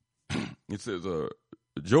 It says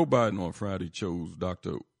Joe Biden on Friday chose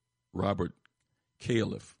Dr. Robert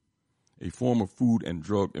Califf, a former Food and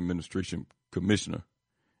Drug Administration commissioner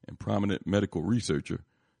and prominent medical researcher,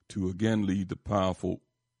 to again lead the powerful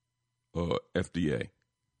FDA,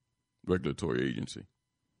 regulatory agency.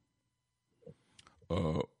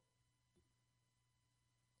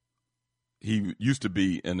 He used to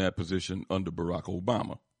be in that position under Barack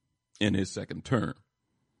Obama in his second term.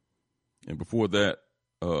 And before that,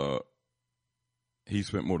 he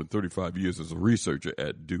spent more than 35 years as a researcher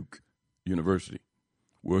at Duke University,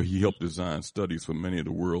 where he helped design studies for many of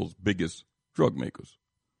the world's biggest drug makers.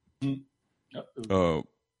 It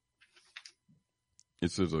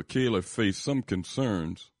says Califf faced some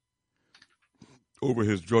concerns over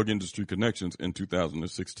his drug industry connections in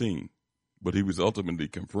 2016, but he was ultimately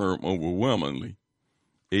confirmed overwhelmingly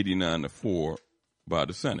 89-4 by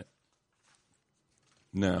the Senate.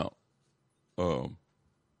 Now,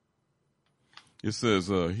 it says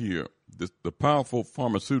here, the powerful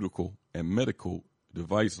pharmaceutical and medical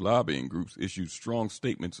device lobbying groups issued strong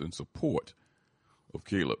statements in support of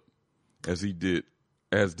Califf, as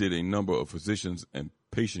did a number of physicians and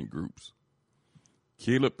patient groups.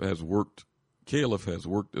 Califf has worked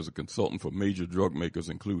as a consultant for major drug makers,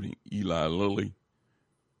 including Eli Lilly,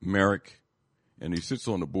 Merck, and he sits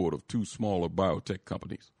on the board of two smaller biotech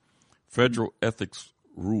companies. Federal ethics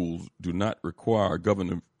rules do not require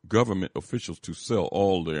government officials to sell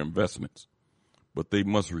all their investments, but they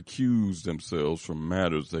must recuse themselves from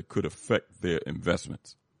matters that could affect their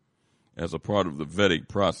investments. As a part of the vetting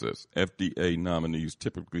process, FDA nominees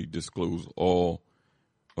typically disclose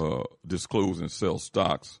and sell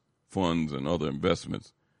stocks, funds, and other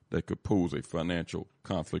investments that could pose a financial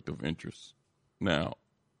conflict of interest. Now,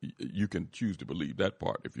 you can choose to believe that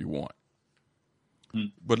part if you want.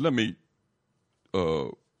 But let me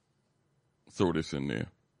throw this in there.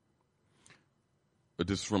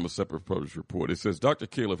 This is from a separate published report. It says Dr.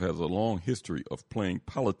 Califf has a long history of playing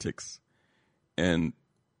politics and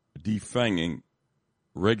defanging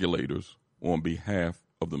regulators on behalf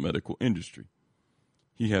of the medical industry.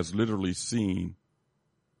 He was literally seen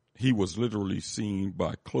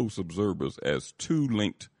by close observers as too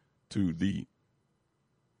linked to the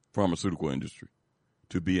pharmaceutical industry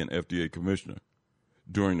to be an FDA commissioner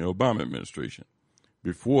during the Obama administration.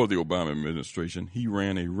 Before the Obama administration, he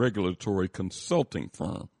ran a regulatory consulting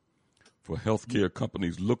firm for healthcare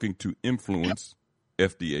companies looking to influence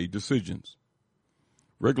FDA decisions.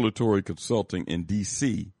 Regulatory consulting in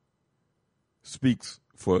D.C. speaks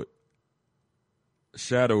for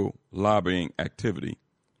shadow lobbying activity,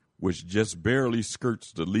 which just barely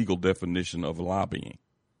skirts the legal definition of lobbying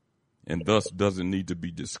and thus doesn't need to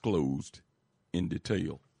be disclosed in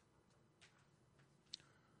detail.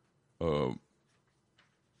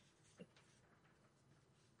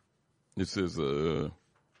 It says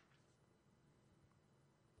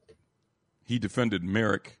he defended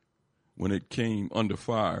Merck when it came under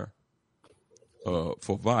fire for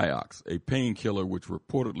Vioxx, a painkiller which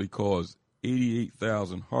reportedly caused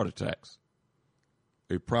 88,000 heart attacks,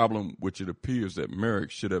 a problem which it appears that Merck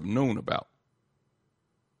should have known about,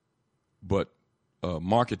 but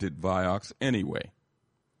marketed Vioxx anyway.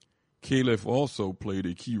 Califf also played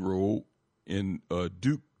a key role in a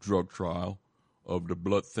Duke drug trial of the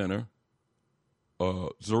blood thinner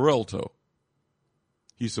Xarelto.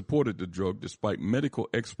 He supported the drug despite medical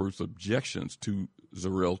experts' objections to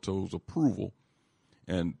Xarelto's approval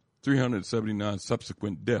and 379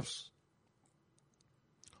 subsequent deaths.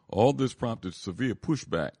 All this prompted severe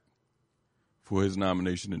pushback for his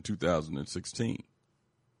nomination in 2016.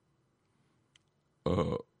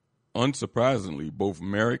 Unsurprisingly, both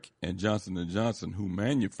Merck and Johnson & Johnson, who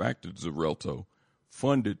manufactured Xarelto,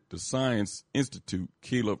 funded the Science Institute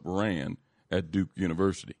Califf ran at Duke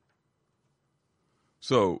University.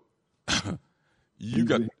 So you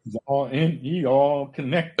got he all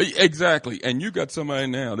connected. Exactly, and you got somebody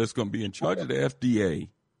now that's going to be in charge of the FDA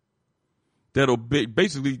that'll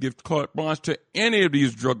basically give carte blanche to any of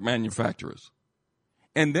these drug manufacturers,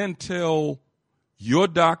 and then tell your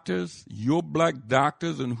doctors, your black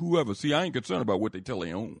doctors, and whoever. See, I ain't concerned about what they tell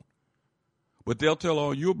their own, but they'll tell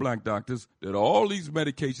all your black doctors that all these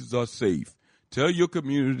medications are safe. Tell your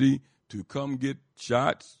community to come get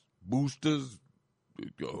shots, boosters,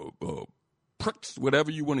 pricks,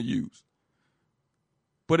 whatever you want to use.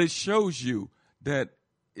 But it shows you that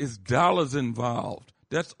it's dollars involved.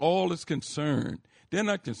 That's all it's concerned. They're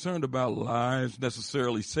not concerned about lives,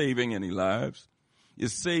 necessarily saving any lives.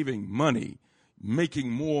 It's saving money,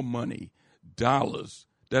 making more money, dollars.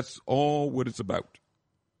 That's all what it's about.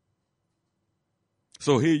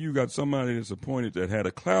 So here you got somebody that's appointed that had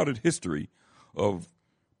a clouded history of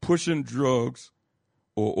pushing drugs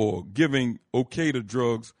or giving okay to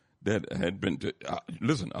drugs that had been,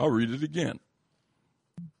 listen, I'll read it again.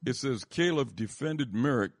 It says, Califf defended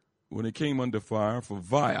Merck when it came under fire for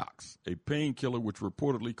Vioxx, a painkiller which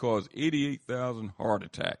reportedly caused 88,000 heart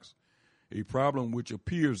attacks, a problem which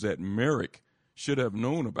appears that Merck should have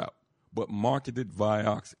known about, but marketed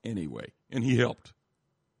Vioxx anyway, and he helped.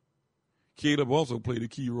 Califf also played a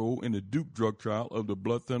key role in the Duke drug trial of the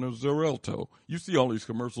blood thinner Xarelto. You see all these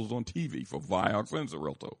commercials on TV for Vioxx and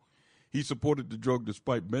Xarelto. He supported the drug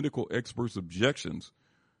despite medical experts' objections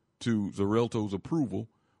to Xarelto's approval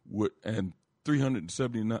and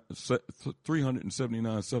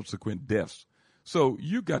 379 subsequent deaths. So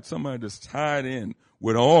you got somebody that's tied in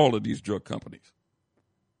with all of these drug companies.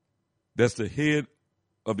 That's the head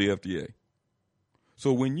of the FDA.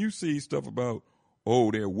 So when you see stuff about,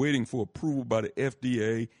 oh, they're waiting for approval by the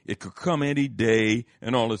FDA, it could come any day,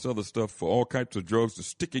 and all this other stuff for all types of drugs to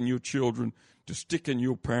stick in your children, to stick in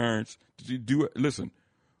your parents, to do it. Listen,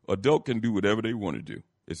 adult can do whatever they want to do.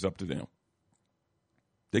 It's up to them.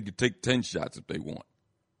 They could take 10 shots if they want.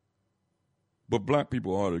 But black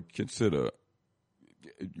people ought to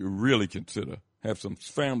really consider, have some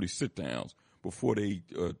family sit-downs before they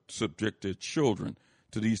subject their children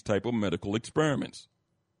to these type of medical experiments.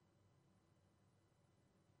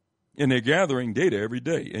 And they're gathering data every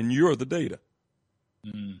day, and you're the data.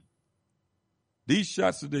 Mm. These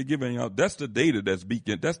shots that they're giving out, that's the data that's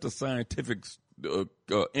that's the scientific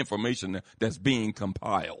information that's being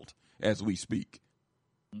compiled as we speak.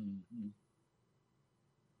 Mm-hmm.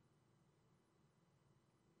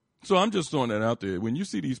 So I'm just throwing that out there. When you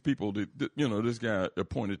see these people, this guy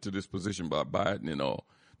appointed to this position by Biden and all,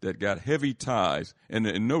 that got heavy ties,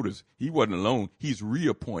 and notice he wasn't alone. He's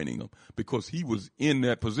reappointing them because he was in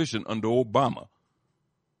that position under Obama.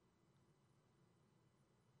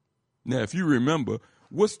 Now, if you remember,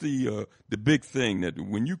 what's the big thing that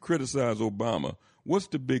when you criticize Obama, what's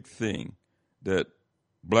the big thing that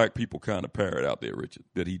black people kind of parrot out there, Richard,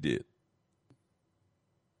 that he did?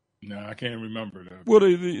 No, I can't remember that. Well,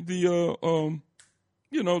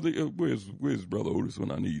 where's Brother Otis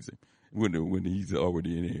when I need him? When he's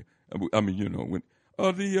already in here. I mean, when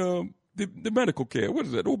the medical care. What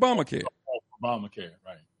is that? Obamacare. Obamacare,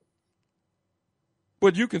 right.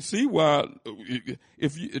 But you can see why,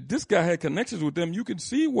 if this guy had connections with them, you can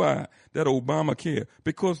see why that Obamacare,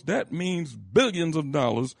 because that means billions of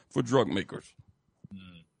dollars for drug makers.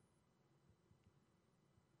 Mm.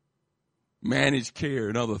 Managed care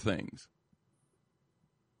and other things.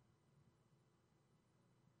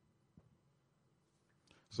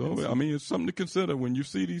 So, I mean, it's something to consider when you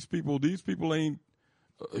see these people. These people ain't,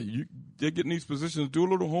 they're getting these positions. Do a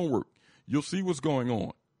little homework. You'll see what's going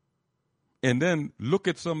on. And then look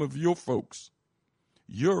at some of your folks,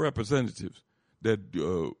 your representatives, that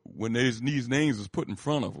when these names is put in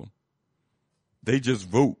front of them, they just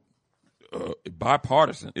vote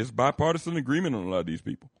bipartisan. It's bipartisan agreement on a lot of these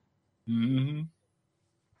people. Mm-hmm.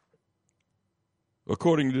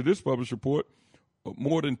 According to this published report,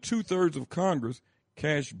 more than 2/3 of Congress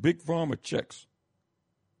cashed big pharma checks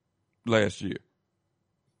last year.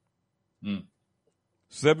 Mm.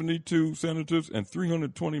 72 senators and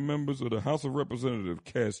 320 members of the House of Representatives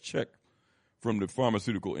cashed check from the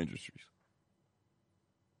pharmaceutical industries.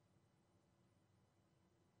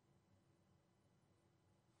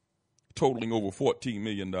 Totaling over $14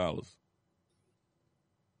 million.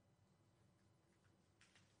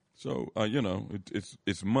 So,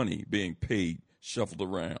 it's money being paid, shuffled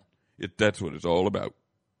around. That's what it's all about.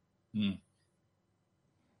 Mm.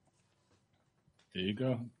 There you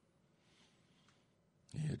go.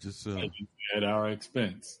 Yeah, just at our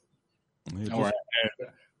expense, yeah, or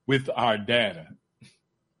with our data.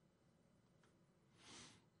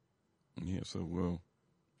 Yeah. So, we'll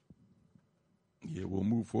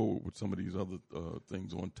move forward with some of these other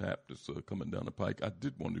things on tap that's coming down the pike. I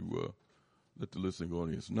did want to let the listening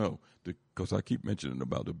audience know, because I keep mentioning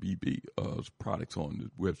about the BB's products on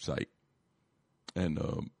the website, and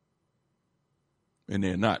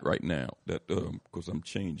they're not right now. That because I'm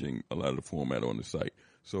changing a lot of the format on the site,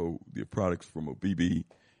 so the products from a BB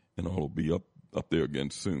and all will be up there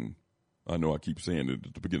again soon. I know I keep saying it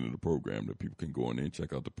at the beginning of the program that people can go in there and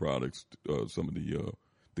check out the products, some of the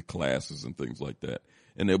classes and things like that,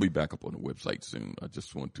 and they'll be back up on the website soon. I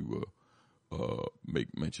just want to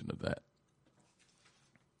make mention of that.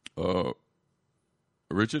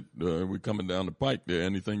 Richard, we're coming down the pike there.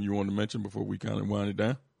 Anything you want to mention before we kind of wind it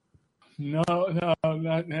down? No,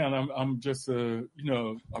 not now. I'm just,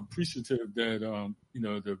 appreciative that,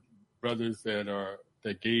 the brothers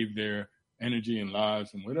that gave their energy and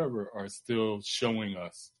lives and whatever are still showing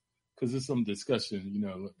us, because there's some discussion,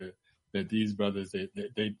 that these brothers,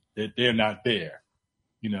 they're not there,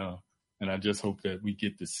 and I just hope that we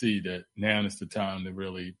get to see that now is the time to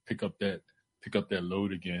really pick up that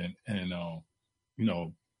load again and,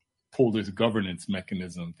 pull this governance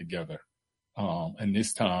mechanism together. And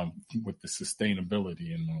this time with the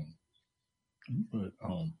sustainability but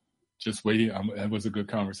just waiting. That was a good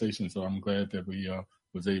conversation. So I'm glad that we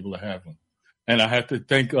was able to have them. And I have to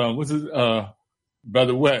thank,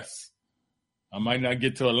 Brother West. I might not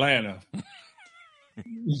get to Atlanta,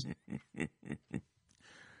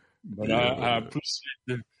 but I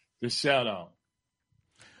appreciate the shout out.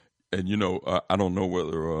 And, I don't know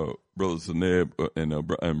whether Brother Seneb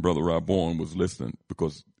and Brother Rob Bourne was listening,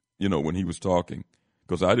 because, when he was talking,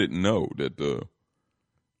 because I didn't know that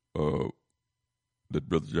that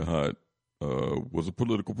Brother Jihad was a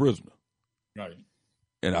political prisoner. Right.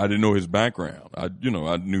 And I didn't know his background. I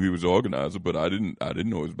knew he was an organizer, but I didn't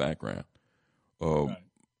know his background. Right.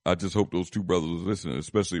 I just hope those two brothers was listening,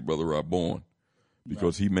 especially Brother Rob Bourne,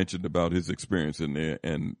 because he mentioned about his experience in there,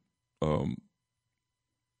 and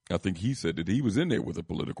I think he said that he was in there with a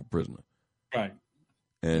political prisoner. Right.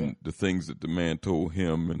 And the things that the man told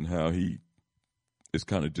him and how he is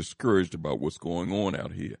kind of discouraged about what's going on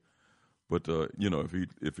out here. But,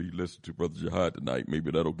 if he listened to Brother Jihad tonight,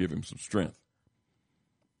 maybe that'll give him some strength.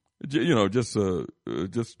 just a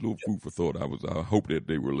little food for thought. I hope that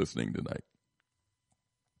they were listening tonight.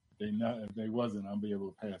 If they wasn't, I'll be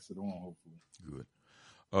able to pass it on, hopefully. Good.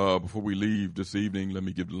 Before we leave this evening, let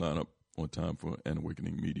me give the lineup on Time for an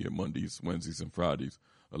Awakening Media, Mondays, Wednesdays, and Fridays,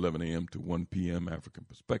 11 a.m. to 1 p.m., African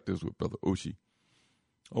Perspectives with Brother Oshi.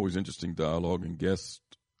 Always interesting dialogue and guests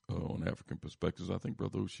on African Perspectives. I think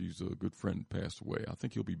Brother Oshi's a good friend, passed away. I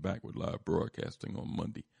think he'll be back with live broadcasting on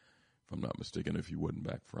Monday, if I'm not mistaken, if he wasn't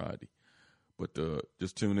back Friday. But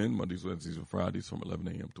just tune in Mondays, Wednesdays, and Fridays from 11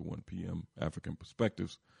 a.m. to 1 p.m., African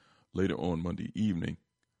Perspectives. Later on Monday evening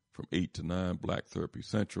from 8 to 9, Black Therapy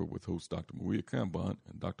Central with host Dr. Maria Kamban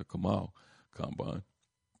and Dr. Kamal Kamban.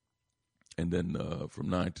 And then from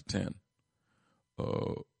 9 to 10,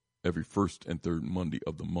 every first and third Monday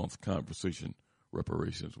of the month, Conversation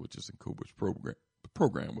Reparations, which is in Cobra's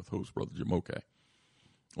program with host Brother Jamoke.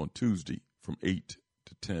 On Tuesday from 8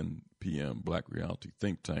 to 10 p.m., Black Reality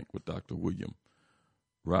Think Tank with Dr. William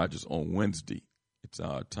Rogers. On Wednesday, it's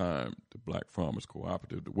our time, the Black Farmers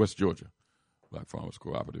Cooperative, the West Georgia Black Farmers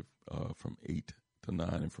Cooperative, from 8 to 9,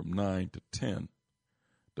 and from 9 to 10,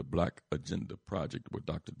 the Black Agenda Project with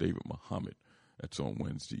Dr. David Muhammad. That's on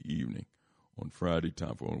Wednesday evening. On Friday,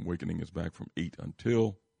 Time for Awakening is back from 8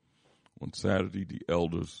 until. On Saturday, the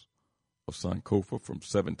Elders of Sankofa from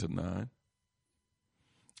 7 to 9.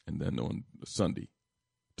 And then on Sunday,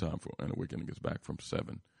 Time for an Awakening is back from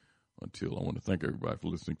 7 until. I want to thank everybody for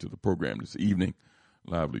listening to the program this evening.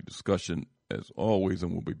 Lively discussion as always,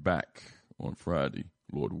 and we'll be back on Friday,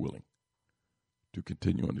 Lord willing, to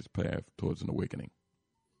continue on this path towards an awakening.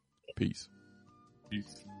 Peace.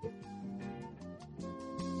 Peace.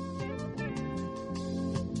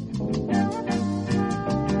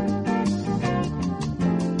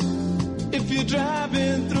 If you're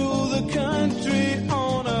driving through the country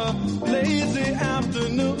on a lazy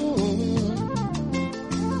afternoon,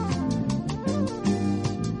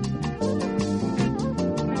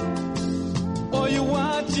 or you're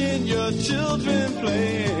watching your children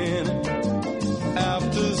playing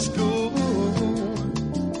after school,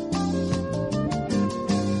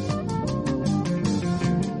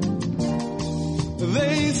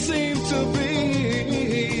 they seem to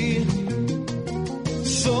be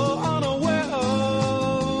so unaware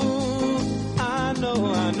of, I know,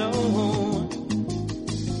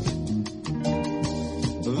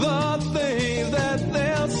 the things that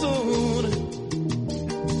they'll soon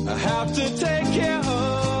have to take care of.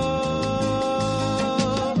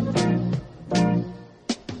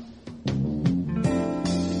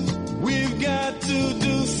 We've got to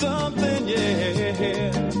do something,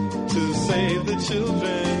 yeah, to save the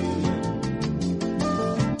children.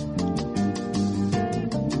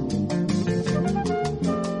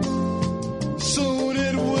 Soon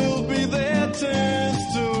it will be their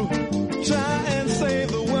turns to try and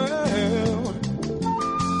save the world.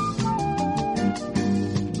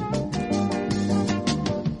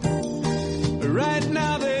 Right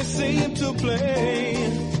now they seem to play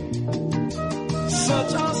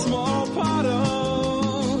such a small part of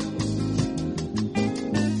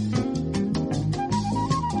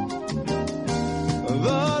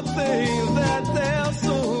the things that they'll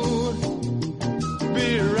soon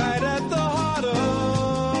be right at the heart of.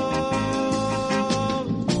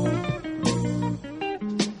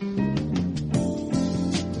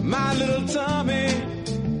 My little Tommy,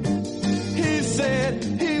 he said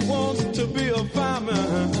he wants to be a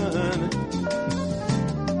fireman.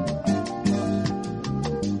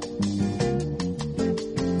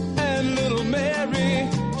 And little Mary,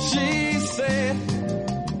 she said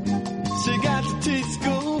she got to teach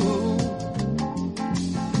school.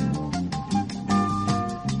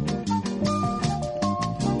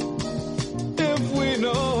 If we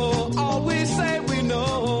know all we say we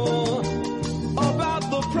know about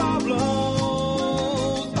the problem,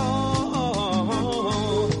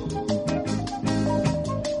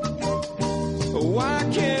 why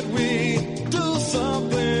can't we do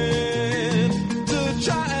something to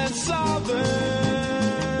try and solve them?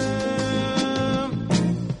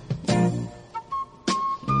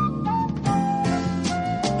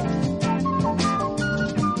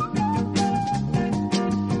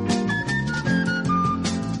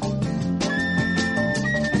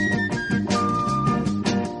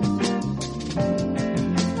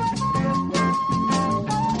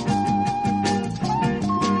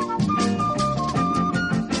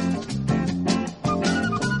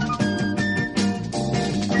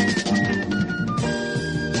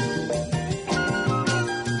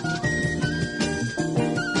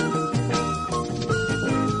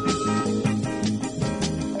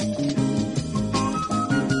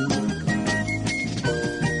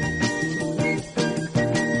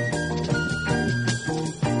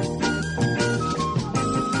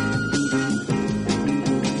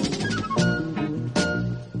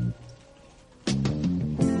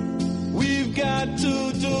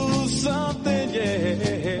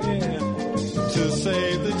 to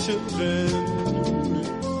save the children.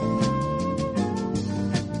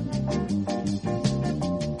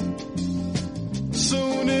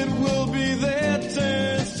 Soon it will be their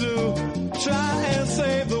turns to try and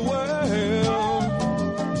save the world.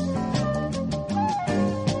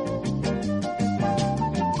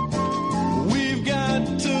 We've got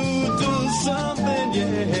to do something,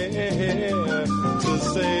 yeah, to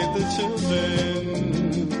save the children.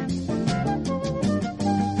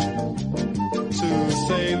 To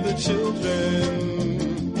save the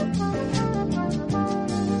children.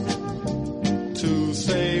 To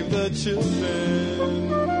save the children.